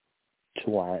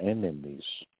to our enemies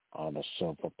on a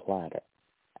silver platter,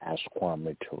 as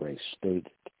Kwame Ture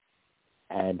stated.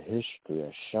 And history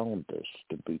has shown this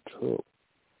to be true.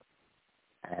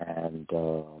 And,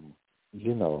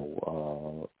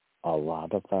 a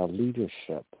lot of our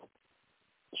leadership,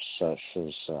 such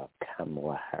as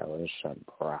Kamala Harris and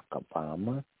Barack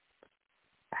Obama,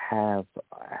 have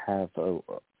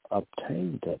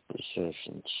obtained their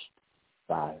positions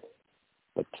by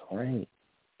betraying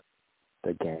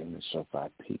the gains of our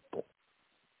people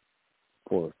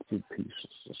for a few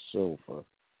pieces of silver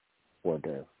for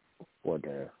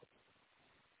their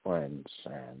friends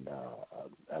and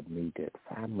immediate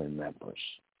family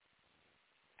members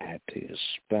at the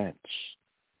expense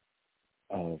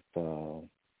of the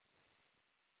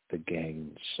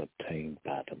gains obtained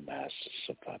by the masses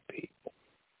of our people.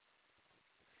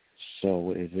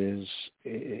 So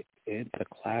the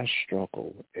class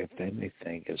struggle, if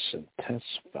anything, is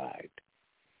intensified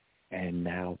and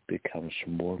now becomes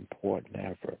more important than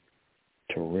ever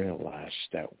to realize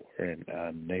that we're in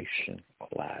a nation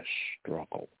class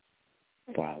struggle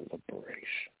for our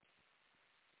liberation.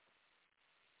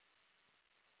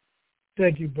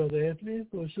 Thank you, Brother Anthony.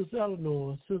 For Sister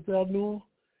Eleanor. Sister Eleanor,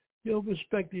 your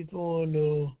perspective on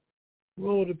the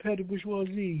role of the petty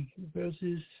bourgeoisie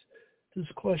versus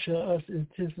this question of us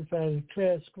intensifying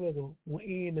class struggle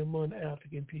within and among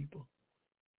African people.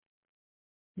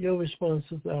 Your response,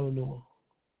 Sister Eleanor.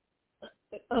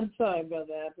 I'm sorry,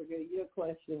 Brother Africa. Your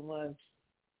question was?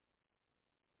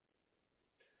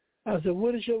 I said,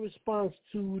 what is your response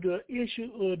to the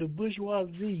issue of the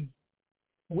bourgeoisie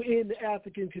within the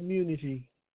African community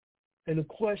and the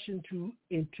question to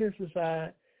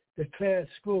intensify the class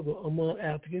struggle among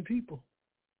African people?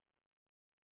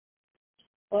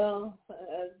 Well,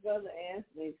 as Brother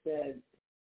Anthony said,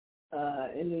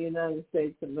 in the United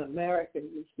States of America,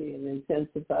 you see it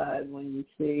intensified when you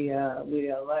see we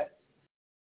elect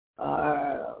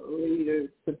our leaders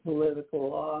to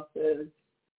political office,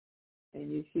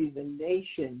 and you see the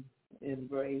nation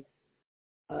embrace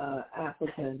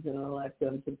Africans and elect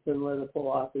them to political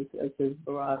office, such as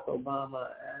Barack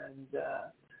Obama and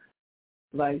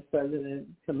Vice President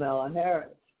Kamala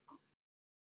Harris.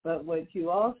 But what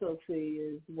you also see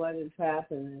is what has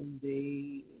happened in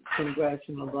the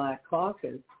Congressional Black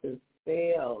Caucus to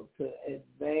fail to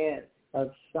advance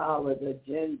a solid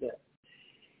agenda,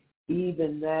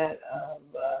 even that of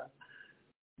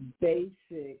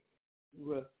basic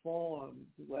reforms,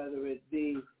 whether it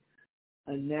be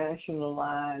a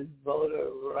nationalized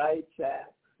voter rights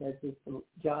act, such as the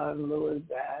John Lewis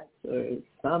Act or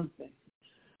something,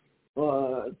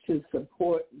 or to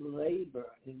support labor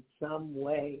in some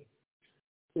way,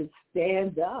 to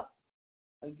stand up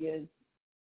against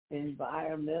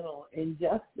environmental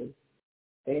injustice.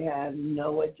 They have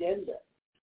no agenda.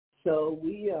 So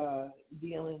we are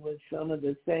dealing with some of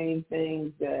the same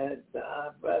things that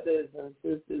our brothers and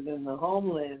sisters in the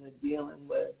homeland are dealing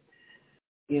with.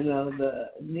 You know, the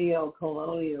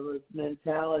neo-colonialist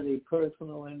mentality,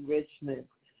 personal enrichment,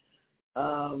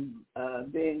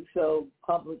 being so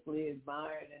publicly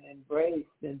admired and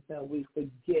embraced until we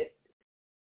forget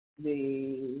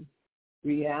the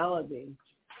reality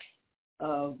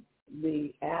of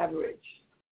the average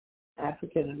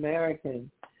African American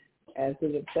as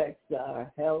it affects our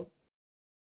health,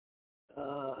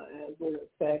 as it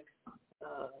affects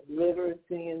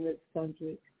literacy in this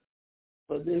country.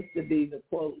 For this to be the,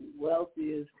 quote,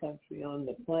 wealthiest country on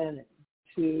the planet,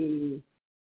 to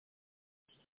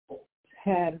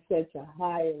have such a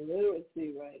high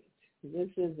literacy rate. This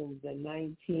isn't the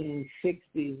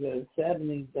 1960s or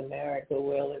 70s America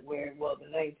the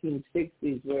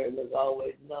 1960s where it was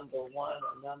always number one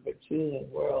or number two in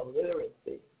world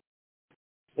literacy.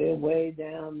 They're way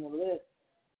down the list.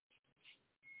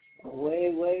 Way,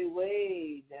 way,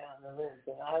 way down the list.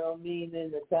 And I don't mean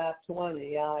in the top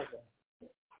 20 either.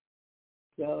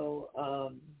 So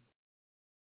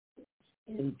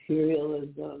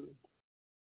imperialism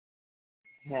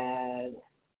had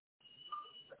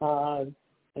caused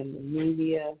in the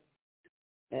media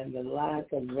and the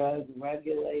lack of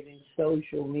regulating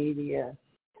social media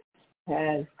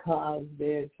has caused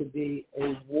there to be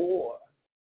a war,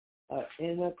 an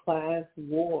inter-class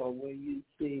war, where you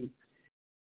see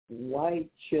white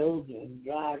children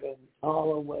driving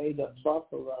all the way to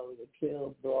Buffalo to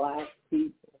kill black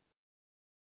people,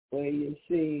 where you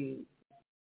see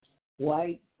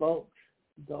white folks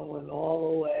going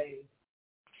all the way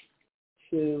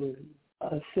to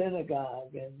a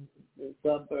synagogue in the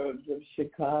suburbs of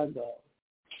Chicago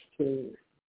to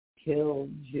kill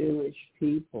Jewish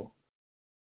people.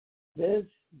 If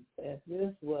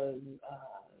this was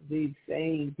these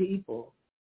same people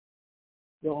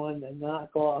going to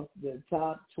knock off the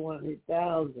top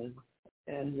 20,000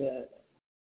 and the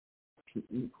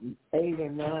 8 or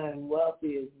 9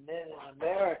 wealthiest men in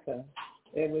America,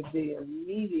 there would be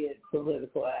immediate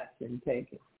political action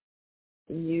taken.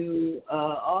 And you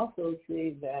also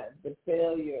see that the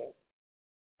failure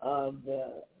of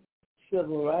the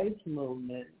civil rights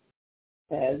movement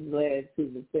has led to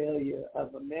the failure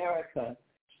of America,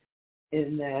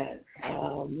 in that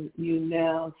you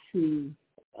now see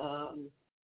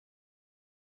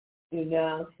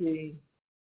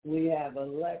we have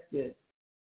elected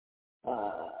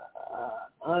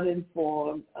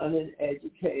uninformed,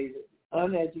 uneducated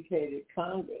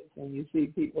Congress, and you see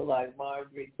people like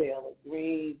Marjorie Taylor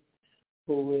Greene,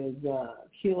 who is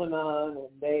QAnon,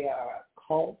 and they are a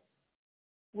cult.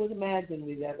 Would imagine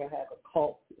we'd ever have a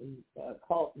cult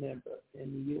member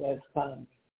in the U.S. Congress,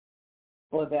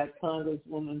 or that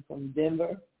congresswoman from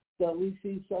Denver. So we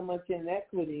see so much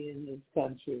inequity in this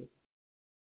country,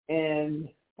 and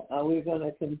we're going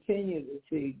to continue to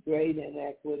see great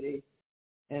inequity.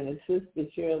 And as Sister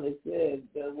Shirley said,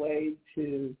 the way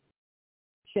to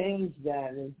change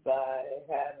that is by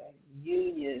having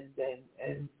unions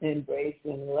and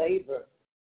embracing labor.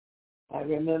 I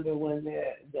remember when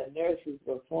the nurses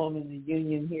were forming the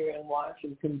union here in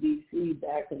Washington, D.C.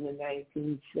 back in the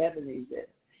 1970s,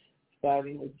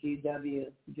 starting with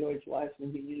GW, George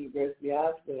Washington University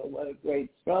Hospital. What a great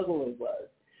struggle it was.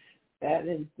 That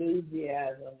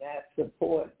enthusiasm, that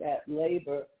support, that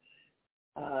labor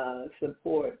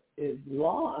support is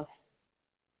lost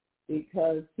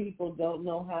because people don't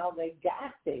know how they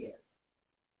got there.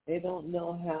 They don't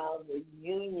know how the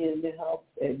union helps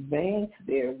advance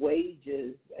their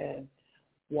wages and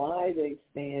why they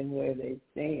stand where they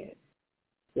stand.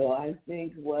 So I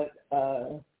think what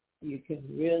you can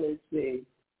really see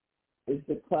is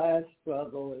the class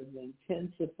struggle is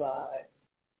intensified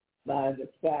by the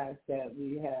fact that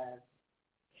we have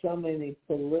so many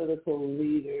political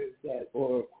leaders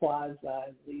or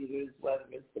quasi-leaders, whether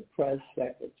it's the press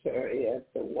secretary at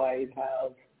the White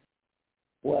House,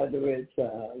 whether it's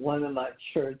one of my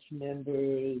church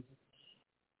members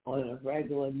on a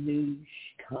regular news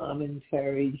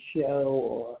commentary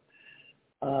show,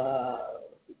 or,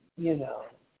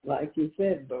 like you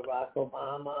said, Barack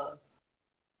Obama,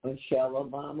 Michelle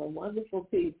Obama, wonderful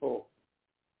people.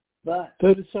 But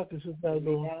 30 seconds is the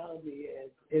reality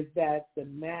is that the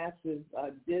masses are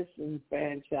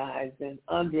disenfranchised and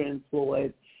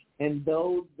underemployed, and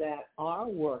those that are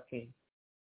working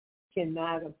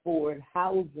cannot afford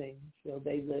housing, so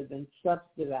they live in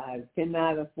subsidized,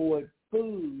 cannot afford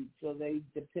food, so they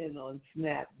depend on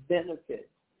SNAP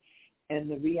benefits. And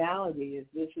the reality is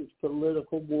this is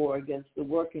political war against the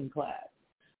working class,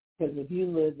 because if you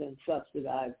live in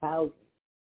subsidized housing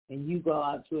and you go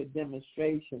out to a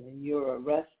demonstration and you're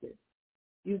arrested,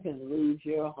 you can lose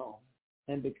your home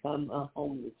and become a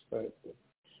homeless person.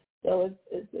 So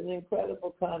it's an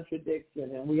incredible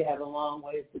contradiction, and we have a long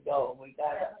ways to go. We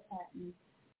got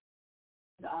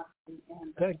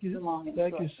Thank you,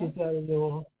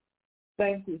 Sister.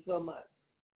 Thank you so much.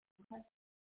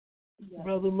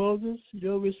 Brother Moses,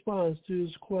 your response to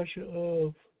this question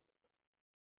of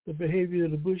the behavior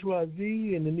of the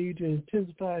bourgeoisie and the need to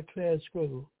intensify class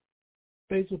struggle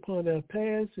based upon our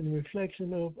past and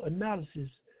reflection of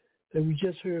analysis that we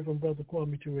just heard from Brother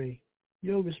Kwame Ture.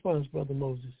 Your response, Brother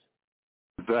Moses.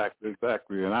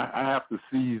 Exactly. And I have to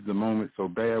seize the moment, so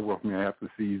bear with me. I have to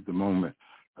seize the moment.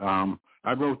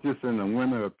 I wrote this in the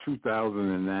winter of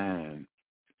 2009.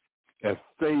 As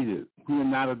stated, we have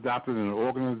not adopted an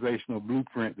organizational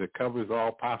blueprint that covers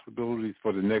all possibilities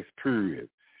for the next period.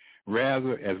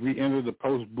 Rather, as we enter the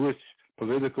post-Bush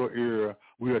political era,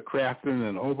 we are crafting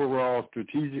an overall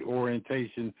strategic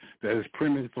orientation that is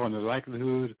premised on the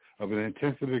likelihood of an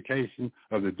intensification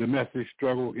of the domestic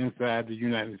struggle inside the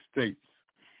United States.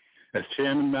 As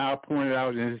Chairman Mao pointed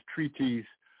out in his treatise,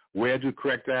 where do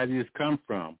correct ideas come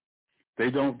from? They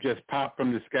don't just pop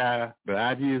from the sky, but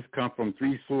ideas come from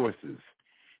three sources: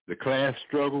 the class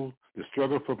struggle, the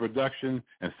struggle for production,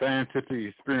 and scientific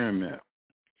experiment.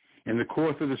 In the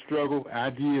course of the struggle,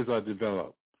 ideas are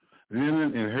developed.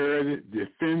 Lenin inherited,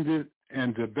 defended,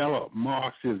 and developed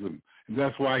Marxism, and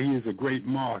that's why he is a great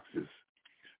Marxist.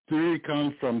 Theory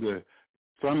comes from the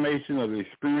summation of the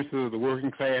experiences of the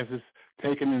working classes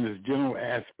taken in its general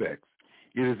aspects.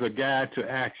 It is a guide to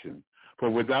action, for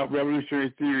without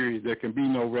revolutionary theory, there can be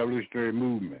no revolutionary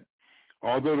movement.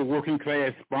 Although the working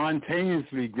class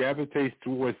spontaneously gravitates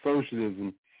towards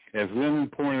socialism, as Lenin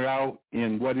pointed out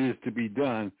in What Is to Be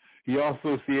Done, he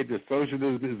also said that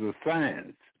socialism is a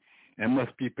science and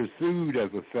must be pursued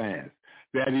as a science.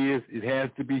 That is, it has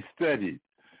to be studied.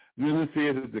 Lenin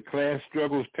said that the class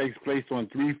struggles takes place on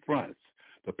three fronts: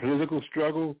 the political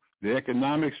struggle, the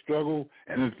economic struggle,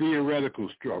 and the theoretical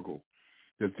struggle.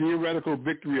 The theoretical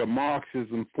victory of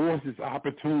Marxism forces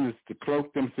opportunists to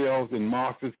cloak themselves in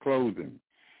Marxist clothing.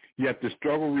 Yet the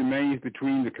struggle remains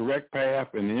between the correct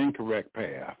path and the incorrect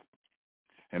path.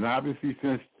 And obviously,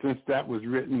 since that was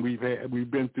written,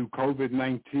 we've been through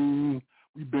COVID-19.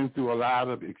 We've been through a lot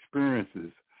of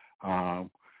experiences,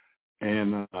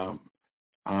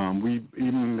 we've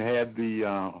even had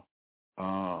the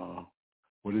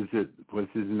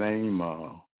what's his name?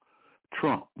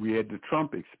 Trump. We had the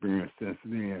Trump experience since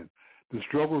then. The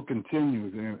struggle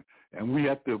continues, and we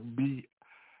have to be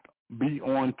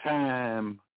on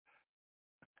time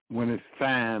when it's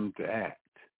time to act.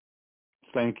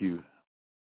 Thank you.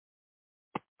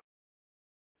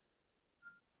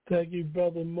 Thank you,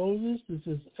 Brother Moses. This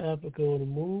is Africa on the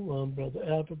Move. I'm Brother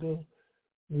Africa.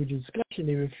 We're discussing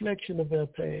a reflection of our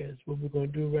past. What we're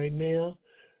going to do right now,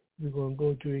 we're going to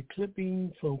go to a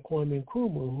clipping from Kwame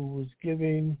Nkrumah, who was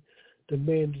giving the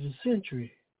man of the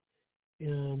century,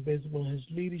 based upon his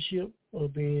leadership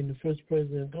of being the first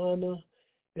president of Ghana.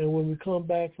 And when we come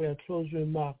back for our closing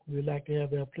remark, we'd like to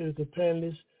have our political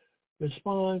panelists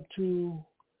respond to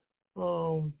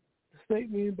the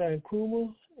statement by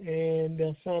Nkrumah and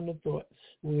their final thoughts.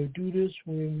 We'll do this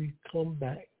when we come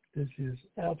back. This is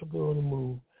Africa on the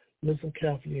Move. Listen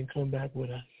carefully and come back with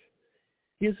us.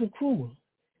 Here's Nkrumah.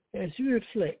 As you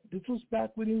reflect, this was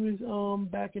back when he was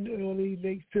back in the early,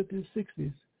 late 50s,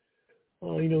 60s.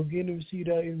 Guinea received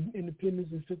our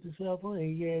independence in 57,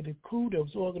 and he had a coup that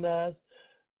was organized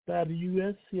by the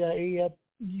U.S. CIA,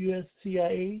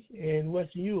 and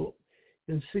Western Europe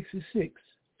in 66.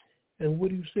 And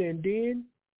what he was saying then,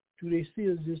 do they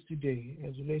still exist today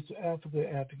as it relates to Africa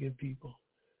and African people?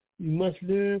 We must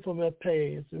learn from our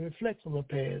past and reflect on our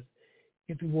past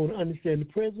if we want to understand the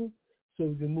present so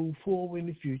we can move forward in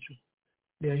the future.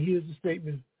 Now, here's a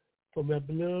statement from our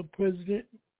beloved president,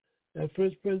 our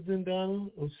first president, Ghana,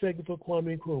 or second for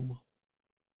Kwame Nkrumah.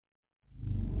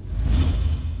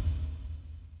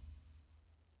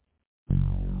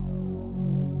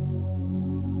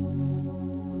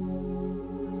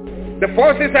 The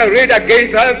forces arrayed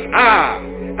against us are,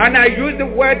 and I use the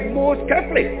word most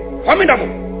carefully,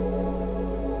 formidable.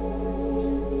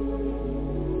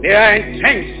 They are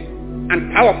intense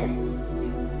and powerful.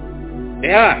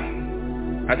 They are,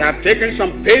 as I have taken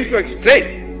some pains to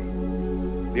explain,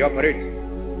 they operate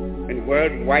in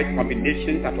worldwide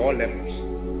combinations at all levels: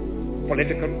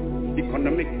 political,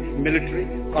 economic, military,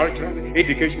 cultural,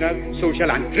 educational,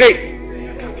 social, and trade.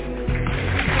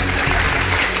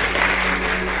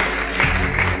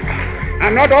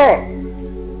 And not all,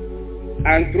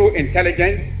 and through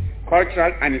intelligence,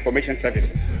 cultural, and information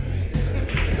services.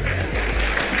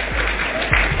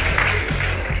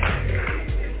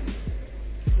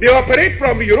 They operate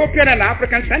from European and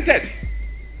African centers,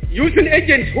 using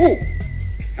agents who,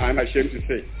 I'm ashamed to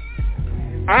say,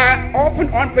 are often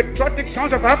unpatriotic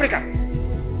sons of Africa,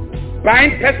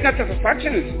 buying personal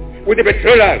satisfactions with the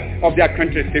betrayal of their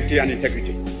country's safety and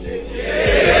integrity.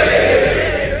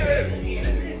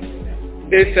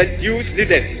 They seduce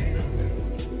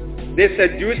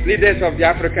leaders of the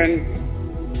African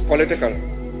political,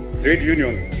 trade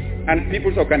union, and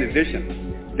people's organizations,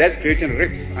 thus creating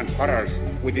rifts and quarrels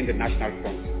within the national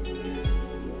front.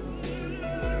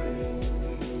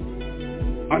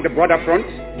 On the broader front,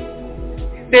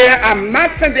 they are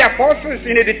amassing their forces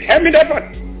in a determined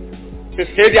effort to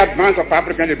stay the advance of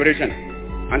African liberation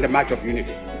and the march of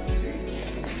unity.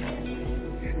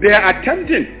 They are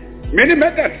attempting many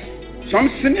methods, some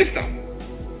sinister,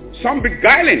 some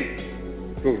beguiling,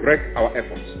 to wreck our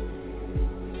efforts.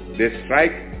 They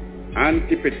strike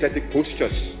antipathetic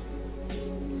postures.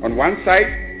 On one side,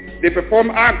 they perform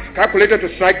acts calculated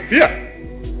to strike fear.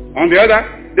 On the other,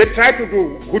 they try to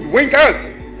hoodwink us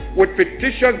with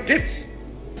fictitious gifts,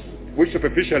 which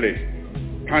superficially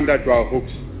pander to our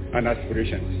hopes and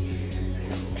aspirations.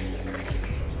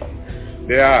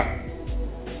 They are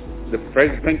the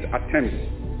president's attempts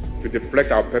to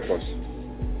deflect our purpose,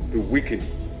 to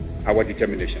weaken our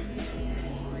determination.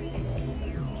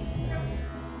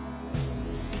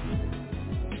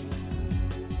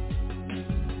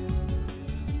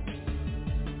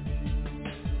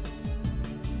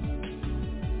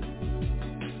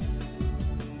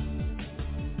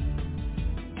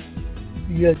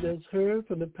 You have just heard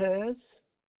from the past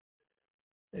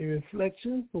a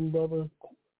reflection from Brother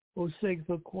Osei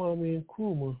Kwame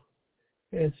Nkrumah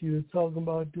as he was talking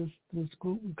about this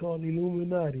group we call the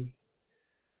Illuminati.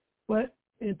 But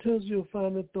in terms of your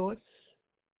final thoughts,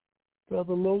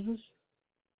 Brother Moses,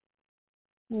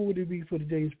 what would it be for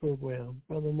today's program?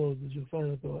 Brother Moses, your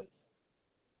final thoughts.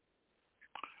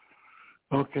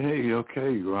 Okay.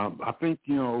 I think,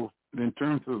 in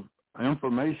terms of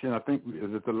information, I think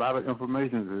there's a lot of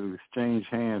information that exchange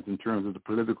hands in terms of the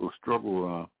political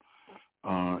struggle,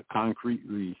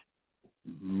 concretely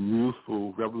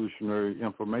useful, revolutionary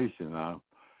information.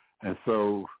 And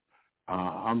so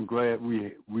I'm glad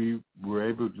we were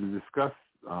able to discuss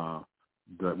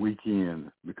the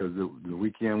weekend, because the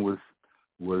weekend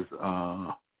was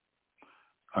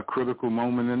a critical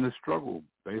moment in the struggle,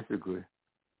 basically.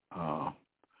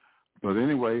 But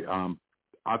anyway,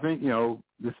 I think,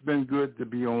 it's been good to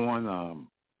be on.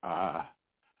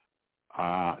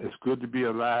 It's good to be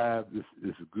alive.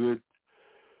 It's good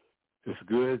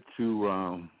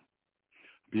to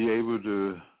be able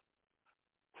to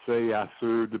say I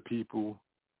serve the people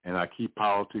and I keep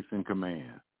politics in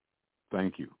command.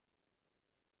 Thank you.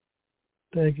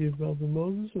 Thank you, Brother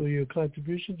Moses, for your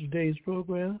contribution to today's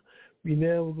program. We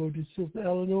now will go to Sister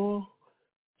Eleanor.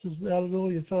 Sister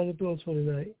Eleanor, your final thoughts for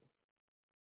tonight.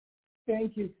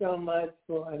 Thank you so much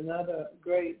for another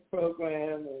great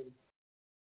program.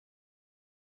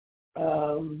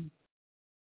 And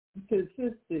to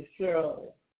Sister Shirley,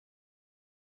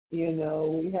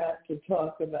 we have to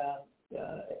talk about,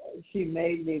 she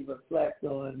made me reflect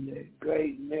on the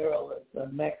great muralist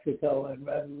of Mexico and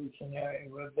revolutionary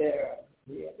Rivera.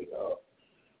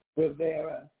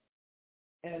 Rivera.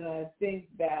 And I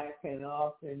think back, and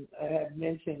often I have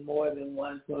mentioned more than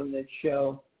once on this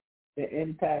show, the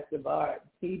impact of art.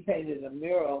 He painted a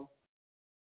mural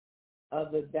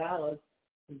of the Dallas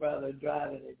brother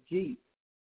driving a Jeep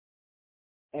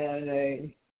and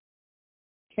a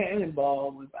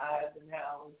cannonball with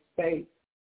Eisenhower's face.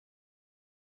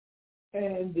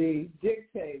 And the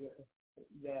dictator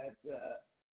that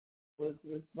was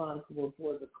responsible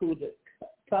for the coup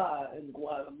d'etat in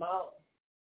Guatemala.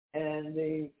 And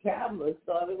the cavalry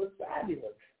thought it was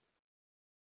fabulous.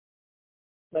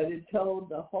 But it told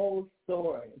the whole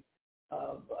story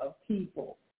of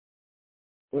people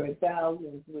where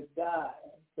thousands would die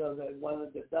so that one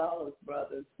of the Dallas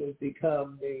brothers could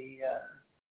become the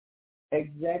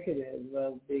executive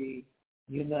of the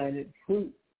United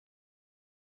Fruit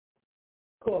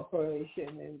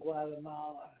Corporation in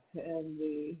Guatemala, and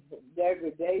the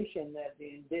degradation that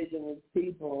the indigenous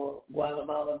people,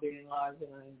 Guatemala being largely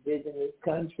an indigenous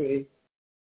country,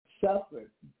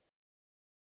 suffered.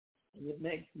 And it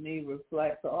makes me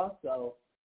reflect also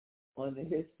on the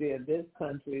history of this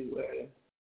country, where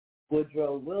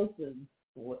Woodrow Wilson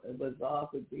was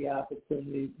offered the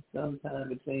opportunity sometime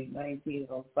between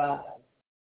 1905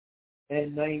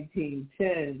 and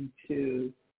 1910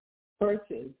 to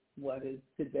purchase what is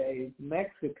today's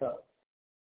Mexico,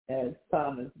 as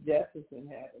Thomas Jefferson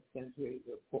had a century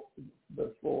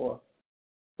before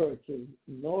purchased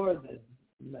northern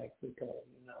Mexico,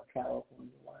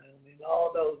 California, Wyoming,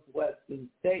 all those western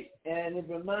states. And it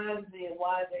reminds me of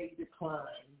why they declined.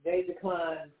 They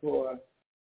declined for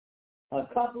a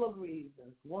couple of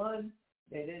reasons. One,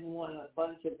 they didn't want a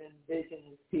bunch of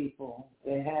indigenous people.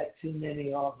 They had too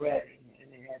many already,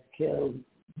 and they had killed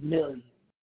millions.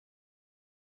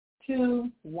 Two,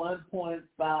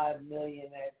 1.5 million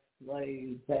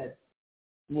ex-slaves had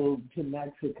moved to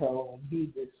Mexico, and he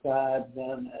described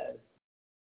them as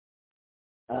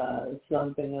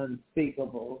something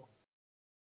unspeakable.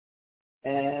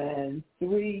 And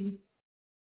three,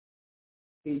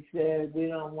 he said, we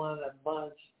don't want a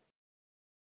bunch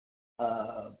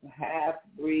of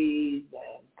half-breeds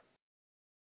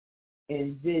and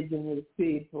indigenous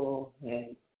people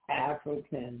and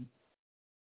Africans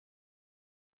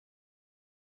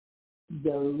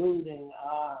diluting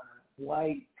our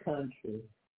white country.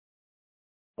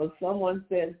 Well, someone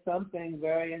said something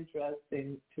very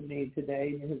interesting to me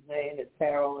today. His name is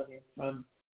Harold, and he's from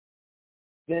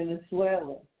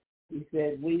Venezuela. He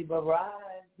said, we've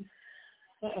arrived.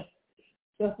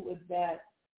 So with that,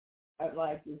 I'd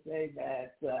like to say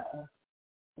that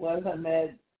what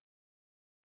Hamed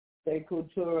Sekou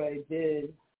Touré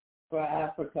did for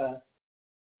Africa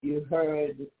you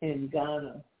heard in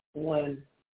Ghana when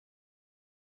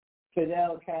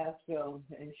Fidel Castro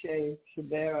and Che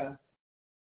Guevara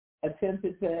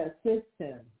attempted to assist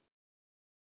him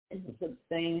in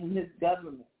sustaining his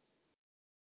government.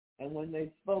 And when they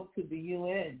spoke to the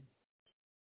UN,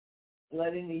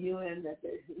 letting the UN that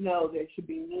there should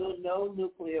be no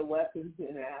nuclear weapons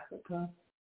in Africa,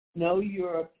 no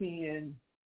European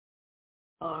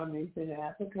armies in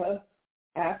Africa,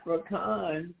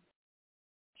 Afrikaan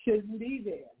shouldn't be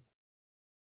there.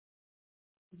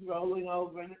 Rolling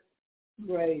over in a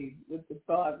grave with the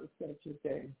thought of such a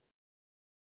thing.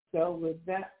 So with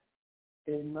that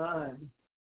in mind,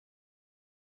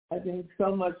 I think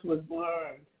so much was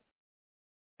learned.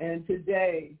 And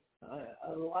today,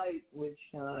 a light would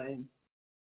shine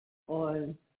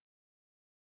on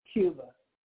Cuba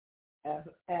as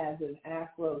an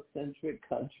Afrocentric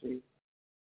country.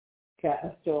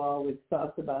 Castro always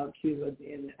talked about Cuba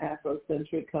being an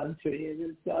Afrocentric country and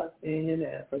himself being an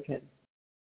African.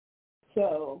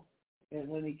 So, and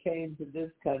when he came to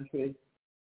this country,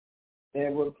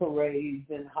 there were parades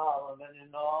in Harlem and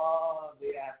in all of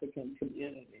the African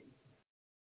communities.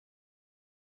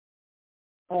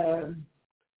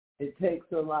 It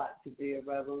takes a lot to be a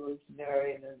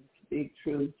revolutionary and speak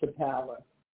truth to power.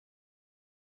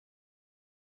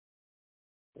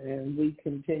 And you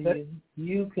continue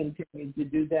to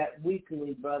do that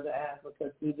weekly, Brother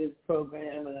Africa, through this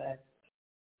program. And I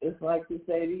just like to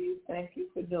say to you, thank you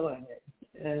for doing it.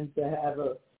 And to have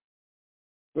a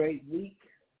great week.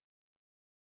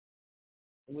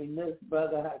 We miss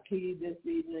Brother Hakeem this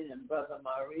evening and Brother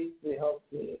Maurice. We hope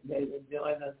that they will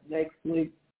join us next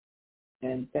week.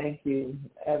 And thank you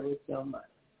ever so much.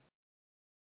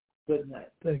 Good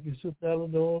night. Thank you, Sister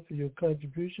Eleanor, for your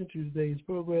contribution to today's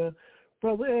program.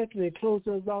 Brother Anthony, close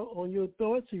us out on your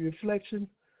thoughts and reflection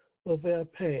of our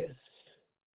past.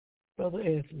 Brother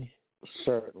Anthony.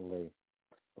 Certainly.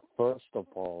 First of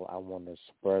all, I want to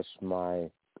express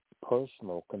my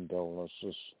personal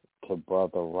condolences to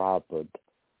Brother Robert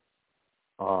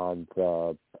on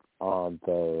the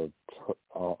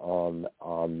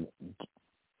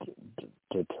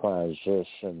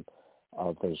transition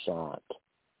of his aunt,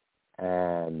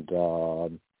 and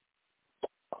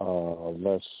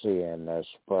let's see, and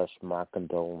express my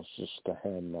condolences to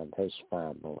him and his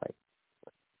family.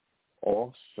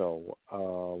 Also,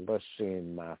 let's see,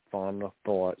 my final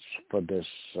thoughts for this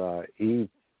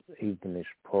evening's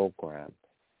program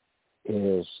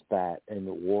is that in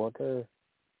order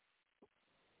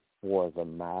for the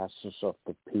masses of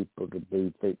the people to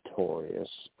be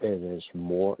victorious, it is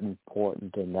more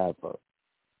important than ever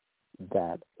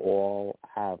that all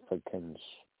Africans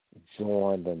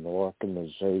join an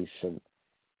organization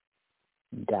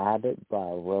guided by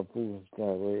a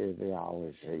revolutionary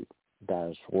ideology that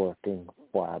is working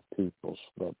for our people's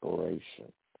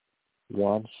liberation.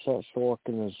 One such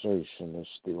organization is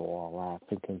the All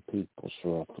African People's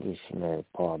Revolutionary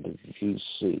Party,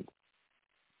 GC.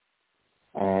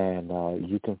 And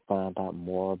you can find out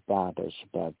more about us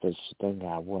by visiting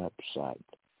our website,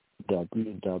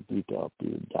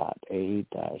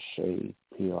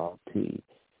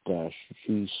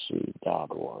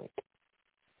 www.a-aprp-gc.org.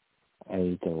 And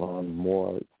you can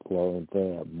learn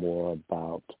there more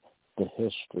about the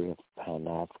history of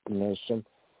Pan-Africanism,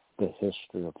 the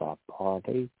history of our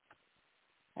party,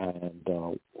 and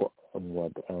what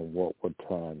we're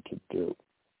trying to do.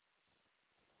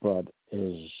 But it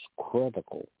is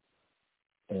critical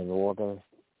in order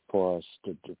for us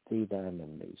to defeat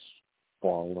enemies,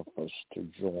 for all of us to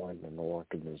join an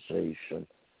organization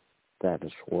that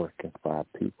is working for our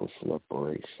people's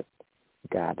liberation,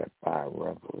 guided by a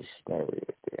revolutionary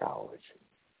ideology.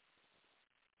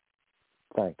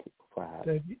 Thank you for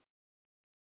having me.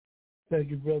 Thank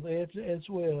you, Brother Anthony, as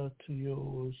well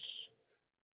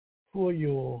for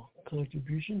your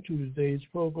contribution to today's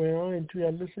program and to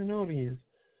our listening audience.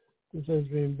 This has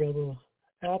been Brother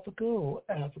Africa, or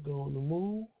Africa on the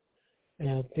Move. And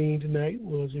our theme tonight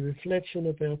was a reflection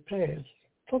of our past.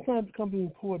 Sometimes it becomes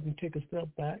important to take a step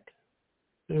back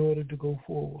in order to go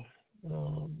forward.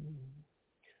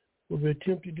 What we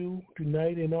attempt to do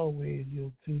tonight and always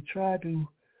is to try to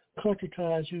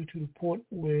conscientize you to the point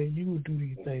where you will do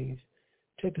these things.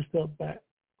 Take a step back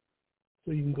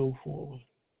so you can go forward.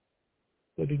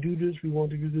 But to do this, we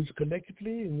want to do this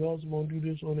collectively, and we also want to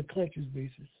do this on a conscious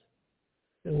basis.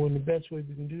 And one of the best ways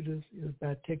we can do this is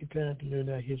by taking time to learn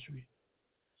our history.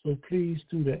 So please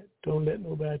do that. Don't let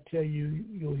nobody tell you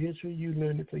your history. You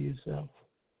learn it for yourself.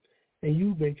 And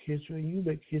you make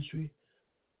history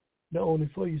not only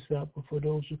for yourself, but for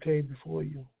those who came before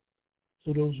you.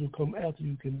 So those who come after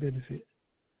you can benefit.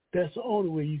 That's the only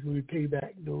way you can repay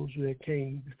back those who have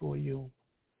came before you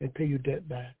and pay your debt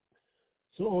back.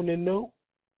 So on that note,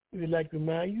 we'd like to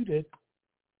remind you that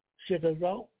check us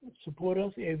out, support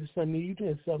us every Sunday evening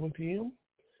at 7 p.m.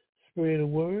 Spread the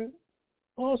word.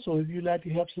 Also, if you'd like to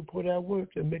help support our work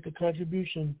and make a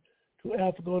contribution to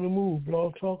Africa on the Move,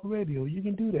 Blog Talk Radio, you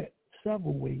can do that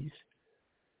several ways.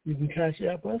 You can cash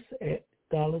app us at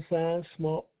 $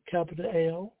 small capital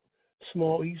L,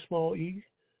 small e, small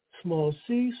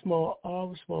c, small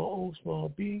r, small o, small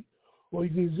b, or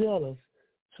you can zell us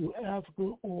to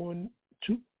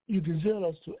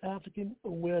African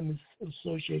Awareness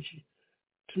Association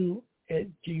 2 at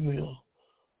Gmail.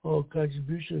 All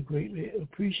contributions are greatly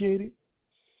appreciated.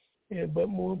 But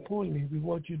more importantly, we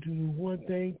want you to do one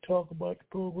thing, talk about the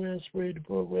program, spread the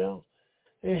program,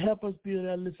 and help us build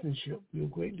our listenership. We'll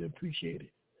greatly appreciate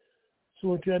it.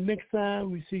 So until next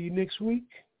time, we see you next week,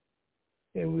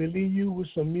 and we'll leave you with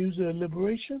some music of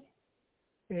liberation.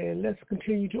 And let's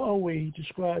continue to always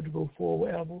strive to go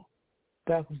forward ever,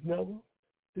 backwards never.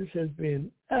 This has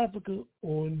been Africa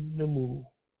on the Move.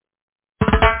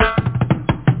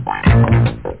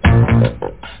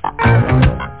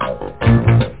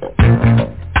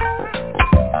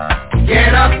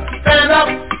 Get up, stand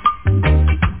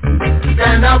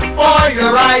up for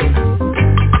your right.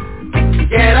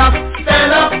 Get up,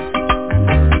 stand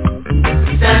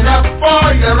up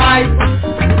for your right.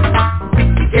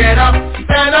 Get up,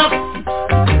 stand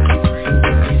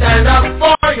up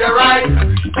for your right.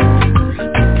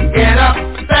 Get up,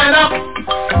 stand up,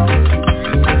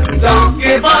 don't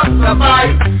give up the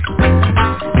fight.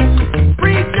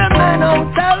 Preacher man,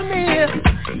 don't tell me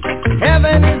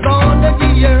heaven is on the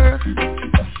earth.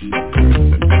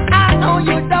 I know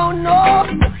you don't know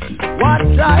what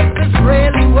life is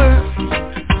really worth.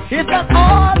 It's not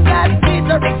all that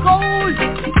glitters is gold.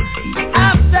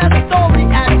 After the story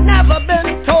has never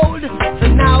been told, so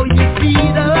now you see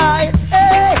the light.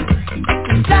 Hey,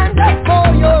 stand up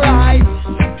for your rights.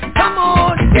 Come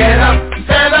on, get up,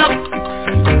 stand up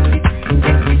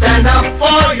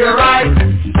for your rights.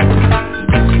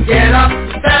 Get up,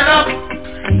 stand up,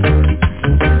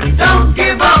 don't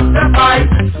give up the fight.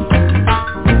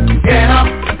 Get up,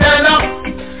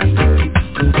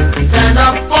 stand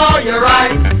up for your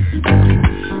rights.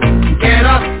 Get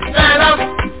up, stand up,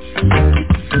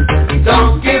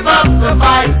 don't give up the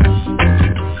fight.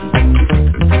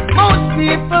 Most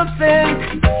people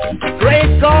think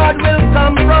great God will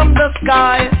come from the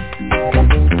sky,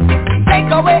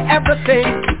 take away everything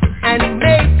and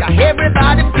make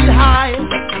everybody feel high.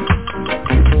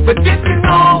 But if you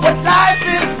know what life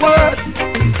is worth,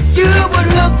 you would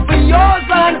look for yours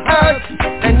on earth.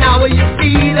 And now when you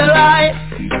see the light,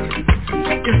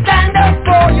 you stand up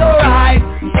for your rights.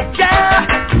 Yeah,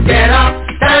 get up,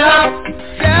 stand up.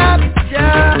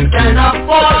 Yeah, stand up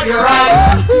for your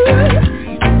rights.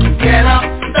 Get up,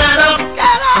 stand up.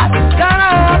 Stand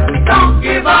up. Don't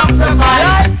give up the fight.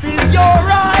 Life is your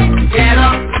right. Get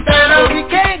up, stand up. We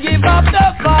can't give up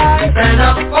the fight. Stand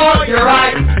up for your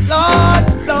rights. Lord,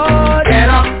 get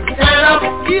up, stand up.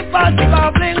 Keep us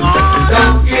bubbling on.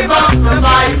 Don't give up the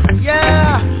fight.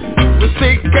 Yeah. We're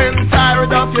sick and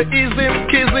tired of your ism,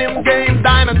 kism game.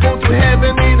 Dine and go to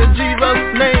heaven in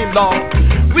Jesus' name, Lord.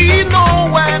 We know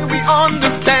when we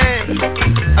understand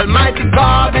Almighty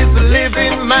God is a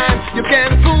living man. You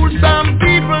can fool some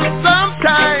people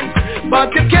sometimes,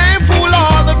 but you can't fool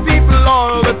all the people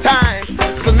all the time.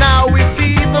 So now we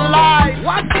see the light.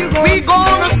 We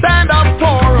gonna stand up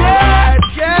for us.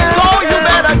 Yeah. So you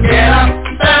better get up,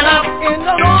 stand up in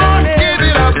the morning. Give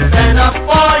it up, stand up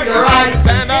for your rights.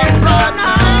 Stand up right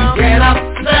now. Get up,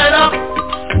 stand up.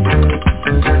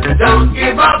 Don't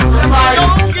give up the fight.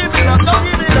 Don't give it up, don't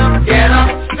give it up. Get up,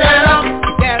 stand up.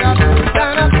 Get up,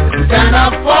 stand up. Stand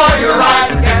up for your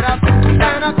rights. Get up, stand up.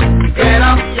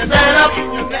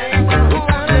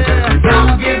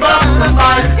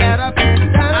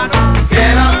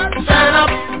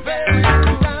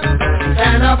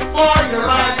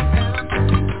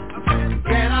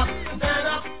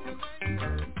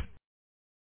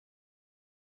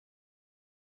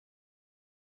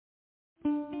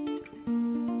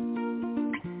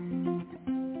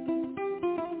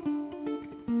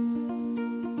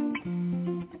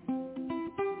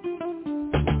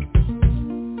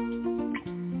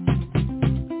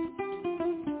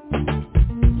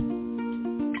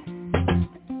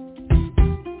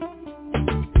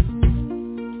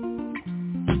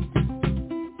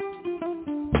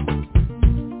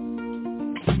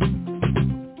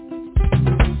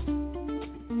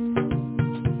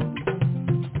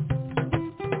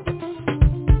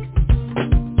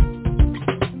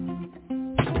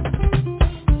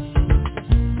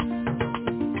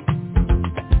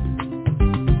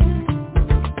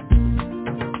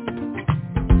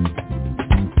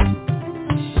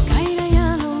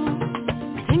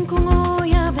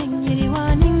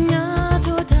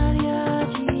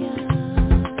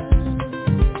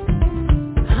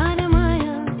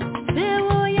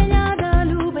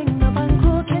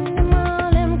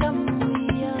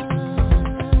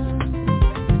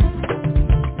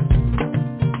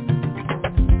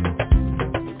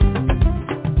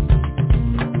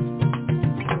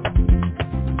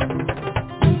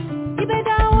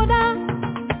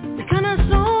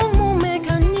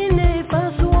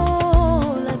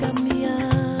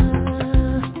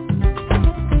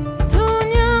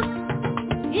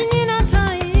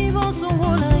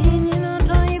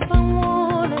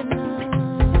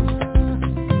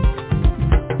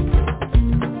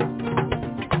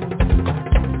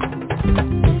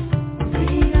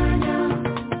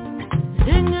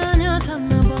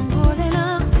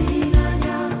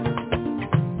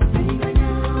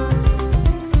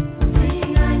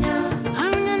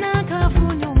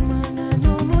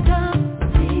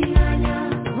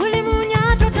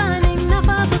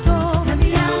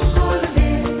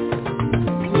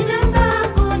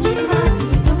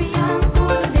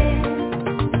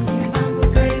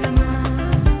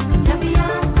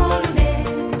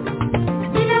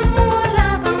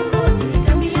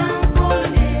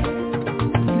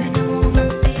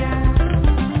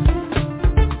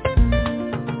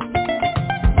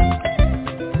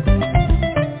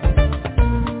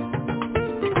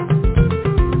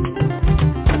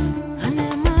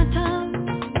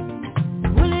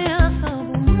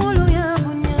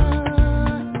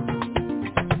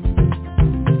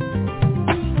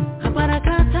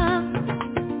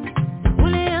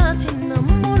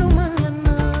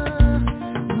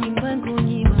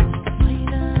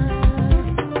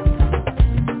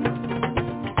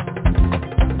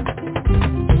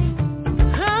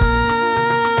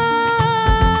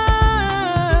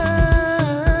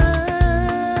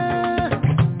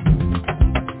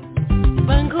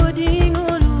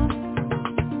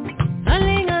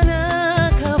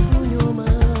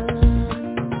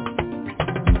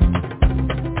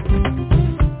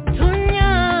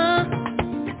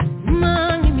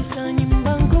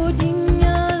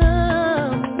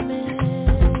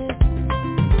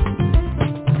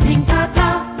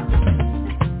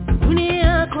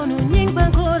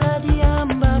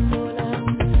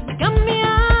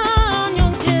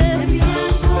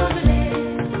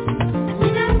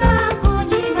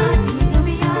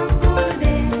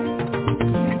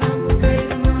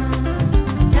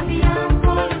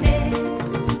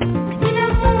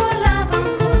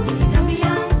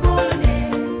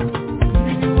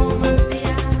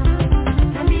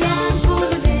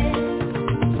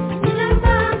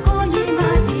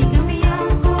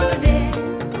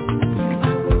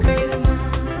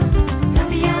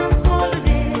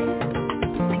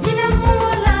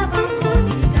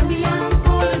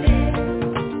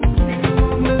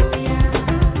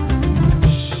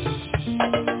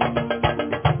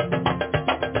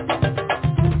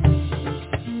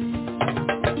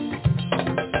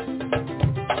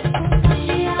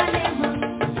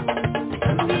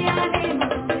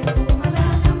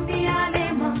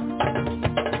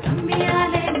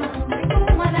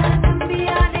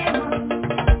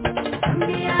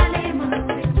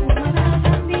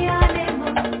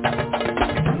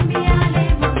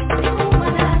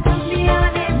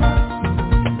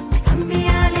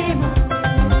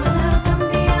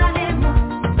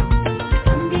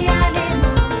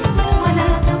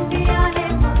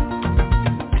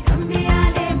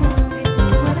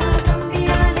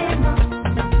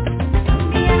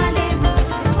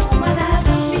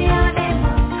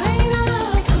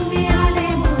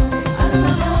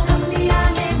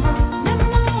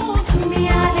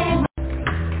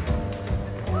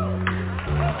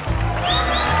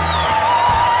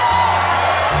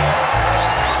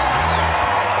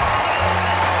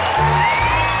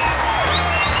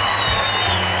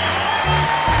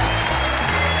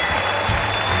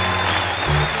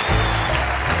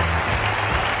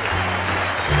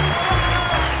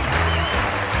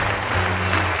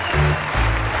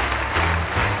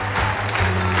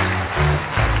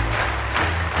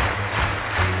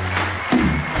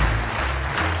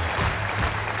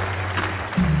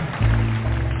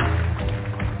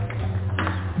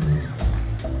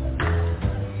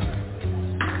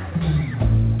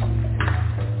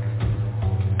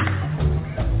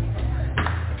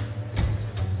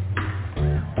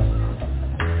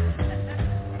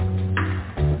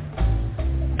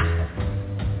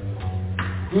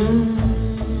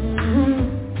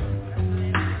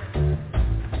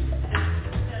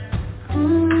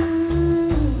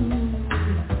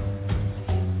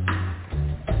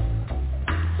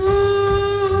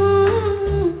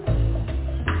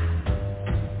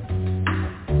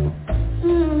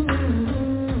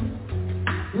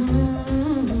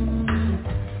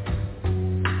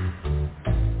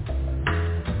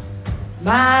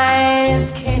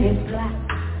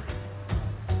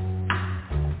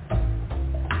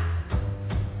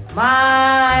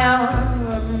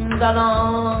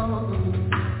 strong.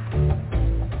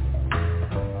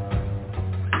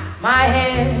 My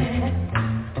head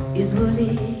is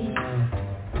woolly.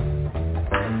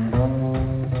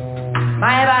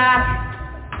 My back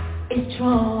is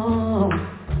strong.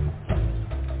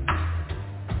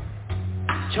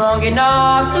 Strong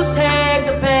enough to take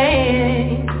the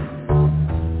pain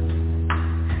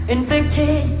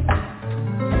inflicted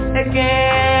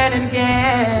again and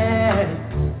again.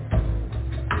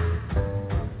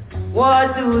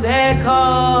 What do they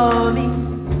call me?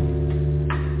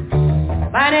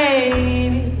 My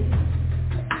name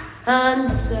is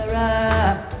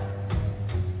Ansara.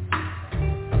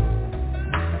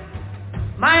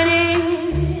 My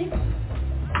name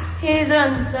is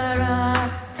Ansara.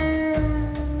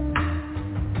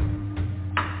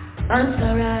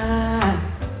 Ansara.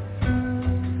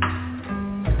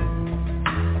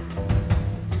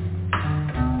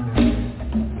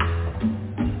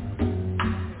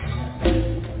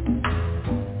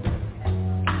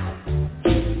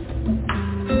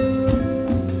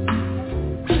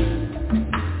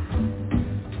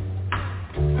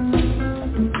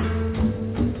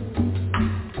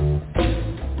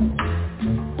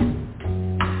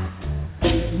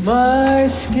 My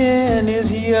skin is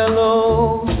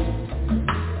yellow.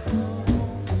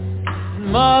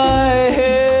 My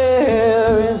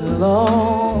hair is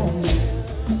long.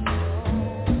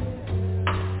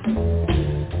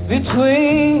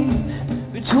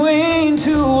 Between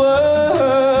two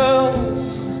worlds,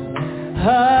 I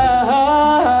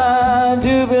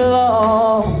do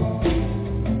belong.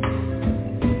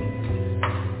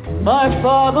 My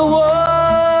father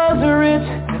was rich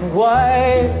and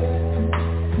white,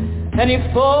 and he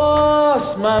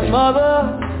forced my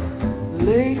mother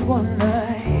late one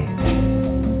night.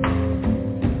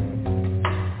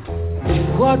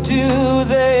 What do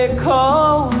they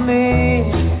call me?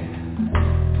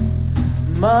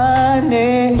 My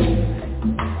name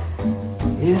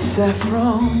is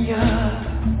Saffronia.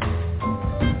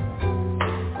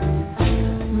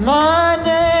 My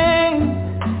name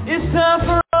is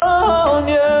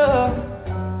Saffronia.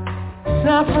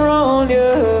 Saffronia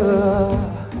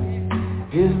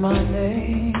is my name.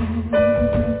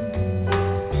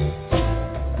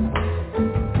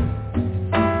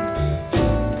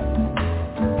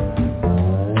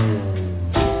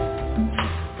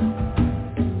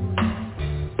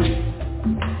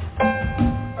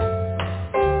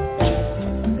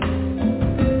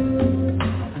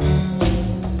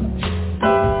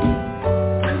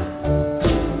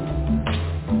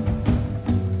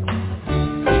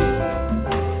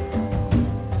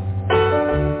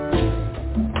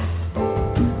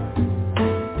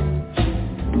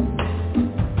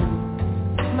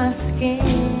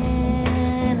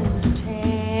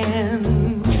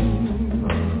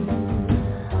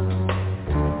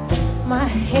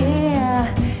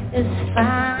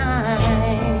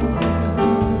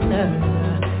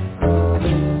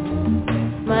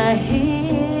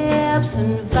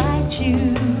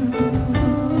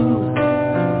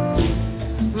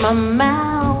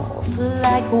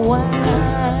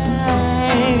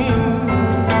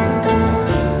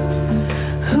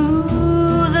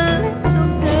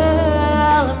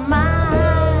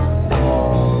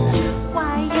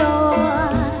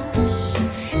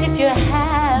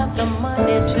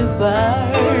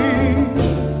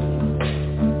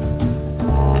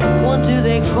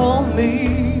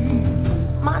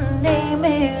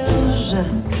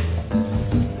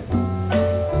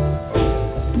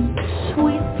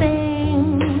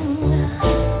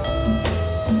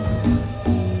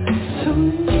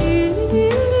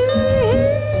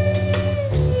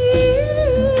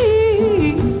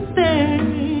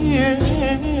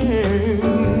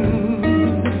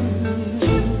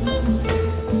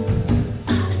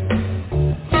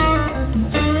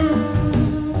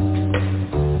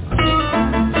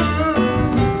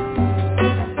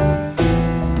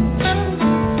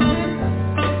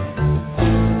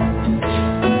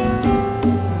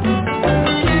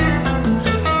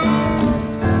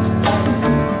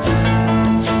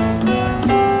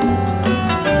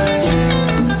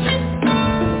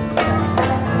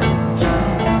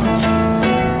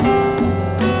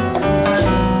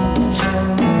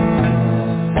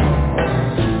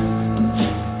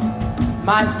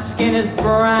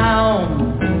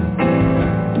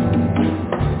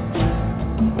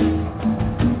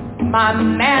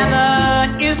 Been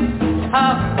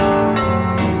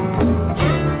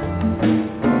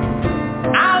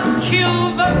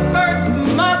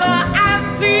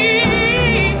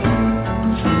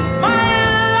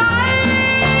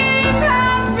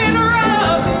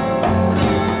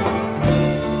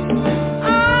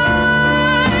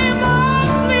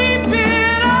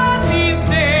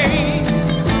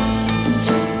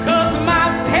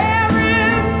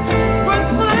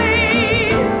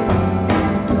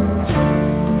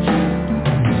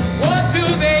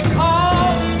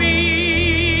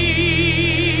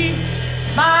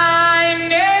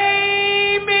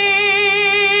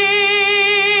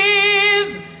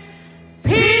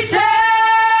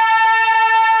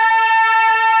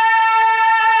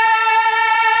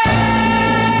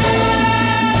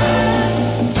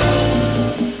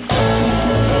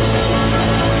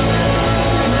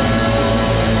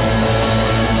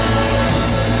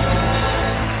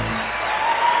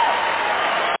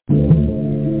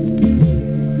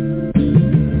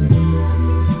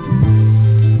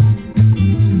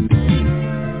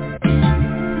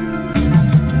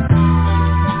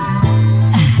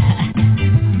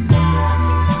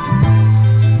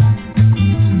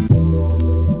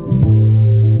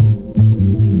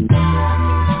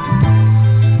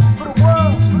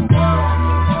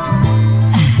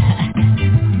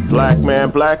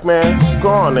black man, go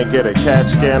on and get a CAT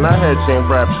scan. Our heads ain't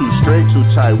wrapped too straight, too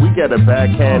tight. We get a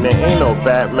backhand, there ain't no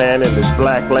Batman in this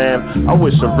black land. I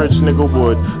wish a rich nigga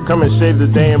would come and save the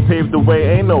day and pave the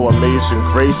way. Ain't no amazing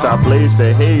grace. I blaze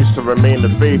the haze to remain the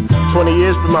faith. 20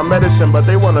 years been my medicine, but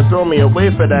they wanna throw me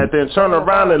away for that, then turn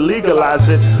around and legalize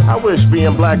it. I wish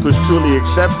being black was truly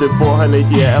accepted.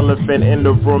 400-year elephant in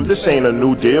the room, this ain't a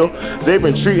new deal. They've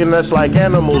been treating us like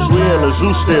animals, we in a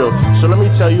zoo still. So let me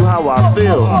tell you how I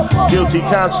feel. Guilty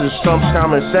conscience trumps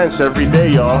common sense every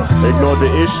day, y'all. Ignore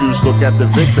the issues, look at the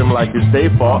victim like it's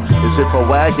their fault. As if a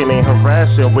wagon ain't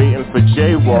harassing, waiting for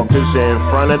jaywalkers in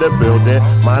front of the building,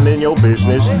 minding your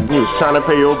business. You was trying to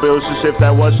pay your bills as if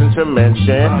that wasn't to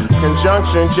mention.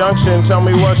 Conjunction, junction, tell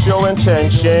me what's your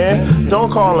intention.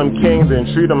 Don't call him king, then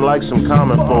treat him like some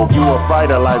common folk. You a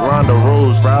fighter like Ronda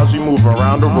Rose, Rousey move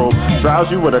around the rope,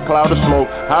 drowsy with a cloud of smoke.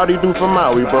 How'd he do for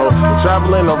Maui, bro?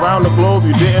 Traveling around the globe,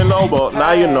 you didn't know, but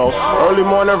now you know. Early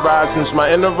morning ride since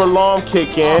my inner alarm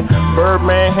kick in.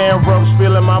 Birdman hand rubs,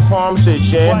 feeling my palms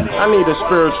itching. I need a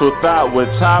spiritual thought with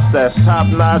that's top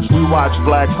notch. We watch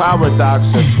Black Power docs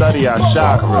and study our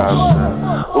chakras.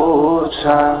 Ooh,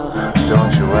 child,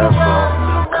 don't you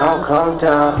ever come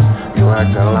down. You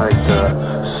acting like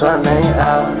the sun ain't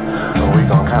out. But we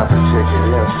gon' cop a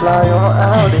ticket and fly on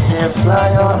out of here, fly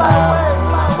on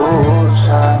out. Ooh,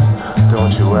 child,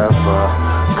 don't you ever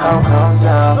come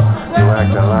down. You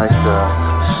acting like the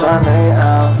sun ain't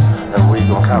out. And we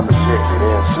gon' cop a ticket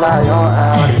and fly on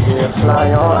out of here, fly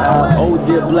on out. Oh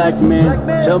dear black man,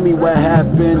 tell me what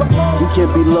happened. You can't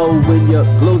be low when your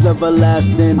glow's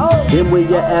everlasting. Then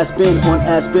when your ass been on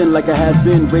Aspen like I have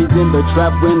been. Raised in the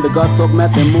trap when the gods talk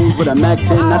math and moves with a Mac 10.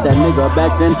 Not that nigga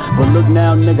back then, but look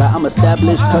now nigga, I'm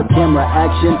established. Cut camera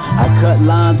action, I cut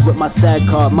lines with my SAG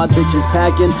card. My bitch is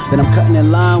packing, then I'm cutting in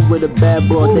line with a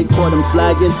bad broad. They caught him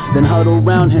flagging, then huddle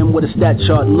around him with a stat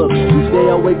chart. Look, each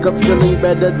day I wake up feeling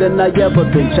better than I ever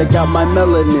been. Check out my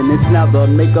melanin, it's now the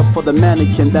makeup for the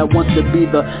mannequin that wants to be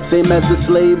the same as the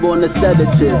slave on the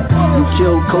sedative. You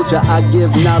kill culture, I give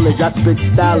knowledge, I spit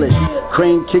stylish.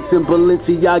 Crane kicks and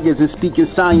Balenciagas and speaking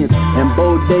science. And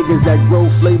bodegas that grow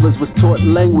flavors was taught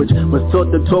language. Was taught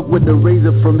to talk with the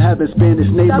razor from having Spanish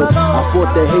neighbors. I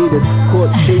fought the haters, court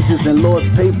cases and lost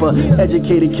paper.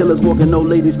 Educated killers walking no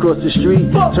ladies cross the street.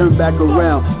 Turn back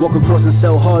around, walk across and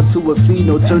sell hard to a fee.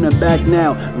 No turning back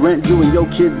now, rent due and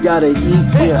your kids gotta eat,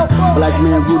 yeah. Black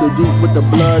man rooted deep with the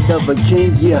blood of a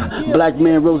king, yeah. Black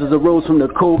man rose as a rose from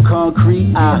the cold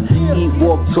concrete. I eat,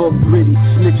 walk, talk gritty.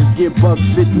 Snitches get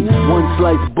 $1.50, one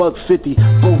slice $1.50.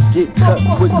 Both get cut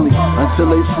quickly until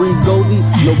they free Goldie.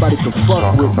 Nobody can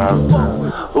fuck with me.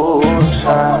 Ooh,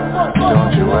 child,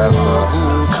 don't you ever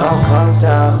come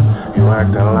down. You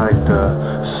acting like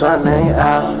the sun ain't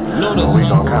out. But we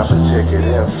gon' cop a ticket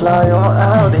and fly on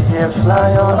out of here,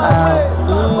 fly on out.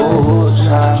 Ooh,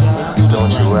 child,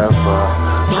 don't you ever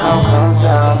come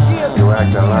down. You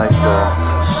acting like the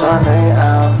sun ain't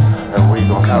out. And we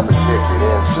gon' cop a ticket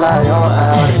and fly on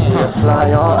out of here, fly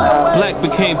on out. Black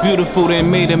became beautiful, then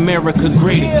made America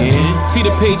great again. See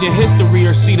the page in history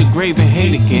or see the grave in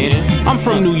hate again. I'm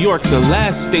from New York, the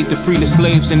last state to free the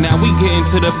slaves, and now we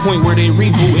getting to the point where they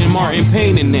rebooting Martin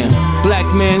Payne and them. Black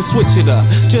man, switch it up,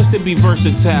 just to be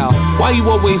versatile. Why you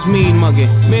always mean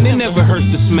mugging? Man, it never hurts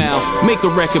to smile. Make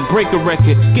a record, break a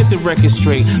record, get the record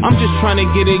straight. I'm just trying to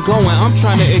get it going, I'm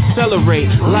trying to accelerate.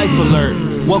 Life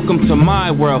alert, welcome to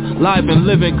my world. Live and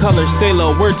living color, stay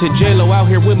low, word to J-Lo, out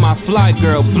here with my fly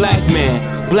girl. Black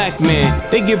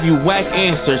man, they give you whack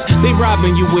answers. They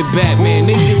robbing you with Batman,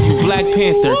 they give you Black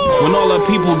Panther. When all our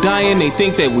people dying, they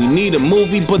think that we need a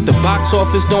movie, but the box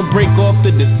office don't break off the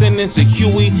descendants of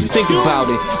Huey. Think about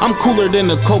it, I'm cooler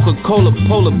than a Coca-Cola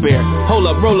polar bear. Hold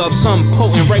up, roll up something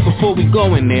potent right before we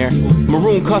go in there.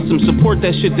 Maroon Custom, support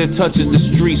that shit that touches the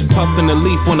streets. Puffing a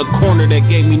leaf on a corner that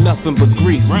gave me nothing but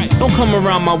grief. Don't come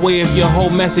around my way if your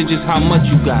whole message is how much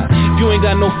you got. If you ain't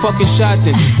got no fucking shot,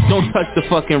 then don't touch the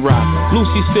fucking rock.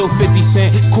 Lucy still 50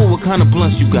 cent, cool, what kind of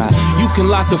blunts you got? You can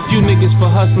lock a few niggas for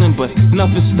hustling, but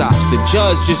nothing stops. The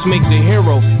judge just makes a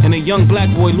hero, and a young black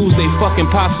boy lose they fucking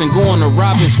pops and go on a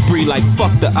robbing spree like fuck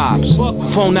the ops.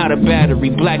 Phone out of battery,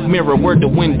 Black Mirror, word to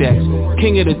Windex.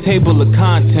 King of the table of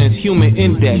contents, human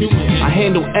index. I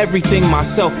handle everything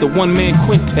myself, the one-man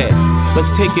quintet. Let's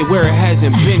take it where it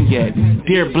hasn't been yet.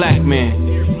 Dear black man,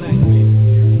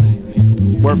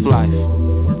 worth life.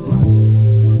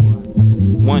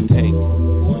 One take.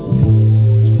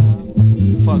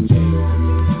 Fuck Jay.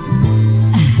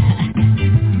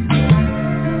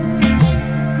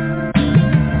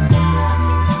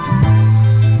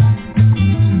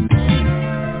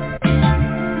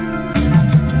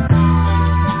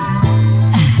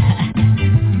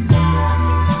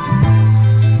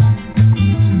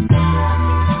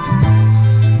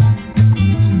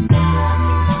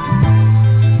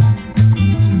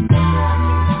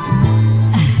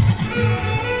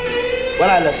 when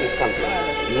I left this country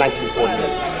in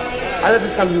 1948. I left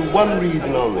this country for one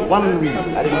reason only, one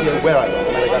reason. I didn't care where I went.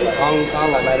 I might have gone to Hong Kong,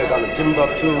 I might have gone to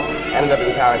Timbuktu, ended up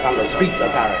in Paris, on the streets of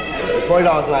Paris. The $40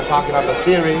 when I talked about the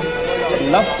theory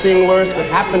that nothing worse could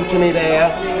happen to me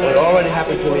there than it already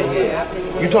happened to me here.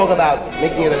 You talk about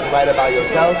making it right about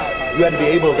yourself. You had to be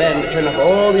able then to turn off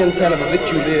all the incentives with which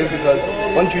you live, because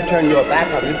once you turn your back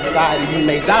on this society, you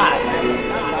may die.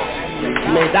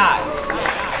 You may die.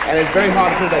 And it's very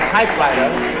hard to put a typewriter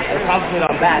and concentrate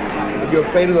on that if you're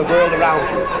afraid of the world around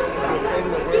you.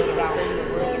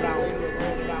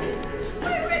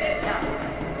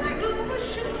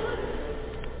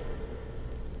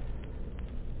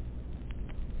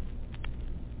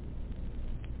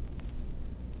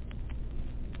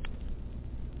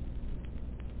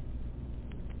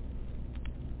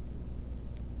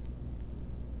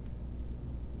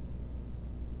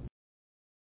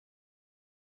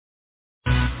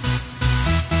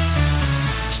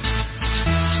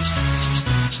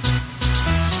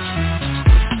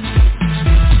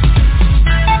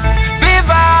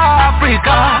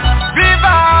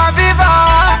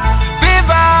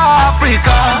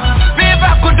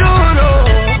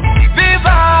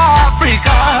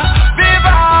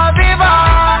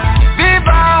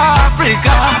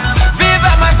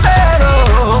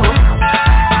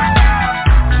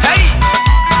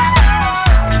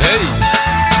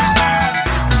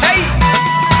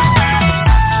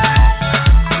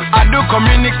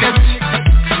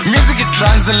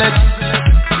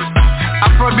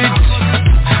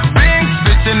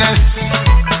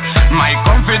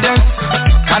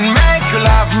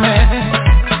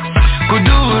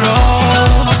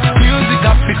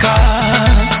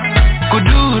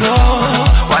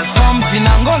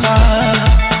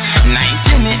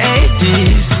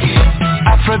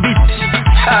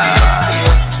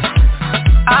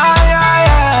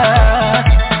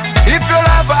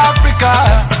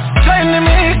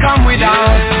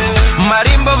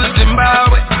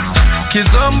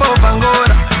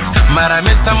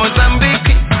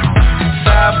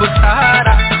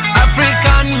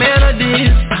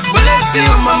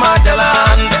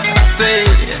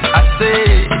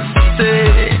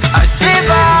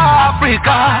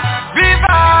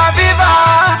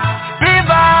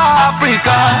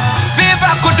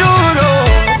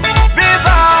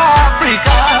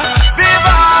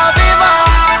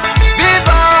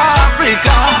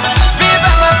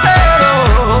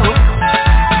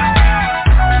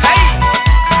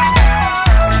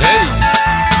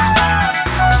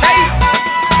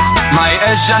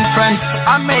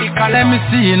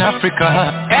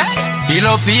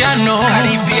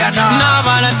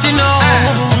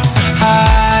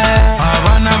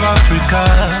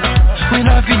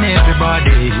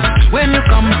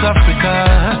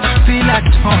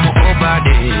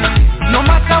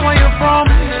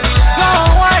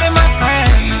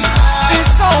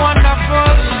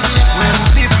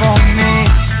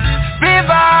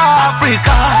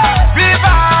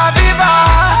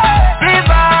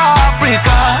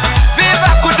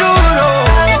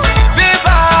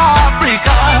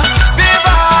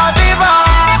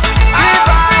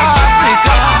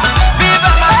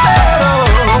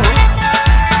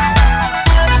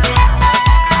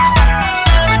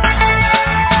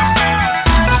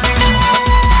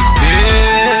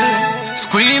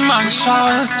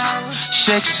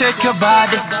 Shake your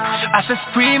body, I say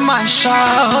scream and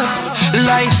shout.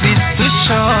 Life is too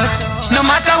short. No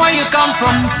matter where you come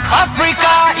from,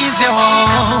 Africa is your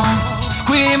home.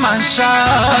 Scream and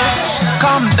shout.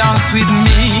 Come dance with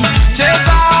me.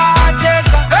 Cheza,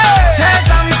 cheza,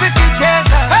 cheza, mziki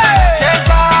cheza.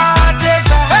 Cheza,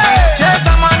 cheza,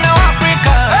 cheza mwana wa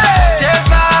Afrika.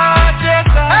 Cheza,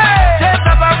 cheza,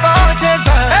 cheza baba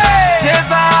cheza.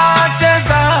 Cheza,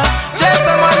 cheza,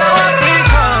 cheza mwana wa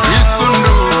Afrika.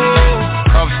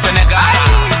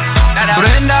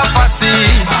 Brenda Patti,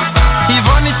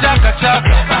 Ivoni Chaka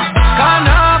Chaka,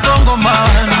 Kana Bongo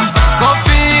Man,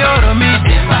 Kofi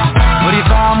Oromide,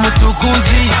 Muriva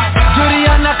Mutukuzi,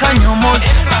 Juliana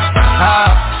Kanyomoji,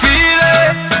 File,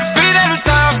 File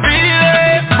Luta,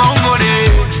 File, Bongore,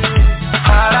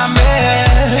 Harambe,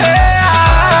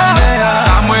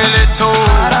 Samuel Eto,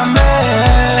 Harambe,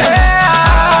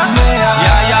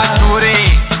 Yaya Toure,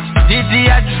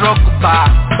 Didier Drogba,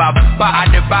 Baba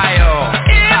Adebayo.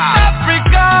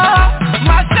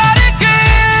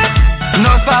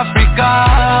 North Africa,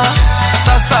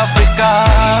 South Africa,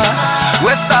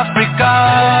 West Africa,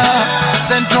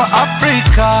 Central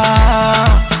Africa.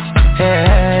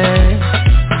 Hey,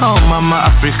 oh Mama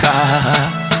Africa,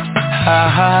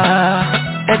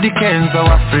 Eddie Kenzo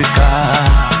Africa.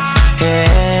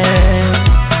 Hey,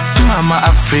 Mama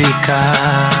Africa.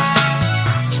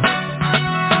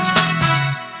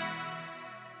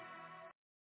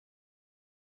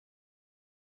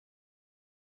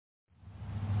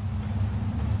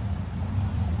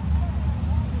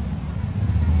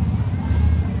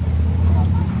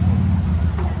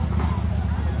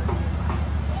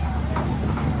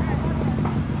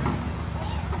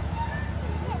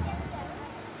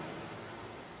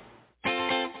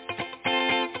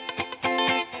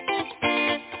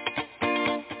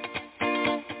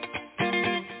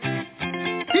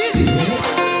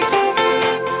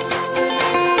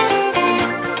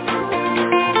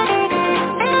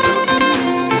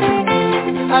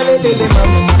 lele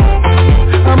mama.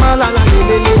 Mama la la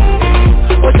lele.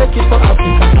 Oh, take it for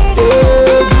Africa.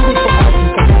 Yeah, do it for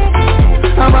Africa.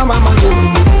 Mama lele.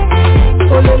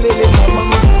 Oh, lele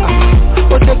mama.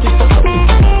 Oh, take it for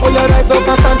Africa. Oh, you rise up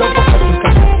and stand up for Africa.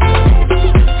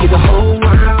 See the whole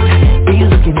world be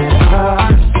looking at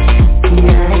us.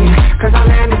 Yeah, cause our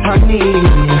land is honey.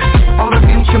 All the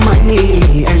future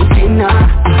money. And Tina,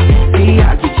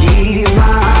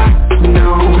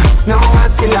 no, I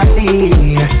still I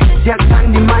need. Just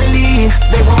Sandy Mali,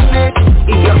 they want it,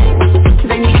 yo,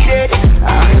 they need it,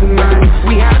 man,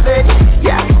 we have it,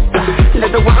 yeah.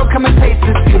 Let the world come and taste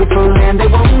this beautiful land, they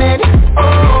want it,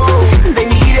 oh, they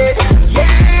need it,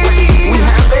 yeah, we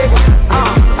have it,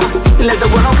 let the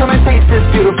world come and taste this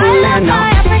beautiful land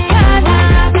now.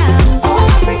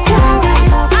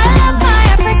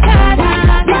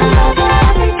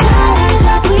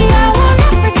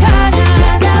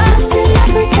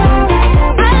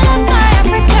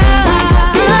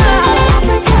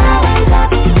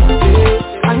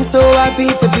 Happy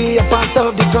to be a part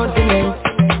of the continent.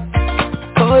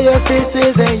 All your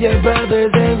sisters and your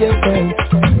brothers and your friends.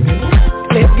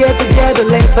 Let's get together,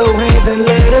 let's hold hands and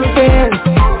let us dance.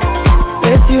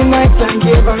 Let's unite and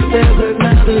give ourselves a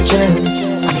master chance.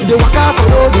 The waka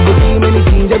for all the team, many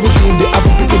teams, every team, the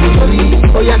African to the jolly.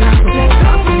 Oh yeah now.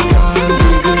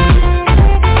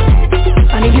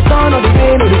 And in the sun or the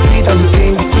rain or the street and the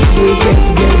train, we get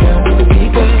together.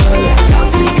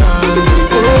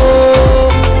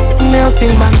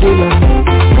 Nelson Mandela,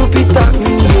 Lupita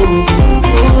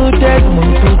Nyong'o,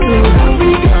 Desmond Tutu,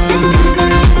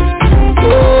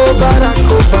 oh Barack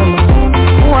Obama,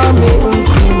 Kwame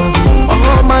Nkrumah,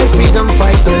 all my freedom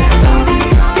fighters.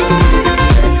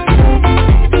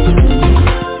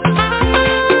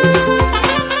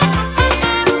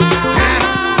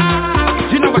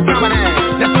 You know what time it is?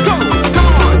 Let's go, come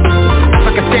on.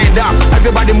 Africa stand up,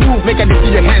 everybody move, make a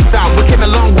see your hands up. We came a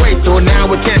long way, so now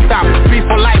we can't stop. Free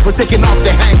for life, we're taking off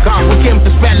the handcuffs. We came to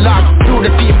spread love through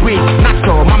the sea breeze.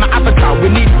 Natural, Mama Africa, we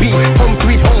need peace. Home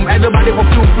sweet home, everybody will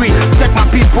feel free. Check my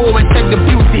people and check the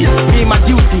beauty. Be my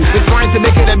duty, we're trying to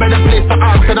make it a better place for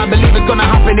us. And I believe it's gonna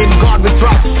happen in God we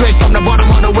trust. Straight from the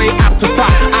bottom all the way up to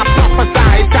top. I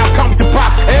prophesy, it shall come to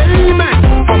pass. Amen.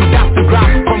 From grass to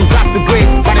grass, from grass to grace.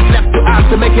 But it's left to us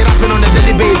to make it happen on a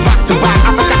daily basis. Back to back,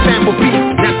 Africa stand for peace.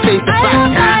 Let's face the fact.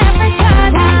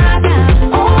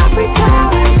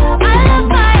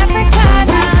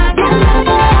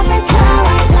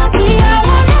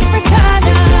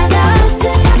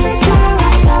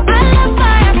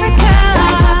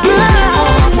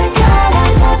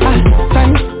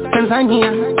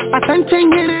 Asante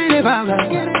Nyerere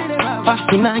baba,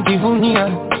 tunajivunia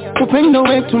upendo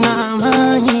wetu na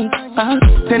amani.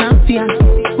 Tena pia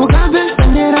Mugabe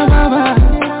bendera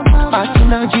baba,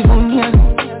 tunajivunia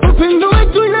upendo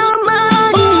wetu na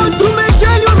amani.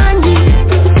 Tumejaliwa mengi,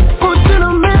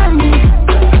 utano mengi,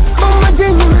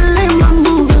 majengo melema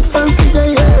Mungu asante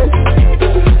Yesu.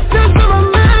 Sasa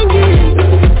mengi,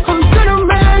 utano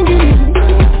mengi,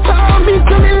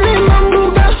 mito melema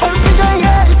Mungu asante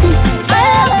Yesu.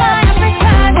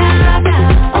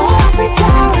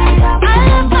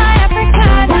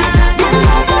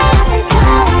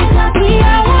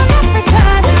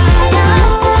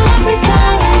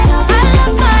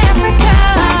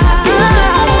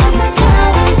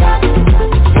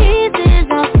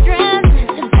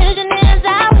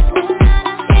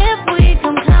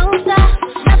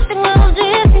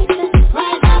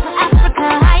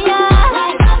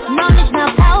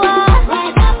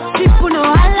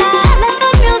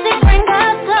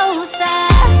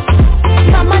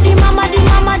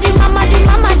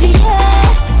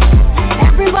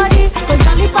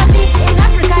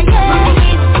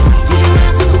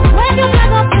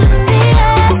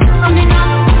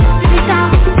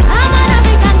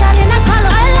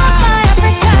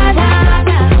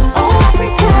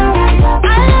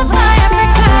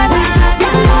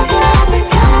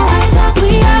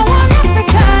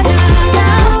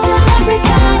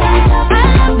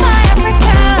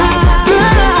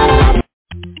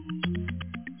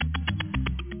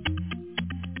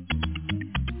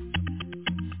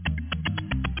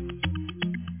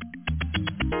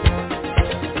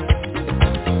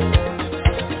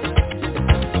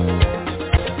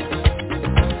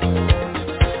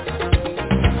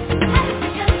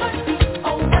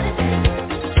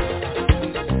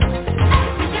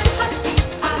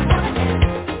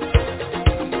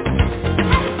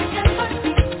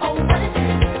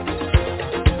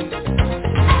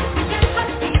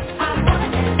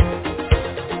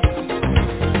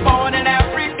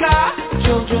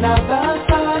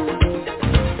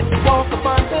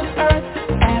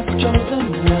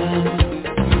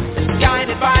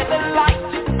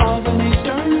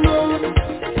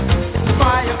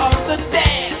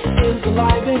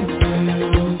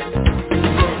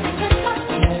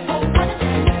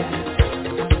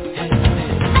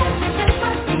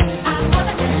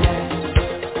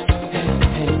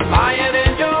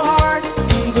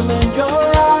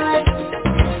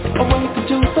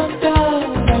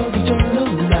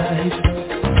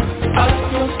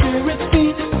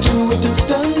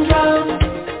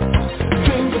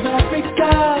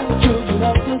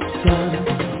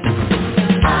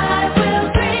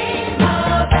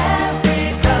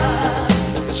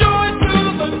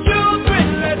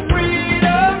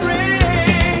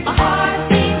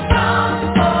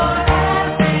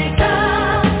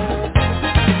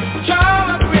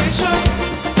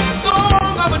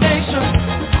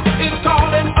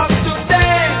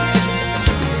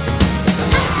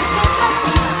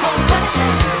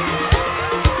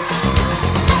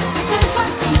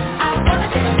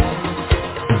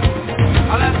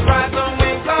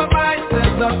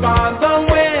 upon the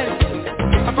wind,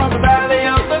 from the valley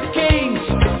of the kings,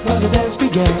 where the dance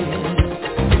began.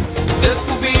 This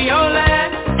will be your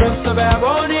land, rest of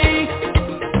Ebony.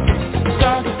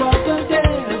 Start to fall the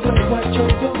dance, look what you're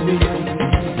gonna be.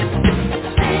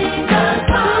 Sing the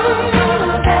song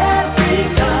of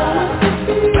Africa,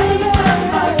 raise up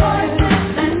my voices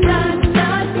and dun,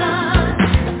 dun, dun.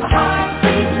 My heart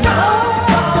beats strong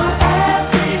for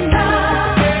Africa.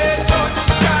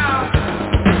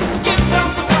 Get down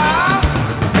the wild,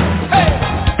 hey,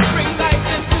 bring life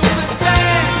into the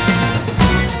sand.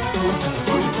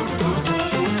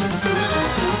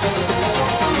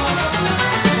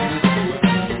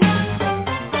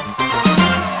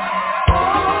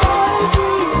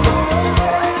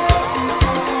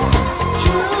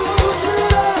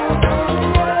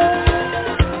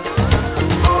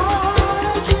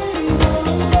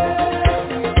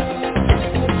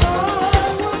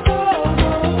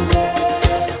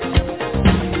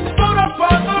 Float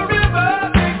upon the river,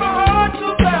 take my heart to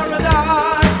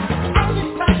paradise.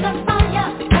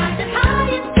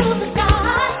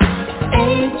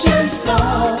 Ancient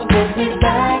song, get me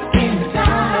back in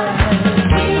time.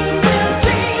 We will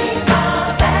sing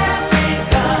of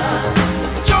Africa.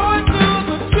 Joy to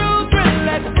the children,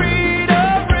 let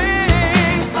freedom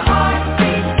ring. My heart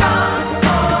beats strong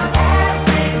for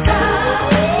Africa.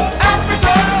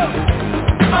 Africa,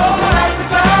 oh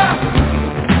Africa.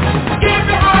 Give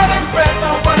me heart and breath,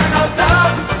 no one else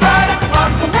down. Right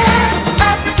across the land.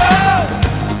 Africa,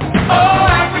 oh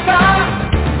Africa.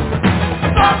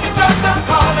 Talking just I'm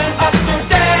calling up to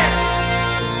dance.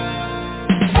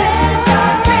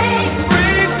 Africa,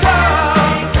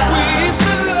 we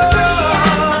should love,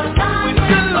 we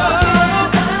should love.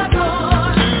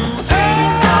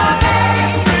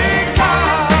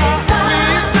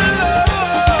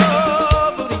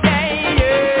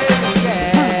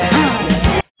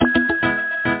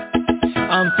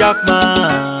 I'm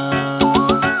Jackman,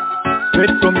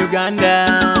 straight from Uganda,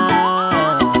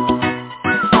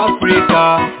 Africa.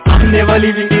 I'm never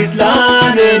leaving this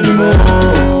land anymore.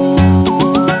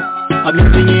 I'm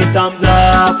living in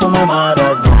Zambia for my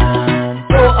mother's land.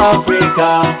 Oh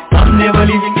Africa, I'm never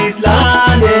leaving this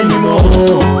land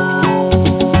anymore.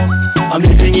 I'm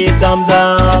living in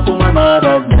Zambia for my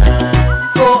mother's land.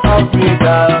 Oh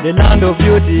Africa, the land of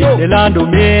beauty, the land of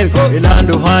milk, the land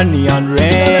of honey and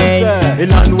rain, the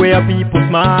land where people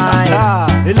smile,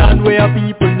 the land where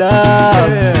people love,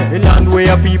 the land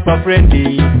where people are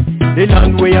friendly, the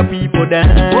land where people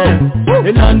dance,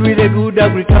 the land with a good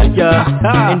agriculture,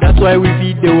 and that's why we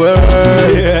feed the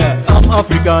world. I'm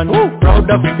African, proud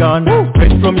African,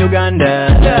 straight from Uganda,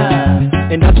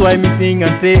 and that's why me sing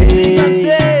and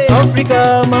say,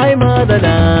 Africa, my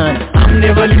motherland. I'm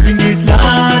never leaving this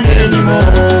land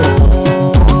anymore.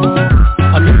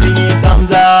 I'm living in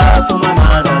Zambia for my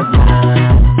mother's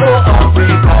land. Oh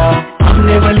Africa, I'm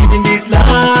never leaving this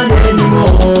land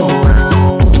anymore.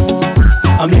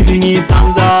 I'm living in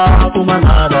Zambia for my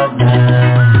mother's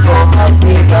land. Oh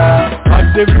Africa,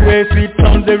 hugs everywhere, sweet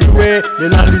sounds everywhere. The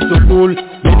land is so cool,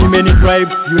 many, many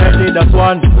tribes united as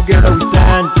one. Together we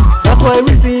stand, that's why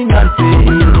we sing and say,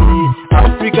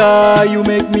 Africa, you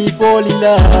make me fall in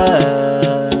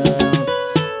love.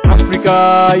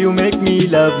 Africa, you make me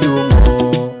love you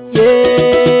more.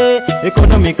 Yeah,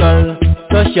 economical,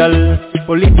 social,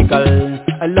 political.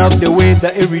 I love the way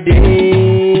that every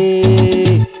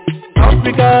day.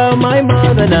 Africa, my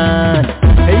motherland.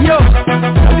 Hey yo,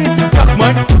 this is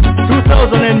Jackman,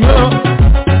 2000 and more.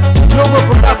 Global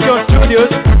Production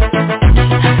Studios.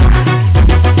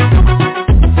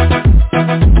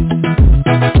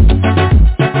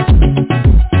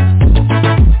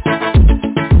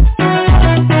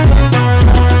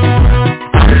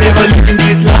 Never leaving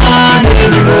this land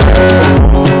anymore.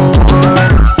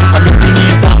 I'm living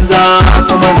in Zambia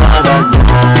for my mother's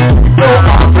land. Oh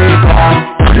Africa,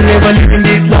 I'm never leaving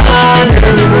this land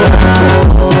anymore.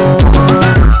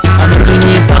 I'm living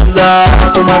in Zambia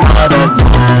for my mother's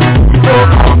land. Oh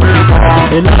Africa,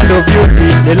 the land of beauty,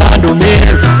 the land of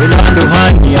milk, the land of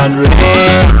honey and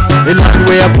rain, the land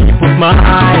where people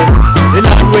smile, the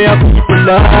land where people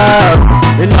love,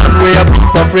 the land where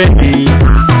people are friendly,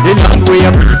 the land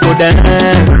where people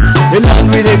dance, the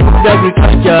land with a good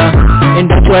agriculture, and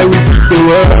that's why we feed the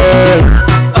world.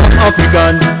 I'm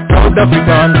African, proud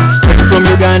African, straight from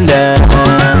Uganda,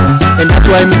 and that's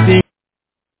why we sing.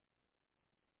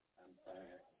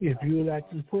 If you would like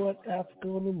to support Africa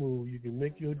on the Move, you can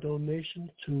make your donation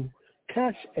to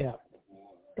Cash App,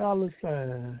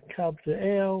 $ capital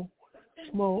L,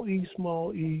 small e,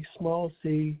 small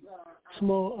c,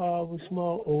 small r with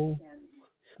small o,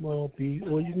 small b,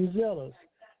 or you can Zelle us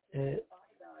at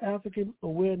African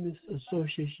Awareness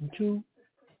Association 2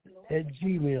 at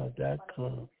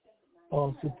gmail.com.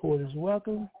 All support is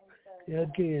welcome. And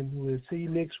again, we'll see you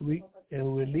next week, and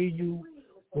we'll leave you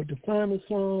with the final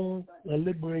song of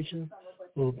liberation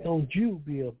of Don't You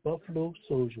Be a Buffalo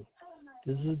Soldier.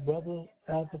 This is Brother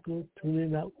Africa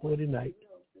tuning out for tonight.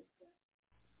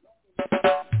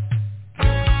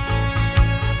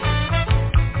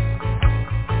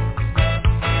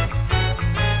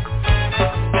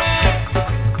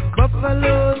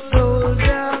 Buffalo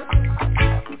soldier,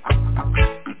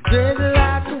 dreaded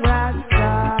like a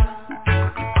rasta.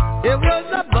 It was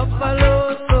a buffalo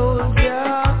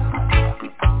soldier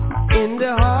in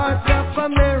the heart of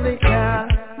America,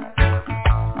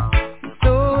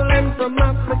 stolen from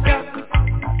Africa,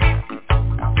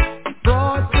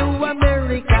 brought to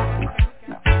America,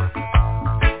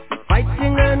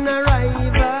 fighting an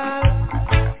arrival,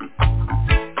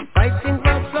 fighting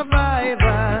for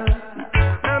survival.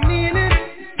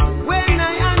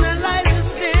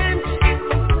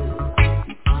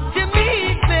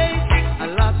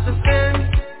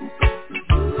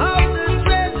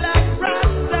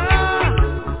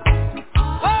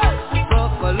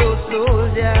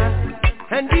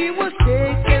 And he was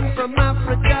taken from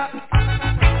Africa